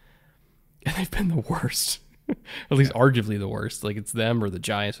line. And they've been the worst, at least arguably the worst. Like, it's them or the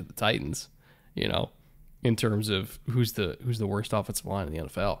Giants or the Titans, in terms of who's the worst offensive line in the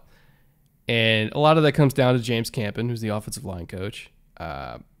NFL. And a lot of that comes down to James Campen, who's the offensive line coach.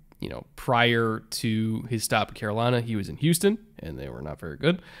 Prior to his stop at Carolina, he was in Houston, and they were not very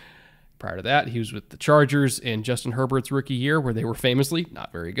good. Prior to that, he was with the Chargers in Justin Herbert's rookie year, where they were famously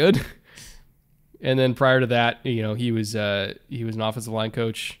not very good. And then prior to that, he was an offensive line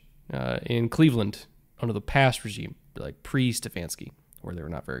coach in Cleveland under the past regime, like pre-Stefanski, where they were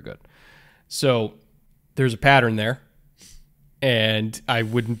not very good. So there's a pattern there, and I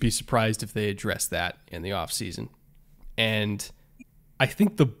wouldn't be surprised if they addressed that in the offseason. And I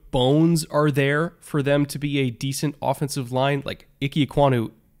think the bones are there for them to be a decent offensive line. Like, Ike Ekwonu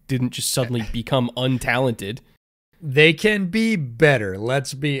didn't just suddenly become untalented. They can be better,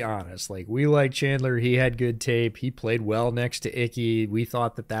 let's be honest. Like, we like Chandler. He had good tape. He played well next to Icky. We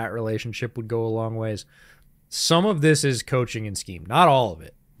thought that relationship would go a long ways. Some of this is coaching and scheme. Not all of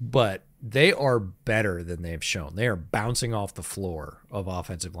it, but they are better than they've shown. They are bouncing off the floor of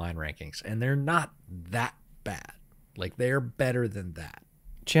offensive line rankings, and they're not that bad. Like, they're better than that.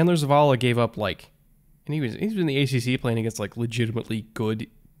 Chandler Zavala gave up, like, and he's in the ACC playing against, like, legitimately good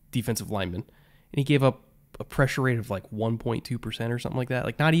defensive linemen, and he gave up a pressure rate of like 1.2% or something like that.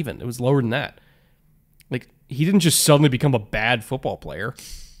 Like, not even. It was lower than that. Like, he didn't just suddenly become a bad football player.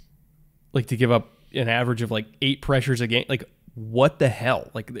 Like, to give up an average of like 8 pressures a game. Like, what the hell?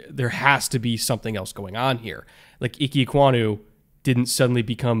 Like, there has to be something else going on here. Like, Ike Ekwonu didn't suddenly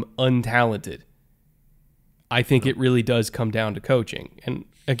become untalented. I think it really does come down to coaching. And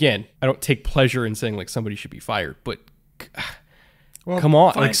again, I don't take pleasure in saying like somebody should be fired, but well, come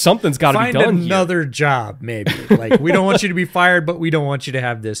on, like something's got to be done. Find another job, maybe. Like, we don't want you to be fired, but we don't want you to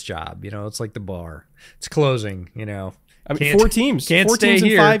have this job. You know, it's like the bar. It's closing. You know, I mean, 4 teams, can't 4 stay teams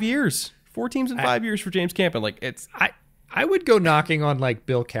here. in 5 years. 4 teams in 5 years for James Campen. Like, it's I would go knocking on like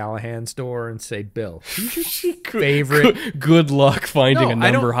Bill Callahan's door and say, Bill, who's your favorite? Good luck finding a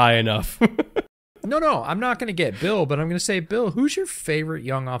number high enough. No, I'm not going to get Bill, but I'm going to say, Bill, who's your favorite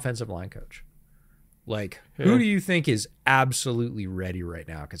young offensive line coach? Like, who do you think is absolutely ready right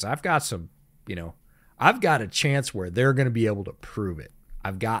now? Because I've got some, I've got a chance where they're going to be able to prove it.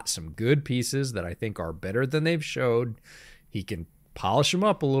 I've got some good pieces that I think are better than they've showed. He can polish them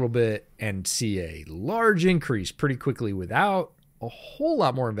up a little bit and see a large increase pretty quickly without a whole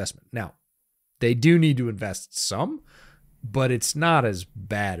lot more investment. Now, they do need to invest some, but it's not as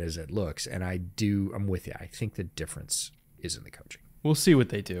bad as it looks. And I'm with you. I think the difference is in the coaching. We'll see what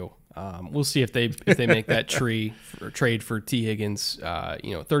they do. We'll see if they make that trade for T. Higgins,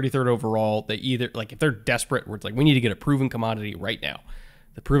 33rd overall. They either, like, if they're desperate, where it's like, we need to get a proven commodity right now.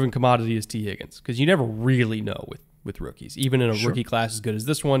 The proven commodity is T. Higgins, because you never really know with rookies. Even in a rookie class as good as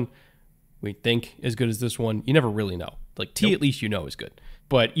this one, we think as good as this one, you never really know. Like, T, at least is good.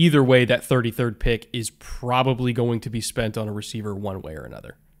 But either way, that 33rd pick is probably going to be spent on a receiver one way or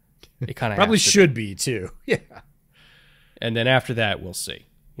another. It kind of probably should be too. Yeah. And then after that, we'll see.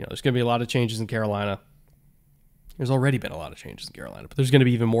 There's going to be a lot of changes in Carolina. There's already been a lot of changes in Carolina, but there's going to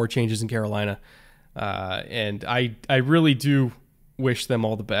be even more changes in Carolina. And I really do wish them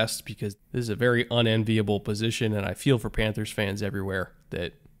all the best, because this is a very unenviable position, and I feel for Panthers fans everywhere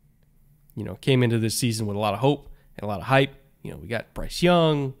that, came into this season with a lot of hope and a lot of hype. We got Bryce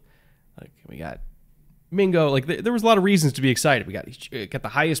Young, like, we got Mingo. Like, there was a lot of reasons to be excited. We got the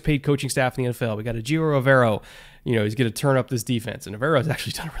highest paid coaching staff in the NFL. We got Ejiro Evero. He's going to turn up this defense, and Evero has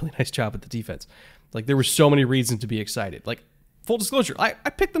actually done a really nice job at the defense. Like, there were so many reasons to be excited. Like, full disclosure, I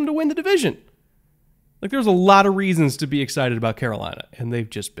picked them to win the division. Like, there's a lot of reasons to be excited about Carolina, and they've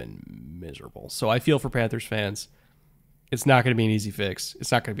just been miserable. So I feel for Panthers fans. It's not going to be an easy fix.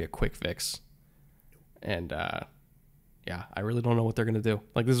 It's not going to be a quick fix. And, I really don't know what they're going to do.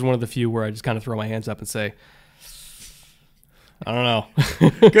 Like, this is one of the few where I just kind of throw my hands up and say, I don't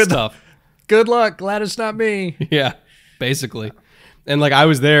know. Good stuff. Good luck. Glad it's not me. Yeah, basically. And, like, I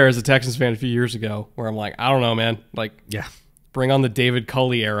was there as a Texans fan a few years ago where I'm like, I don't know, man. Like, bring on the David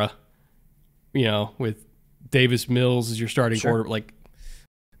Culley era, with Davis Mills as your starting quarterback. Like,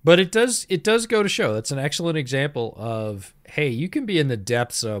 but it does go to show. That's an excellent example of, hey, you can be in the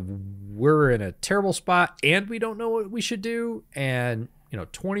depths of, we're in a terrible spot and we don't know what we should do. And,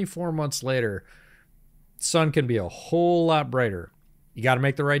 24 months later, sun can be a whole lot brighter. You got to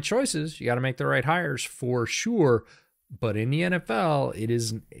make the right choices. You got to make the right hires for sure. But in the NFL, it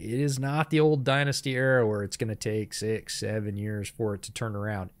is not the old dynasty era where it's going to take 6-7 years for it to turn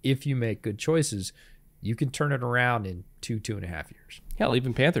around. If you make good choices, you can turn it around in 2.5 years. Hell,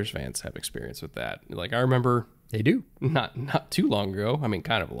 even Panthers fans have experience with that. Like, I remember, they do. Not too long ago. I mean,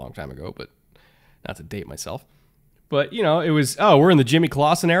 kind of a long time ago, but not to date myself. But, it was, we're in the Jimmy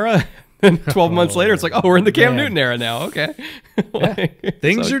Clausen era. And 12 months later, it's like, we're in the Cam Newton era now. Okay.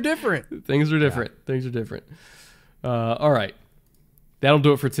 Things are different. Things are different. Yeah. Things are different. All right. That'll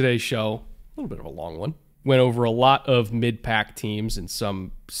do it for today's show. A little bit of a long one. Went over a lot of mid-pack teams and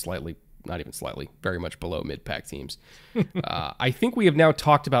some slightly, not even slightly, very much below mid-pack teams. I think we have now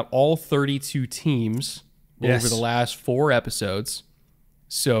talked about all 32 teams over the last 4 episodes.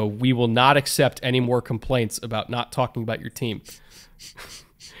 So we will not accept any more complaints about not talking about your team.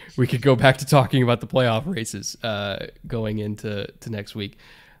 We could go back to talking about the playoff races going into next week.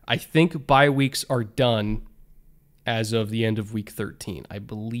 I think bye weeks are done as of the end of week 13. I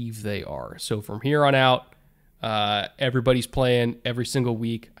believe they are. So from here on out, everybody's playing every single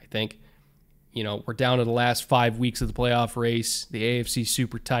week, I think. You know, we're down to the last 5 weeks of the playoff race. The AFC is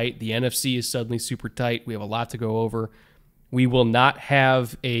super tight. The NFC is suddenly super tight. We have a lot to go over. We will not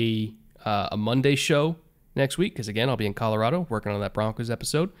have a Monday show next week because, again, I'll be in Colorado working on that Broncos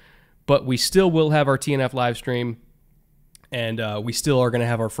episode. But we still will have our TNF live stream, and we still are going to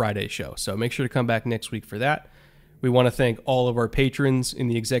have our Friday show. So make sure to come back next week for that. We want to thank all of our patrons in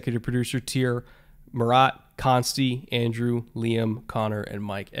the executive producer tier, Marat, Consti, Andrew, Liam, Connor, and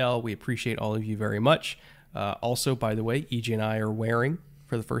Mike L. We appreciate all of you very much. Also, by the way, EJ and I are wearing,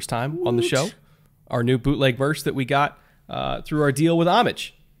 for the first time on the show, our new bootleg merch that we got through our deal with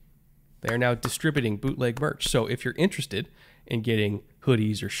Homage. They are now distributing bootleg merch. So if you're interested in getting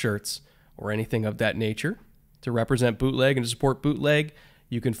hoodies or shirts or anything of that nature to represent bootleg and to support bootleg,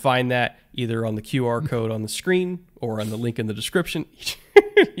 you can find that either on the QR code on the screen or on the link in the description.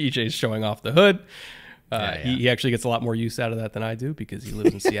 EJ's showing off the hood. He actually gets a lot more use out of that than I do because he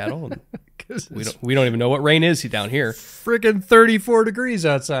lives in Seattle, and we don't even know what rain is down here. Freaking 34 degrees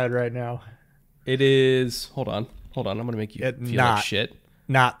outside right now. It is. Hold on. I'm gonna make you feel like shit.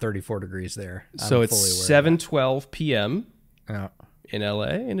 Not 34 degrees there. So it's 7:12 p.m. in LA,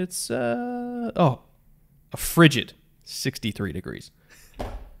 and it's a frigid 63 degrees.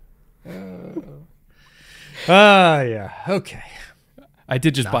 Yeah. Okay. I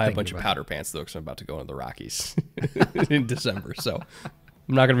did just buy a bunch of powder pants, though, because I'm about to go into the Rockies in December. So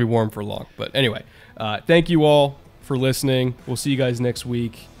I'm not going to be warm for long. But anyway, thank you all for listening. We'll see you guys next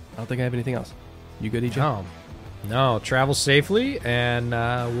week. I don't think I have anything else. You good, EJ? No. Travel safely, and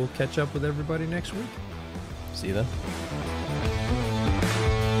we'll catch up with everybody next week. See you then.